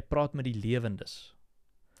 Nee. Hy praat met die lewendes.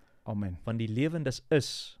 Amen. Want die lewendes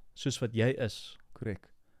is soos wat jy is.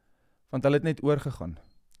 Korrek. Want hulle het net oorgegaan.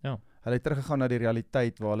 Ja. Hulle het teruggegaan na die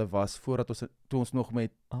realiteit waar hulle was, toe ons nog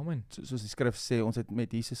met, Amen. soos die skrif sê, ons het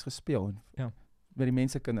met Jesus gespeel. Ja. Met die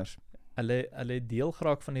mense kinders. Hulle het deel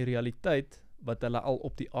geraak van die realiteit wat hulle al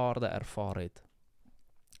op die aarde ervaar het.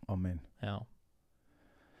 Amen. Ja.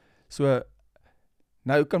 So,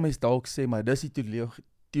 nou kan mens dalk sê, maar dis die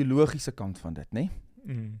teologiese kant van dit, né?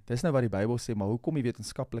 Dis nou wat die Bybel sê, maar hoekom die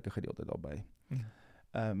wetenskaplike gedeelte daarbey?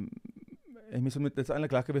 En mens moet, dit is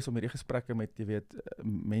eintlik lekker wees om hierdie gesprekke met, jy weet,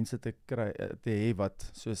 mense te hê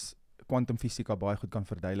wat soos kwantumfisika baie goed kan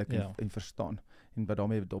verduidelik en verstaan, en wat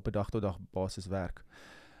daarmee op 'n dag tot dag basis werk.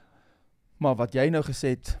 Maar wat jy nou gesê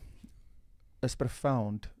het, is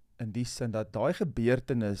profound, in die sin dat daai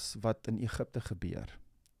gebeurtenis wat in Egipte gebeur,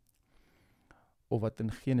 of wat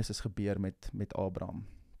in Genesis gebeur met Abraham,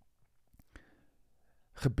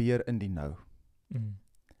 gebeur in die nou.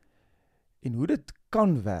 En hoe dit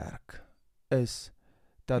kan werk, is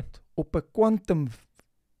dat op 'n kwantum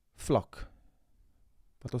vlak,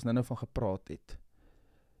 wat ons nou van gepraat het,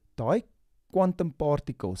 daai quantum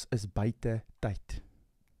particles is buite tyd.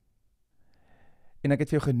 En ek het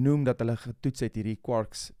vir jou genoem dat hulle getoets het hierdie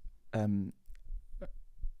quarks in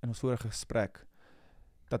ons vorige gesprek,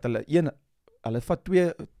 dat hulle vat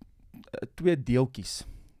twee deeltjies,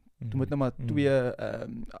 Jy moet nou maar twee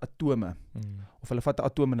atome, of hulle vat 'n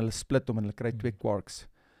atoom en hulle split hom en hulle kry twee quarks,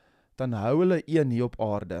 dan hou hulle een hier op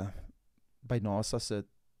aarde, by NASA se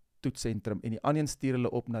toetsentrum, en die ander stuur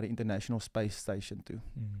hulle op na die International Space Station toe.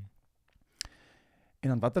 En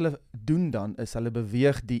dan wat hulle doen dan, is hulle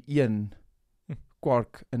beweeg die een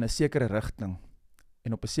quark in 'n sekere rigting,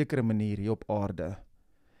 en op 'n sekere manier hier op aarde,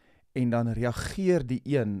 en dan reageer die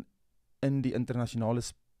een in die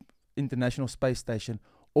International Space Station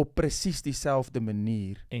op presies dieselfde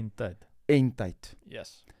manier en tyd.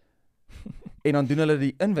 Yes. En dan doen hulle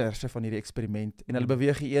die inverse van hierdie eksperiment, en hulle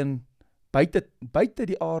beweeg die een buite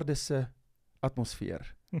die aarde se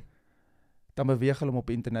atmosfeer. Dan beweeg hulle hom op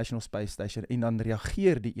die International Space Station, en dan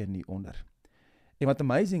reageer die een hieronder. En wat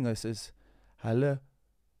amazing is hulle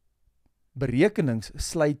berekenings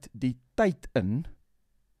sluit die tyd in,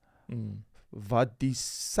 wat die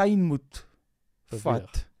sein moet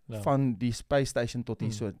vat, van die space station tot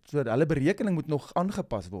hier so hulle berekening moet nog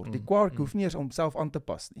aangepas word. Die kwark hoef nie eens homself aan te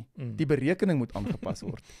pas nie. Die berekening moet aangepas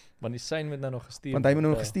word. Want die sein moet nou nog gestuur Want hy moet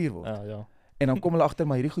nou nog gestuur word. Ja. En dan kom hulle agter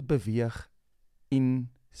maar hierdie goed beweeg in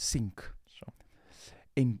sync. So.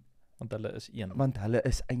 En Want hulle is een. Want hulle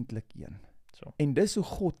is eintlik een. So. En dis hoe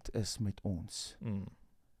God is met ons.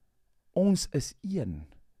 Ons is een.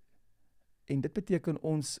 En dit beteken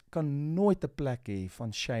ons kan nooit 'n plek hê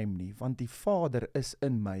van shame nie, want die Vader is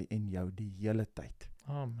in my en jou die hele tyd.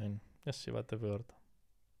 Amen. Dis wat 'n woord.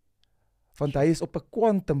 Want hy is op 'n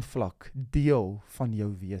kwantumvlak deel van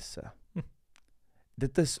jou wese.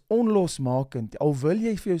 Dit is onlosmakend. Al wil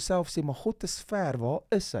jy vir jouself sê, maar God is ver, waar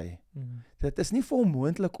is hy? Dit is nie vir hom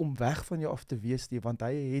moontlik om weg van jou af te wees nie, want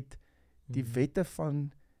hy het die wette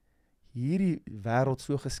van hierdie wêreld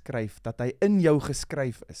so geskryf, dat hy in jou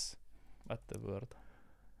geskryf is. Wat 'n woord.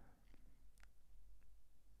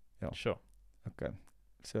 Ja. Sure. Okay.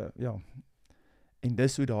 So, ja. En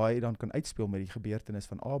dis hoe daai dan kan uitspeel met die gebeurtenis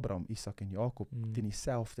van Abraham, Isak en Jakob teen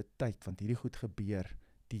dieselfde tyd, want hierdie goed gebeur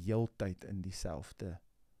die heeltyd in dieselfde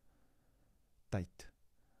tyd.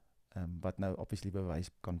 Wat nou obviously bewys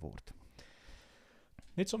kan word.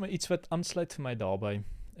 Net sommer iets wat aansluit vir my daarbey,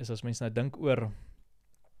 is as mens nou dink oor,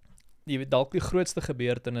 jy weet dalk die grootste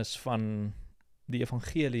gebeurtenis van die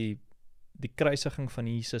evangelie, die kruisiging van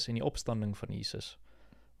Jesus en die opstanding van Jesus.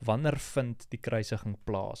 Wanneer vind die kruisiging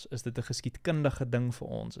plaas? Is dit 'n geskiedkundige ding vir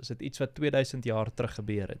ons? Is dit iets wat 2000 jaar terug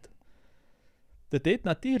gebeur het? Dit het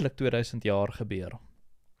natuurlik 2000 jaar gebeur.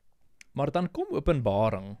 Maar dan kom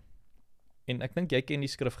Openbaring, en ek dink jy ken die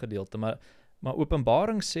skrifgedeelte, maar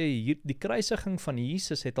Openbaring sê hier, die kruisiging van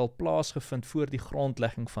Jesus het al plaasgevind voor die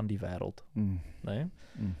grondlegging van die wêreld. Nee?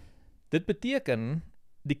 Dit beteken,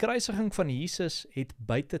 die kruisiging van Jesus het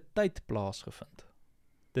buite tyd plaasgevind.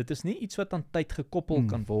 Dit is nie iets wat aan tyd gekoppel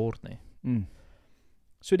kan word nie.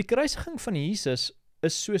 So die kruisiging van Jesus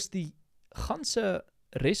is soos die ganse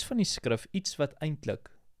res van die skrif iets wat eintlik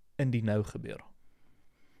in die nou gebeur.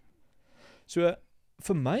 So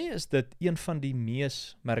vir my is dit een van die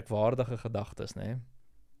mees merkwaardige gedagtes, né?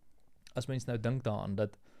 As mens nou dink daaraan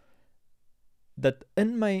dat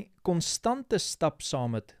in my konstante stap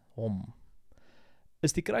saam met hom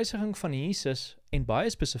is die kruisiging van Jesus en baie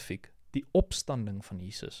spesifiek die opstanding van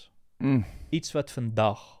Jesus. Iets wat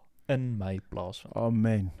vandag in my plaasvind.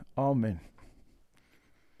 Amen. Amen.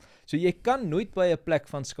 So jy kan nooit by 'n plek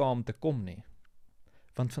van skaamte kom nie.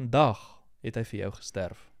 Want vandag het hy vir jou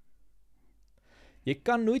gesterf. Jy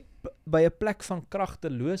kan nooit by 'n plek van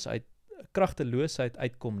kragteloosheid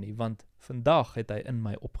uitkom nie, want vandag het hy in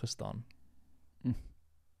my opgestaan.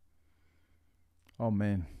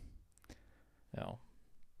 Amen. Ja.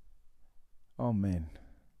 Amen.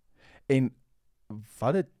 En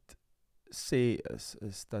wat dit sê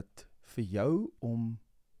is dat vir jou om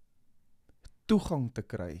toegang te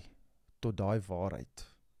kry tot daai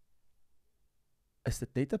waarheid, is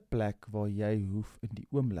dit net 'n plek waar jy hoef in die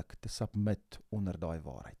oomblik te submit onder daai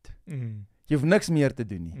waarheid. Jy hoef niks meer te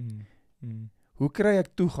doen nie. Hoe kry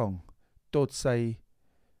ek toegang tot sy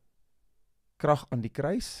krag aan die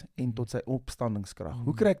kruis en tot sy opstandingskrag?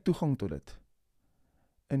 Hoe kry ek toegang tot dit?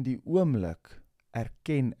 In die oomblik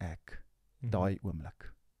erken ek daai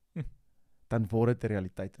oomblik. Dan word dit 'n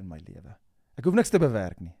realiteit in my lewe. Ek hoef niks te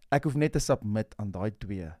bewerk nie. Ek hoef net te submit aan daai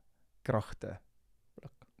twee kragte.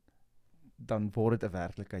 Dan word dit 'n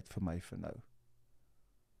werklikheid vir my vir nou.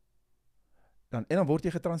 En dan word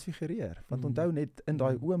jy getransfigureer. Want onthou net in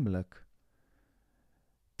daai oomblik,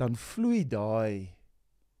 dan vloei daai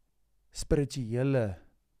spirituele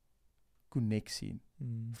koneksie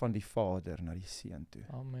van die Vader na die Seun toe.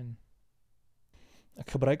 Amen. Ek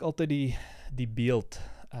gebruik altyd die beeld.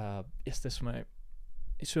 Dit is vir my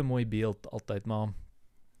so 'n mooi beeld altyd, maar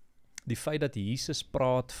die feit dat Jesus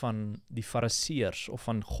praat van die fariseërs of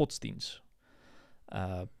van godsdiens,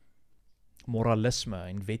 moralisme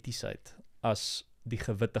en wettiesheid as die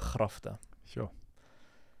gewitte grafte. Sure.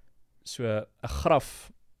 So 'n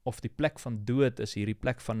graf of die plek van dood is hierdie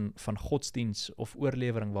plek van godsdiens of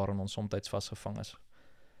oorlewering waarin ons soms vasgevang is.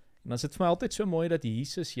 En dan is dit vir my altyd so mooi dat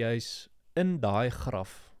Jesus juis in daai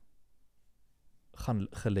graf gaan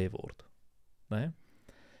gelê word, né?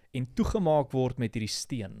 En toegemaak word met hierdie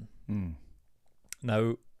steen.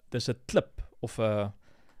 Nou, dis 'n klip of 'n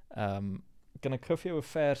kan ek gou vir jou 'n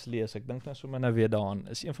vers lees? Ek dink nou sommer nou weer daaraan.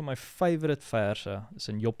 Is een van my favorite verse, is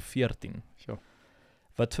in Job 14. Sure.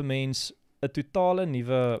 Wat vir mens 'n totale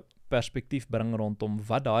nuwe perspektief bring rondom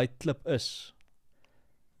wat daai klip is,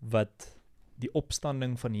 wat die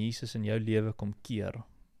opstanding van Jesus in jou lewe kom keer.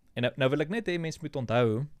 En nou wil ek net hê mens moet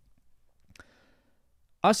onthou,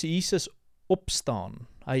 as Jesus opstaan.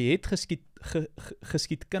 Hy het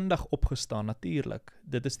geskiedkundig opgestaan, natuurlik.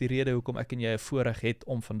 Dit is die rede hoekom ek en jy 'n voorreg het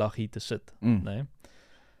om vandag hier te sit, né?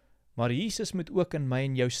 Maar Jesus moet ook in my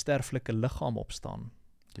en jou sterflike liggaam opstaan.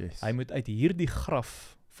 Yes. Hy moet uit hierdie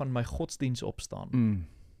graf van my godsdiens opstaan.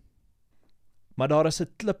 Maar daar is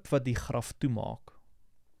 'n klip wat die graf toemaak.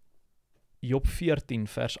 Job 14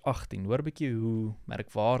 vers 18. Hoor 'n bietjie hoe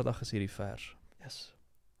merkwaardig is hierdie vers. Yes.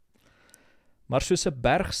 Maar soos 'n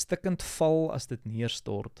berg stikkend val as dit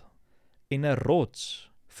neerstort en 'n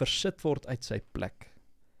rots versit word uit sy plek.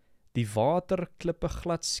 Die water klippe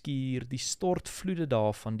glad skuur, die stortvloede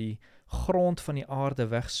daarvan die grond van die aarde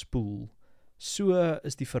wegspoel. So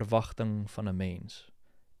is die verwagting van 'n mens.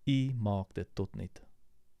 U maak dit tot niet.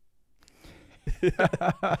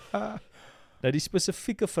 Nou die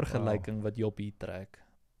spesifieke vergelyking wat Job hier trek,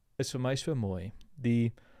 is vir my so mooi.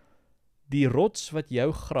 Die rots wat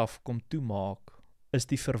jou graf kom toemaak, is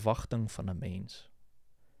die verwagting van 'n mens.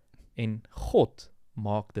 En God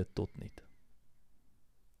maak dit tot niet.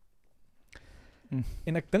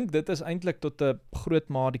 En ek dink dit is eintlik tot 'n groot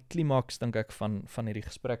mate die klimaks, dink ek, van hierdie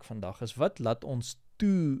gesprek vandag, is wat laat ons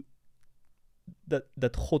toe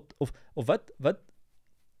dat God, of wat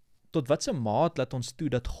tot watse maat laat ons toe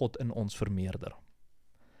dat God in ons vermeerder?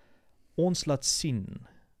 Ons laat sien,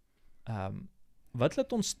 wat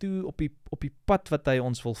laat ons toe op die pad wat hy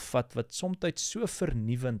ons wil vat, wat soms so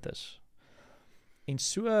vernuwend is, en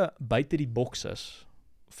so buite die boks is,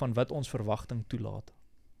 van wat ons verwagting toelaat.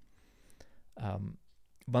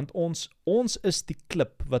 Want ons is die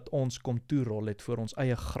klip wat ons kom toerol het voor ons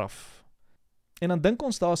eie graf. En dan dink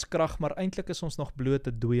ons daar is krag, maar eintlik is ons nog bloot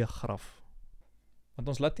 'n dooie graf. Want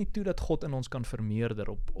ons laat nie toe dat God in ons kan vermeerder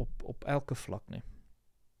op elke vlak nie.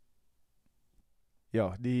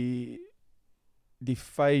 Ja, die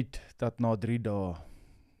feit dat na 3 dae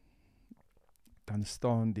dan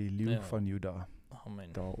staan die leeu van Juda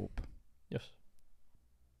daarop. Yes.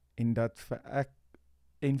 En dat vir ek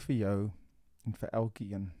en vir jou en vir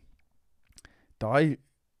elkeen daai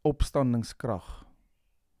opstandingskrag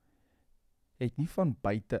het nie van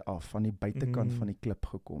buite af, van die buitekant van die klip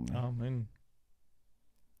gekom nie. Amen.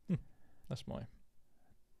 Dis mooi.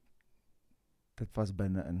 Dit was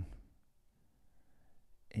binne-in.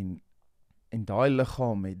 En daai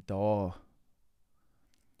liggaam het daar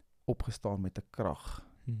opgestaan met 'n krag.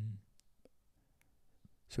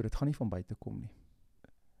 So dit gaan nie van buite kom nie.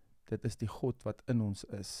 Dit is die God wat in ons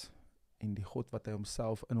is, en die God wat hy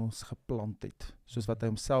homself in ons geplant het, soos wat hy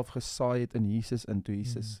homself gesaai het in Jesus, en toe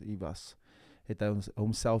Jesus hier was, het hy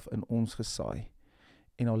homself in ons gesaai,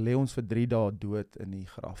 en al lê ons vir 3 dae dood in die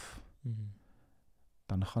graf,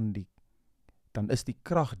 dan is die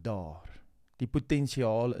krag daar, die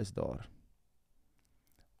potensiaal is daar,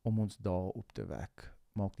 om ons daar op te wek,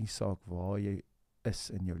 maak nie saak waar jy is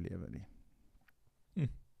in jou lewe nie.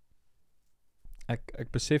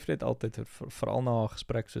 Ek besef dit altyd, veral na 'n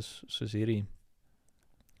gesprek soos hierdie,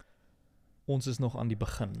 ons is nog aan die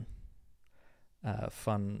begin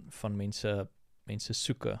van mense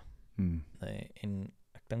soeke. Nee, en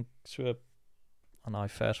ek dink so aan daai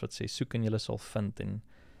vers wat sê, soek en julle sal vind, en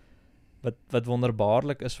wat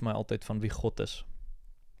wonderbaarlik is vir my altyd van wie God is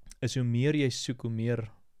hoe meer jy soek, hoe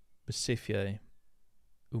meer besef jy,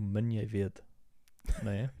 hoe min jy weet.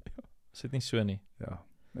 Nee, is dit nie so nie? Ja.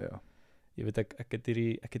 Jy weet,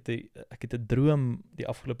 ek het 'n droom die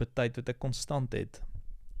afgelope tyd wat ek konstant het.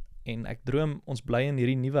 En ek droom, ons bly in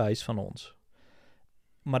hierdie nuwe huis van ons.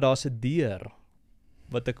 Maar daar's 'n deur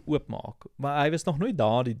wat ek oopmaak. Maar hy was nog nooit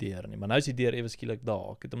daar, die deur nie. Maar nou is die deur ewe skielik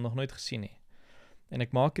daar. Ek het hom nog nooit gesien nie. En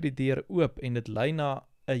ek maak hierdie deur oop en dit lei na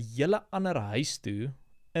 'n hele ander huis toe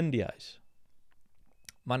in die huis.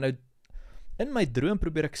 Maar nou, in my droom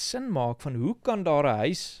probeer ek sin maak van hoe kan daar 'n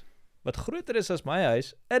huis wat groter is as my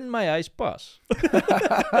huis, in my huis pas.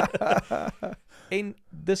 En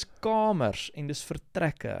dis kamers, en dis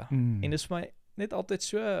vertrekke, en dis vir my net altyd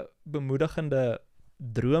so bemoedigende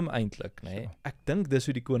droom eintlik, nee. Ek dink dis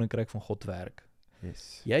hoe die koninkryk van God werk.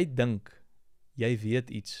 Yes. Jy dink, jy weet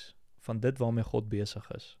iets van dit waarmee God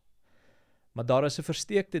besig is. Maar daar is 'n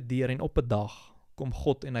versteekte deur, en op 'n dag kom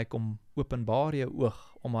God en hy kom openbaar jou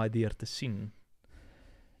oog om daai deur te sien.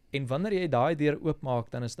 En wanneer jy daai deur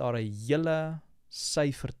oopmaak, dan is daar 'n hele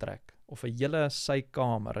sy vertrek, of 'n hele sy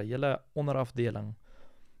kamer, 'n hele onderafdeling,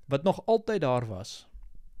 wat nog altyd daar was.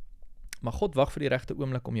 Maar God wag vir die regte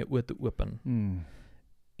oomblik om jou oë te open.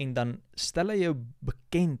 En dan stel hy jou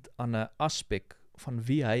bekend aan 'n aspek van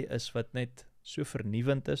wie hy is, wat net so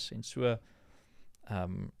vernuwend is, en so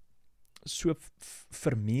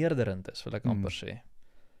vermeerderend is, wil ek amper sê.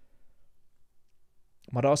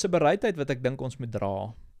 Maar daar's 'n bereidheid wat ek dink ons moet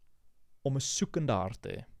dra, om 'n soekende hart te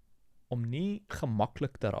hê. om nie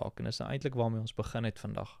gemaklik te raak, en dis nou eintlik waarmee ons begin het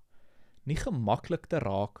vandag, nie gemaklik te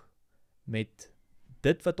raak met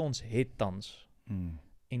dit wat ons het tans,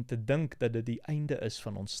 en te dink dat dit die einde is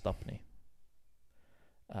van ons stap nie.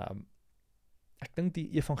 Ek dink die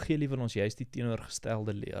evangelie wil ons juist die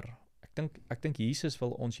teenoorgestelde leer. Ek dink Jesus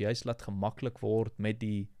wil ons juist laat gemaklik word met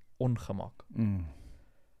die ongemak.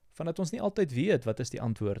 Van dat ons nie altyd weet wat is die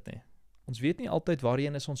antwoord nie. Ons weet nie altyd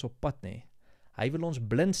waarheen is ons op pad nie. Hy wil ons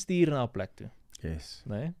blind stuur na 'n plek toe. Yes.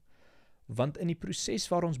 Nee? Want in die proses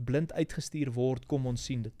waar ons blind uitgestuur word, kom ons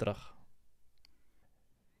sien dit terug.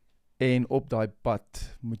 En op daai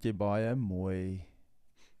pad moet jy baie mooi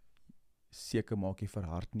seker maak jy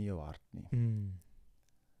verhard nie jou hart nie.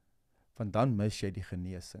 Want dan mis jy die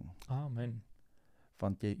genesing. Amen.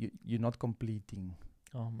 Want you're not completing,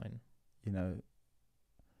 Amen.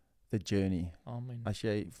 The journey. Amen. As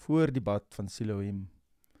jy voor die bad van Siloam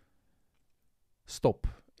stop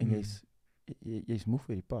en jy's moeg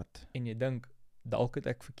vir die pad. En jy dink, dalk het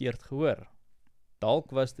ek verkeerd gehoor.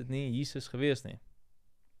 Dalk was dit nie Jesus gewees nie.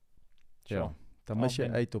 Ja, dan mis jy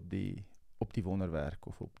uit op die wonderwerk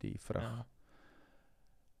of op die vrug. Ja.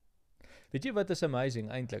 Weet jy wat is amazing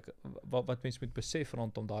eintlik, wat mens moet besef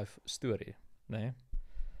rondom daai storie, nee?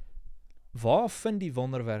 Waar vind die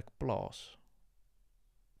wonderwerk plaas?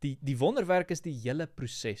 Die wonderwerk is die hele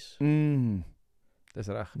proses. Dis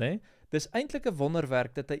reg. Nee? Dis eintlik 'n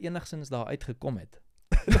wonderwerk dat hy enigstens daar uitgekom het.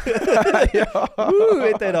 Ja. Hoe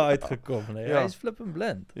het hy daar uitgekom, nee? Ja. Hy is flippend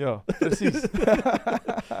blind. Ja, presies.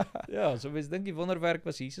 Ja, so mens dink die wonderwerk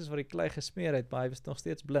was Jesus wat die klei gesmeer het, maar hy was nog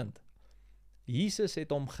steeds blind. Jesus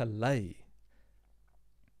het hom gelei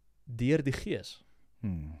deur die Gees.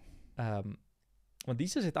 Want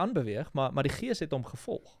Jesus het aanbeweeg, maar die Gees het hom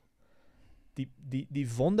gevolg. Die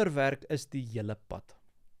wonderwerk is die hele pad.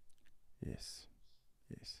 Yes.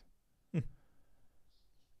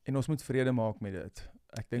 En ons moet vrede maak met dit.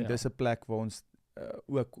 Ek dink dis 'n plek waar ons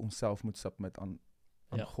ook onsself moet submit aan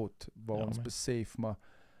God, waar ons besef, maar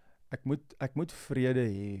ek moet vrede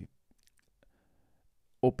hê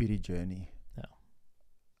op hierdie journey.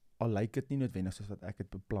 Al lyk dit nie noodwendig soos wat ek het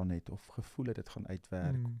beplan het, of gevoel het dit gaan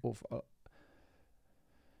uitwerk, of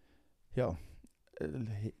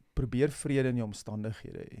probeer vrede in jou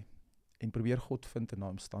omstandighede hê, en probeer God vind in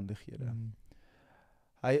daai omstandighede.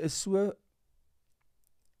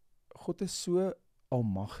 God is so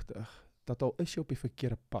almagtig, dat al is jy op die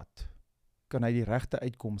verkeerde pad, kan hy die regte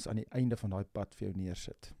uitkoms aan die einde van daai pad vir jou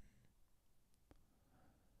neersit.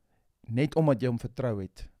 Net omdat jy hom vertrou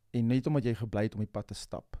het, en net omdat jy gebly het om die pad te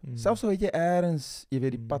stap. Selfs al het jy eers, jy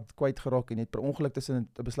weet, die pad kwyt geraak, en het per ongeluk tussen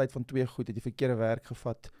 'n besluit van 2 goed, het die verkeerde werk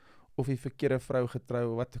gevat, of die verkeerde vrou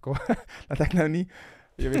getrou, wat ek al, dat ek nou nie,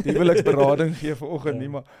 jy weet, die huweliksberading gee vanoggend nie,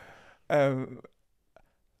 maar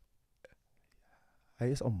hy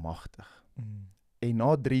is almagtig. En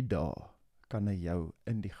na 3 dae kan hy jou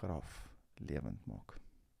in die graf lewend maak.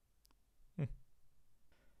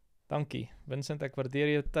 Dankie, Vincent, ek waardeer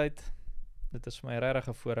jou tyd. Dit is vir my regtig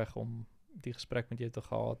 'n voorreg om die gesprek met jou te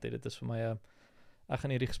gehad het. Dit is vir my ek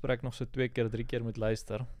gaan hierdie gesprek nog so 2 keer, 3 keer moet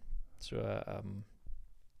luister. So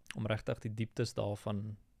om regtig die dieptes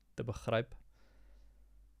daarvan te begryp.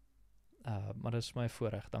 Maar dit is my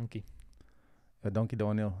voorreg, dankie. Ja, dankie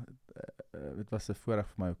Daniël. Dit was 'n voorreg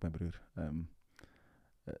vir my ook, my broer.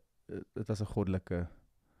 Dit was 'n goddelike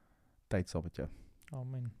tyd saam met jou.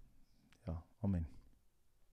 Amen.